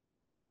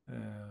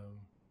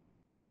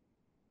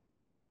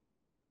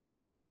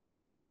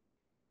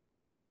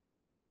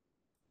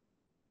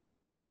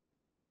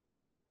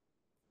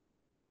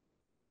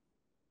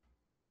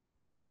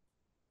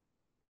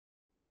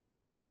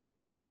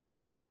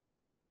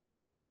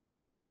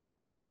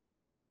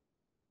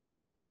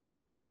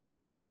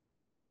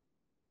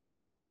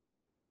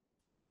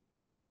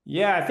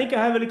 Yeah, I think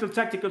I have a little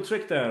tactical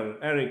trick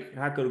there, Eric,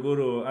 Hacker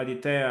Guru,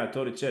 Aditya,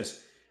 Tori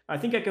Chess. I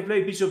think I can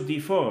play bishop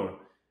d4,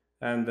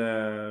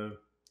 and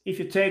if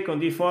you take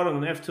on d4 and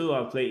on f2,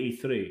 I'll play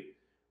e3.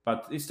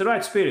 But it's the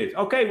right spirit.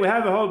 Okay, we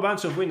have a whole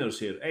bunch of winners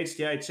here.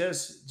 HDI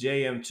Chess,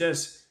 JM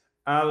Chess,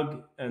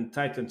 Alg, and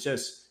Titan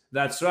Chess.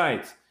 That's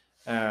right.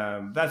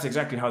 That's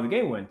exactly how the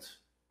game went.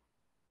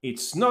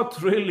 It's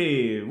not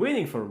really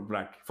winning for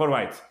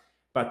white,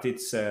 but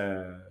it's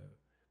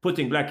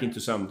putting black into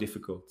some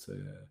difficult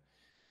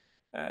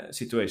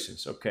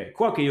situations. Okay,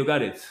 Quacky, you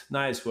got it.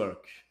 Nice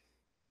work.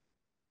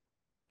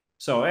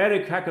 So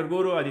Eric, Hacker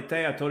Guru,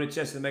 Aditya, Tori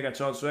Chess, and Mega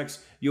Charles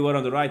Rex, you were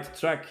on the right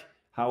track.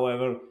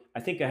 However, I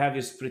think I have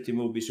this pretty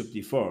move bishop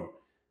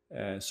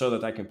d4 so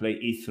that I can play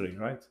e3,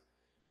 right?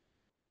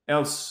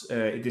 Else,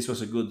 this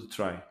was a good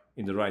try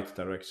in the right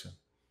direction.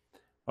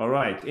 All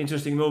right,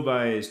 interesting move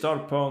by star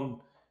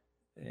pawn.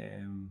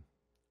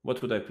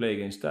 What would I play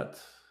against that?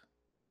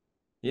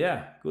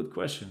 Yeah, good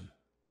question.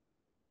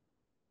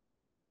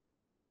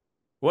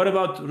 What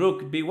about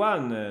rook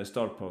b1,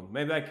 star pawn?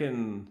 Maybe I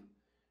can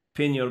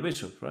pin your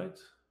bishop, right?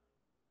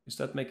 Is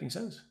that making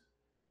sense?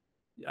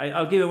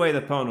 I'll give away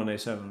the pawn on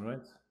a7,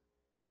 right?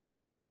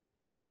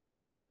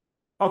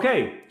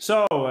 Okay,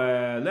 so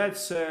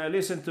let's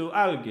listen to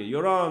Alge.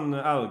 You're on,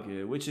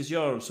 Alge. Which is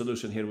your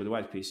solution here with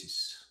white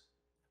pieces?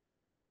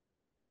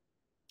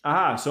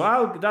 Aha, so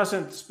Alge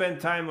doesn't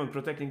spend time on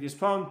protecting this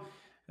pawn.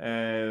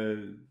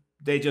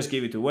 They just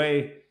give it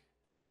away.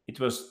 It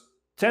was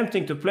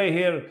tempting to play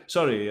here.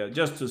 Sorry,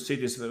 just to see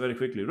this very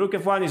quickly. Rook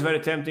f1 is very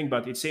tempting,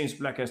 but it seems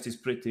black has this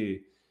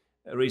pretty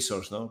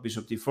resource, no?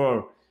 Bishop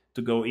d4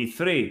 to go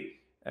e3.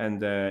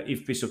 And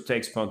if bishop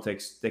takes, pawn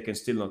takes, they can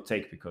still not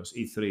take because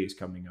e3 is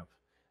coming up.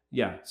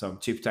 Yeah, some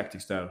cheap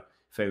tactics there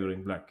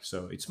favoring black.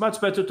 So it's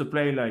much better to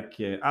play like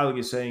Alge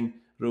is saying,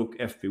 rook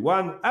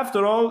fb1.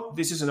 After all,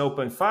 this is an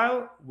open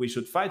file. We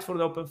should fight for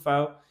the open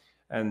file.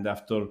 And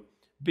after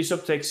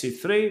bishop takes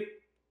c3,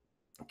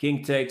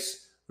 king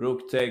takes,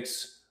 rook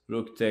takes,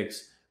 rook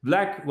takes.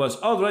 Black was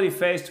already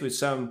faced with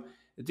some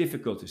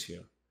difficulties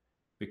here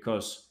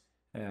because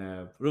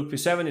rook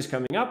b7 is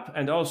coming up,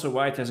 and also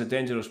white has a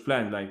dangerous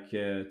plan. Like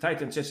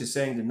Titan Chess is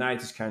saying, the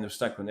knight is kind of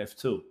stuck on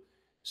f2.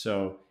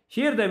 So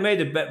here they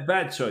made a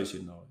bad choice,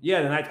 you know.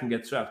 Yeah, the knight can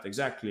get trapped,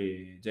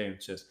 exactly,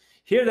 James says.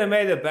 Here they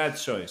made a bad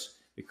choice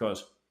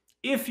because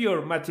if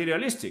you're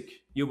materialistic,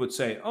 you would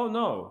say, oh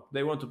no,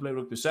 they want to play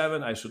rook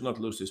b7, I should not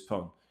lose this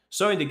pawn.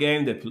 So in the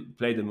game, they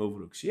played the move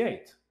rook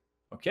c8,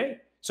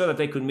 okay? So that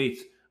they could meet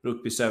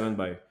rook b7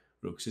 by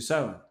rook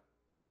c7.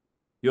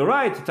 You're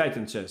right,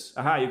 Titan Chess.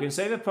 Aha, you can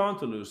save a pawn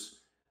to lose.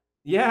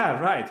 Yeah,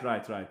 right.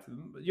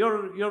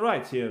 You're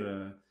right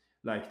here,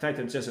 like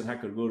Titan Chess and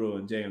Hacker Guru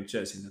and JM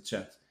Chess in the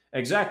chat.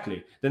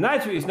 Exactly. The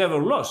knight is never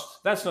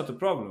lost. That's not a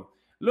problem.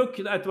 Look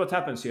at what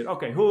happens here.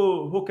 Okay,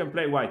 who can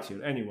play white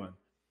here? Anyone?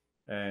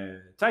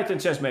 Titan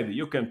Chess, maybe.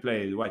 You can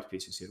play the white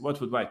pieces here. What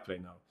would white play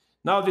now?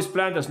 Now this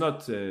plan does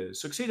not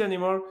succeed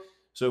anymore.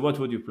 So what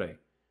would you play?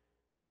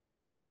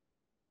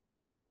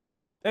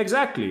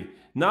 Exactly.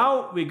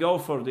 Now we go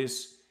for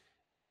this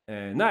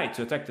knight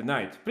to attack the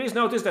knight. Please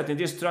notice that in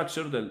this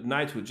structure, the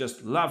knight would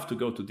just love to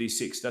go to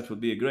d6. That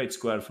would be a great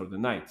square for the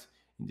knight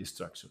in this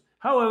structure.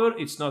 However,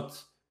 it's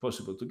not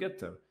possible to get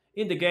there.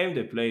 In the game,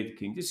 they played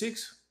king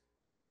d6.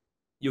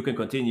 You can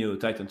continue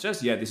Titan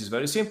Chess. Yeah, this is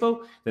very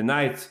simple. The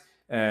knight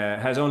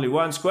has only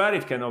one square.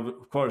 It can,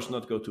 of course,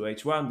 not go to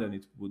h1. Then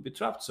it would be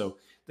trapped. So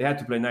they had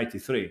to play knight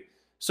e3.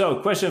 So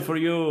question for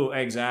you,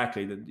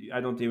 exactly.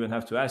 I don't even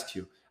have to ask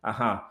you.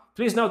 Aha.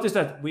 Please notice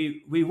that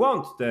we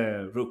want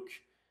the rook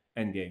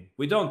endgame.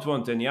 We don't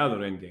want any other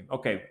endgame.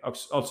 Okay,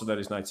 also there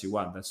is knight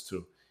c1, that's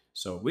true.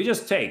 So we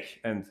just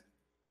take, and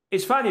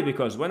it's funny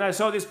because when I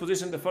saw this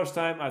position the first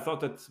time, I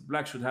thought that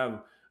black should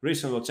have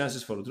reasonable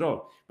chances for a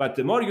draw. But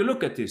the more you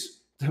look at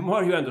this, the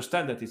more you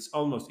understand that it's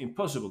almost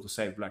impossible to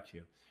save black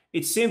here.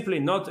 It's simply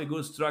not a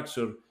good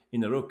structure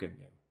in a rook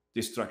endgame,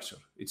 this structure.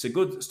 It's a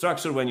good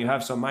structure when you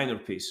have some minor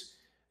piece,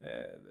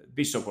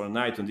 bishop or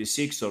knight on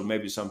d6, or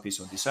maybe some piece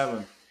on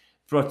d7.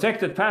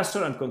 Protected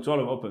passer and control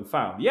of open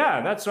file.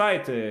 Yeah, that's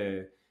right,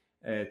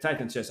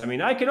 Titan Chess. I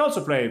mean, I can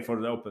also play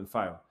for the open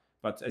file,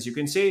 but as you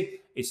can see,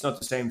 it's not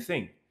the same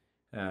thing.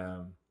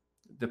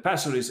 The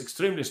passer is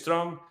extremely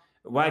strong.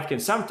 White can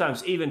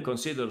sometimes even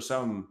consider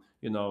some,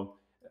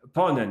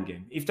 pawn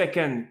endgame. If they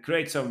can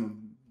create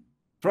some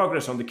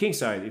progress on the king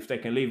side, if they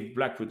can leave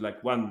black with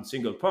like one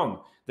single pawn,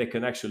 they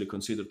can actually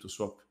consider to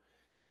swap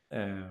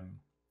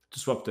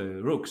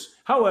the rooks.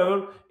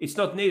 However, it's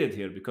not needed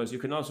here because you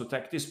can also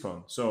attack this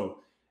pawn. So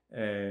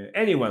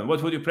anyone,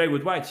 what would you play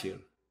with white here?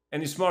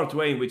 Any smart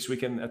way in which we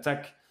can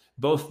attack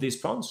both these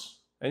pawns?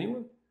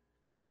 Anyone?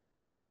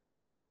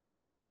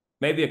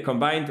 Maybe a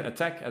combined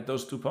attack at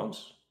those two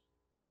pawns?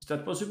 Is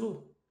that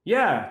possible?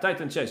 Yeah,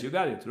 Titan Chess, you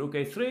got it. Rook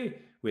a3,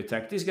 we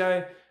attack this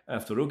guy.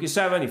 After rook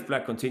e7, if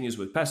black continues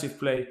with passive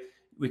play,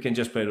 we can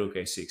just play rook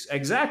a6.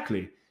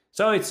 Exactly.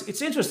 So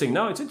it's interesting.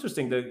 Now it's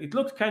interesting that it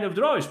looked kind of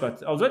drawish,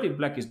 but already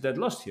black is dead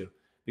lost here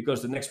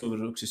because the next move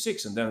is rook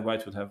c6, and then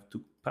white would have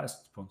two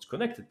passed pawns,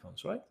 connected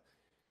pawns, right?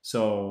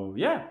 So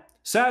yeah,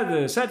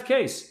 sad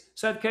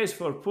case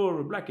for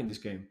poor black in this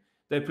game.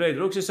 They played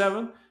rook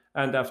c7,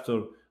 and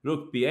after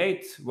rook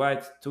b8,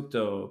 white took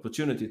the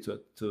opportunity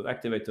to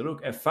activate the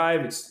rook.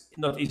 f5, it's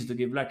not easy to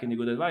give black any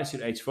good advice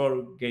here.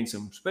 h4, gain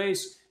some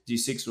space.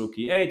 g6, rook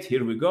e8,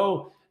 here we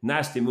go.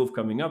 Nasty move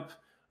coming up.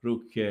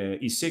 Rook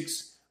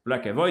e6.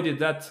 Black avoided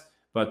that,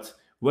 but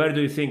where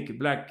do you think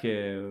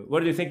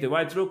the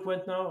white rook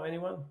went now?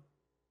 Anyone?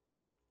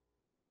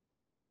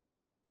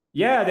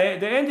 Yeah,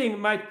 the ending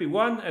might be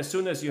won as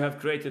soon as you have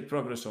created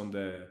progress on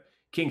the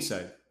king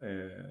side.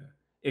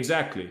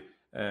 Exactly,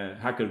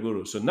 Hacker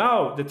Guru. So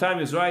now the time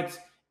is right.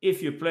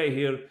 If you play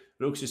here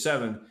rook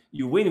c7,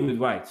 you win with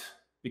white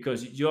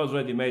because you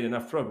already made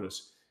enough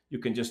progress. You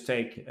can just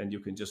take and you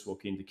can just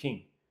walk in the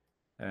king.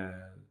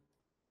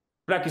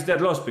 Black is dead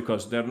lost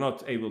because they're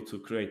not able to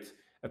create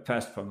a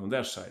passed pawn on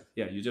their side.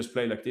 Yeah, you just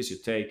play like this, you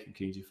take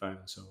king g5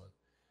 and so on.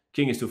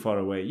 King is too far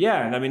away.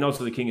 Yeah, and I mean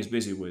also the king is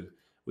busy with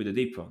the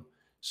d pawn.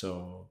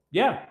 So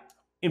yeah,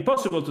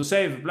 impossible to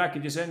save black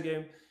in this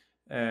endgame.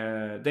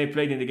 They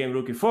played in the game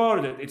rook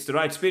e4. It's the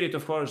right spirit,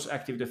 of course,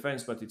 active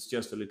defense, but it's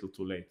just a little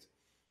too late.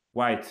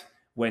 White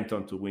went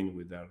on to win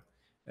with their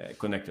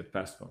connected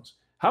passed pawns.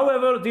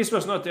 However, this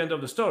was not the end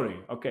of the story.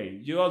 Okay,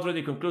 you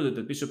already concluded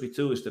that bishop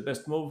e2 is the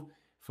best move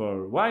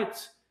for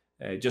white.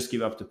 Just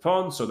give up the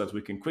pawn so that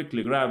we can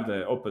quickly grab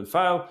the open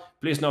file.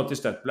 Please notice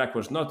that black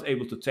was not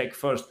able to take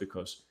first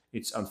because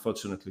it's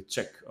unfortunately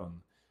check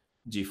on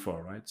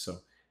g4, right? So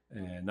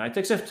knight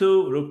takes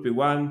f2, rook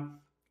b1,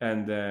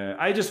 and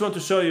I just want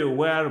to show you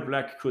where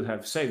black could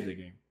have saved the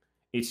game.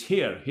 It's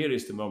here. Here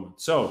is the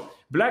moment. So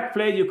black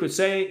played, you could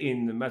say,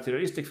 in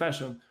materialistic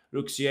fashion,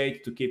 rook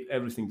c8 to keep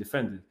everything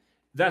defended.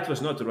 That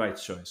was not the right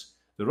choice.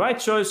 The right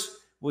choice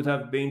would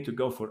have been to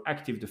go for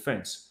active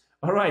defense.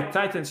 All right,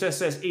 Titan Chess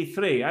says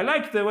e3. I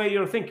like the way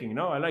you're thinking,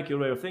 I like your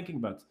way of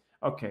thinking, but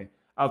okay,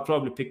 I'll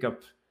probably pick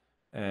up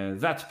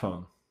that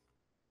pawn.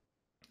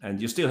 And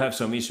you still have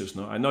some issues,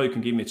 no? I know you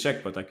can give me a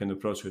check, but I can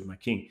approach with my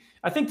king.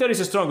 I think there is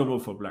a stronger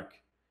move for black.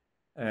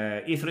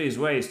 E3 is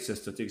waste,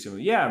 says Strategic.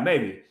 Yeah,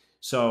 maybe.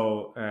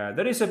 So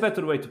there is a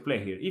better way to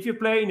play here. If you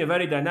play in a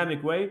very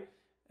dynamic way,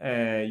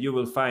 you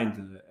will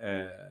find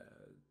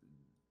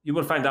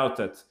out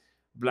that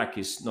black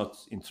is not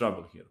in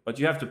trouble here. But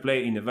you have to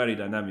play in a very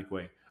dynamic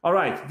way. All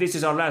right, this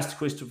is our last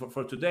quiz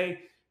for today.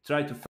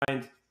 Try to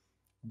find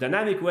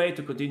dynamic way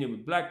to continue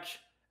with black,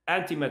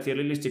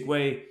 anti-materialistic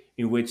way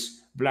in which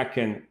black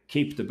can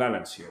keep the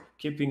balance here.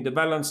 Keeping the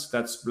balance,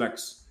 that's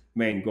black's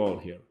main goal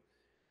here.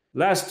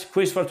 Last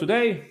quiz for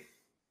today.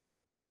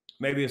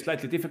 Maybe a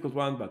slightly difficult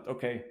one, but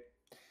okay.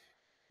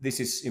 This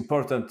is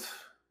important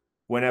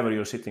whenever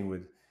you're sitting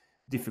with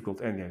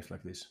difficult endgames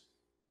like this.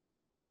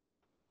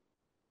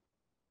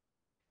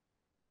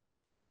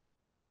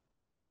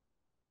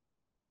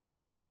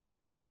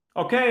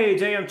 Okay,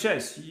 JM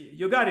Chess,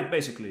 you got it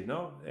basically,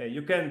 no?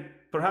 You can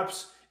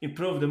perhaps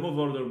improve the move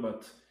order,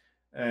 but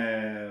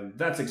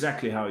that's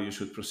exactly how you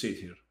should proceed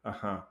here.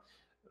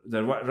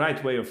 The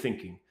right way of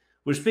thinking.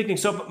 We're speaking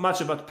so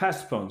much about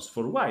passed pawns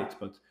for white,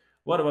 but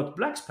what about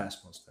black's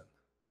passed pawns then?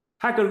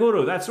 Hacker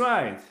Guru, that's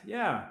right.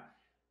 Yeah.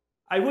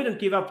 I wouldn't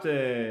give up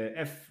the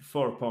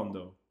f4 pawn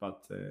though,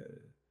 but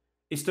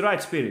it's the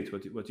right spirit,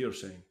 what you're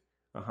saying.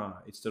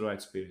 It's the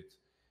right spirit.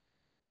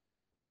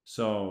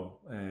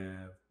 So,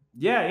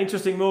 yeah,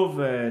 interesting move.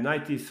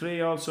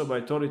 93 also by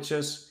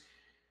Toriches.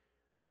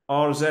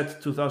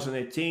 RZ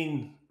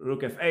 2018,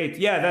 Rook F8.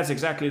 Yeah, that's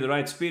exactly the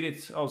right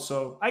spirit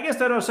also. I guess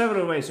there are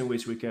several ways in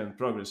which we can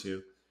progress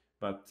here.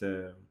 But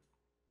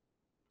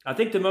I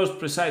think the most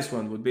precise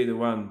one would be the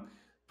one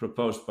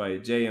proposed by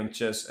JM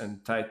Chess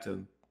and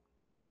Titan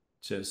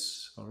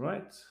Chess. All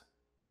right.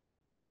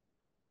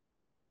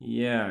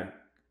 Yeah.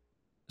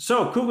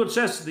 So, Google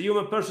Chess, the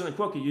human person and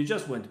Quokky, you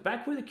just went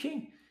back with the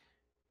king.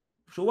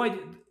 So why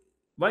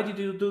did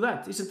you do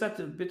that? Isn't that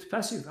a bit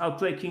passive? I'll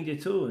play King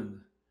D2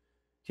 and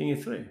King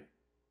E3.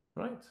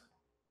 Right?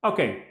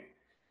 Okay.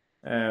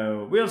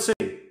 We'll see.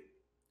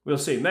 We'll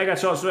see. Mega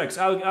Charles Rex.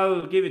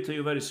 I'll give it to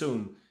you very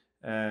soon.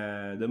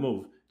 The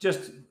move.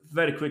 Just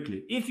very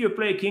quickly. If you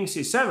play King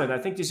C7, I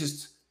think this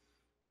is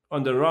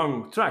on the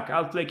wrong track.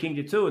 I'll play King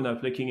D2 and I'll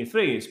play King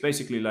E3. It's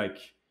basically like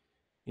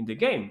in the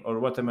game. Or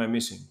what am I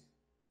missing?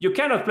 You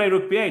cannot play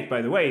Rook B8,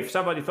 by the way. If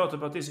somebody thought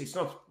about this, it's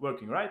not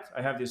working, right?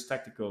 I have this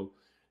tactical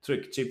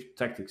trick, cheap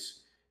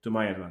tactics to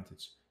my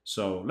advantage.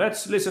 So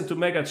let's listen to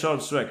Mega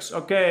Charles Rex.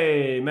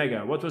 Okay,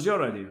 Mega, what was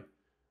your idea?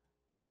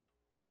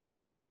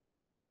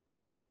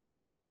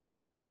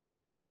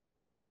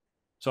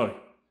 Sorry.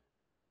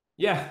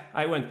 Yeah,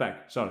 I went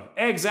back. Sorry.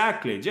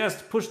 Exactly.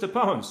 Just push the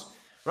pawns,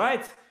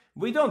 right?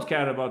 We don't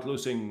care about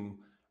losing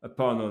a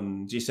pawn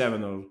on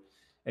G7 or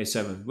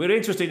A7. We're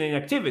interested in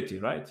activity,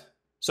 right?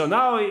 So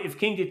now if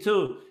King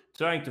D2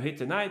 trying to hit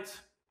the knight,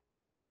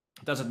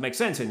 doesn't make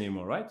sense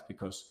anymore, right?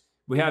 Because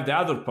we have the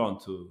other pawn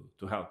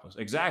to help us.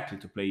 Exactly,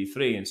 to play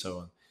E3 and so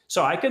on.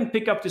 So I can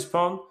pick up this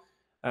pawn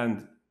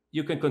and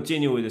you can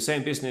continue with the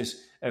same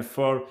business,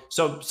 F4.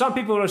 So some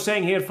people were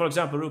saying here, for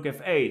example, Rook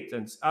F8,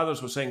 and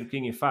others were saying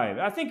King E5.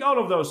 I think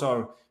all of those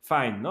are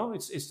fine, no?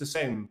 It's the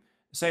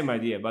same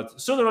idea.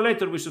 But sooner or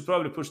later, we should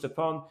probably push the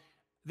pawn.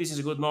 This is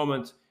a good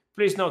moment.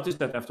 Please notice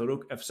that after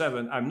Rook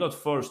F7, I'm not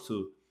forced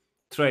to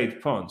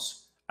trade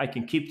pawns. I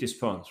can keep these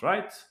pawns,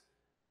 right?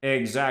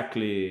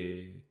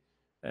 Exactly,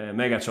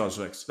 Mega Charles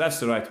Rex. That's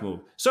the right move.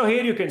 So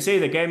here you can see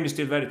the game is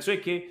still very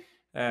tricky.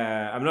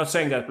 I'm not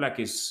saying that black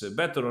is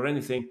better or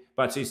anything,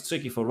 but it's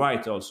tricky for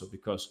white also,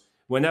 because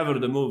whenever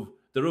the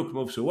rook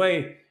moves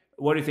away,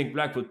 what do you think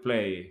black would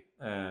play,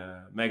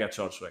 Mega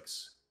Charles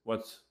Rex?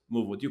 What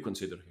move would you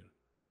consider here?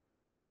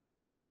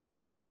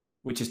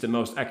 Which is the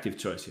most active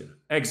choice here?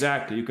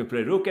 Exactly, you can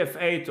play Rook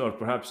F8 or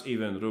perhaps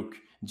even Rook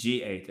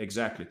G8,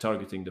 exactly,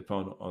 targeting the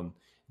pawn on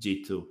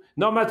G2.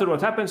 No matter what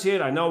happens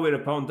here, I know we're a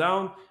pawn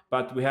down,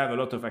 but we have a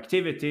lot of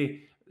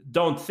activity.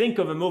 Don't think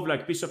of a move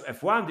like Bishop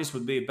F1. This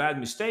would be a bad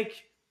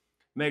mistake.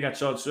 Mega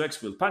Charles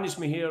Rex will punish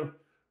me here.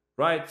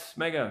 Right,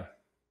 Mega?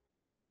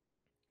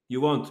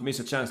 You won't miss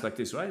a chance like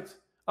this, right?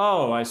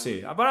 Oh, I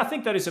see. But I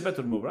think that is a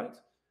better move, right?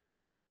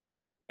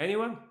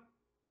 Anyone?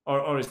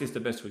 Or is this the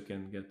best we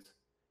can get?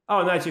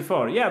 Oh, knight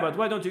G4. Yeah, but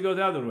why don't you go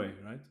the other way,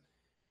 right?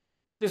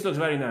 This looks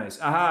very nice.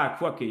 Aha,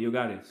 Quacky, you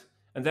got it.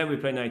 And then we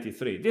play knight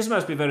E3. This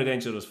must be very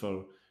dangerous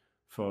for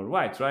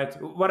white, right?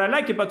 What I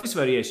like about this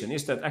variation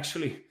is that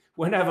actually,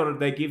 whenever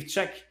they give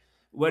check,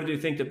 where do you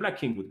think the black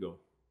king would go?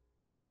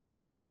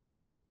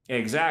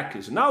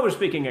 Exactly. So now we're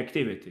speaking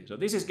activity. So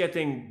this is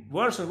getting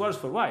worse and worse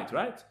for white,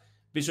 right?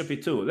 Bishop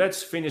E2.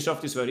 Let's finish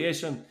off this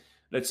variation.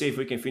 Let's see if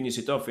we can finish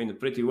it off in a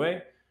pretty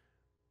way.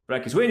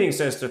 Black is winning,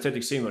 says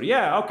Strategic Simmer.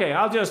 Yeah, okay,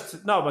 I'll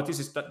just... No, but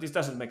this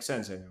doesn't make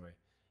sense anyway.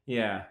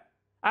 Yeah.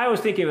 I was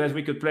thinking that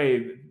we could play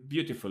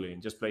beautifully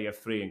and just play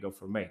F3 and go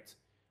for mate.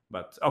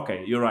 But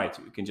okay, you're right.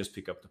 We can just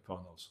pick up the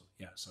pawn also.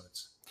 Yeah, so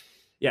it's...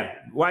 Yeah,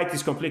 white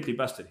is completely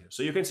busted here.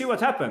 So you can see what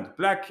happened.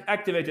 Black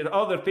activated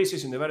all their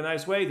pieces in a very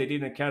nice way. They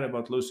didn't care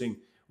about losing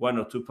one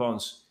or two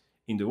pawns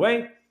in the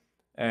way.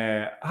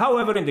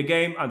 However, in the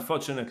game,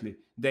 unfortunately,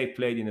 they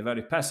played in a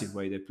very passive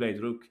way. They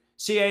played rook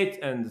c8,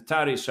 and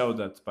Tari showed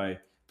that by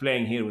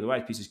playing here with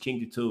white pieces king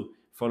d2,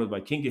 followed by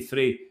king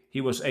d3,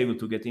 he was able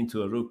to get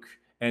into a rook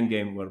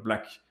endgame where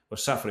black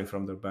was suffering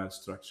from their bad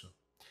structure.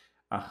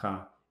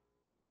 Aha.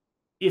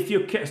 If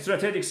you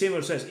strategic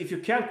simmer says, if you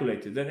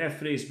calculate it, then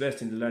f3 is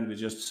best in the line we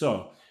just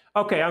saw.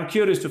 Okay, I'm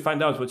curious to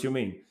find out what you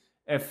mean.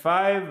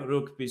 f5,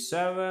 rook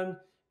b7,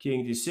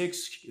 king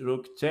d6,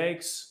 rook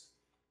takes,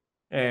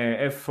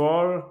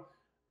 f4,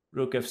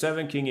 rook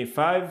f7, king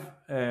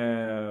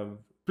e5.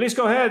 Please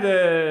go ahead,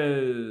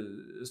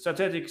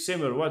 strategic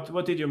simmer.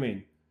 What did you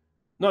mean?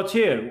 Not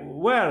here.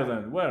 Where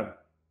then? Where?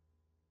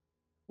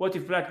 What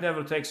if black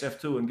never takes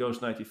f2 and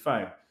goes knight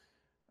e5?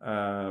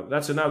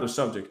 That's another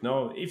subject.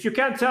 No, if you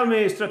can't tell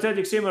me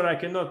strategic simmer, I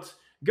cannot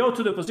go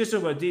to the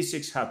position where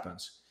d6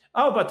 happens.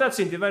 Oh, but that's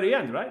in the very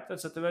end, right?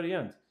 That's at the very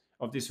end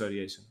of this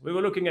variation. We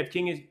were looking at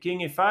king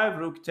e5,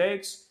 rook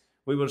takes.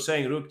 We were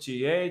saying rook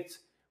g8.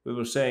 We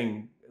were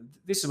saying,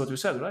 this is what we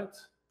said, right?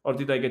 Or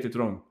did I get it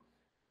wrong?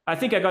 I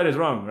think I got it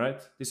wrong,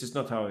 right? This is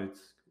not how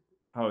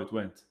it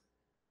went.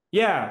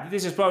 Yeah,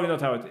 this is probably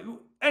not how it.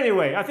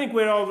 Anyway, I think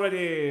we're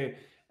already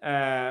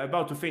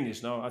about to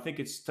finish now. I think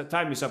it's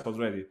time is up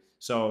already.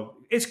 So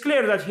it's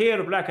clear that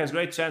here black has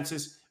great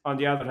chances. On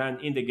the other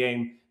hand, in the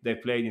game, they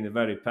played in a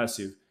very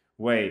passive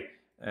way.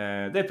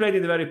 And they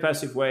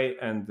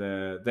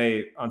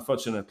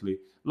unfortunately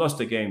lost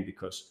the game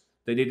because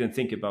they didn't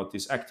think about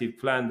this active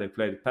plan. They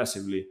played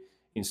passively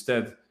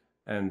instead,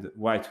 and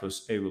white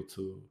was able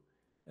to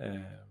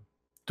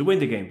win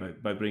the game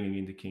by bringing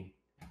in the king.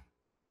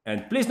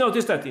 And please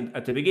notice that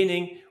at the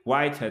beginning,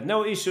 white had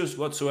no issues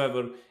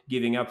whatsoever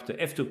giving up the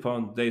f2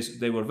 pawn.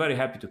 They were very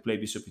happy to play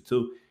bishop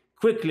e2,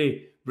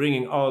 quickly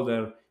bringing all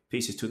their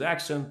pieces to the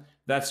action.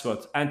 That's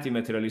what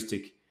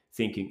anti-materialistic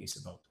thinking is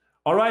about.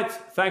 All right,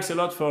 thanks a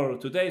lot for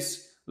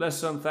today's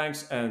lesson.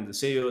 Thanks, and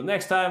see you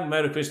next time.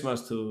 Merry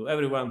Christmas to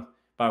everyone.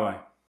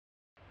 Bye-bye.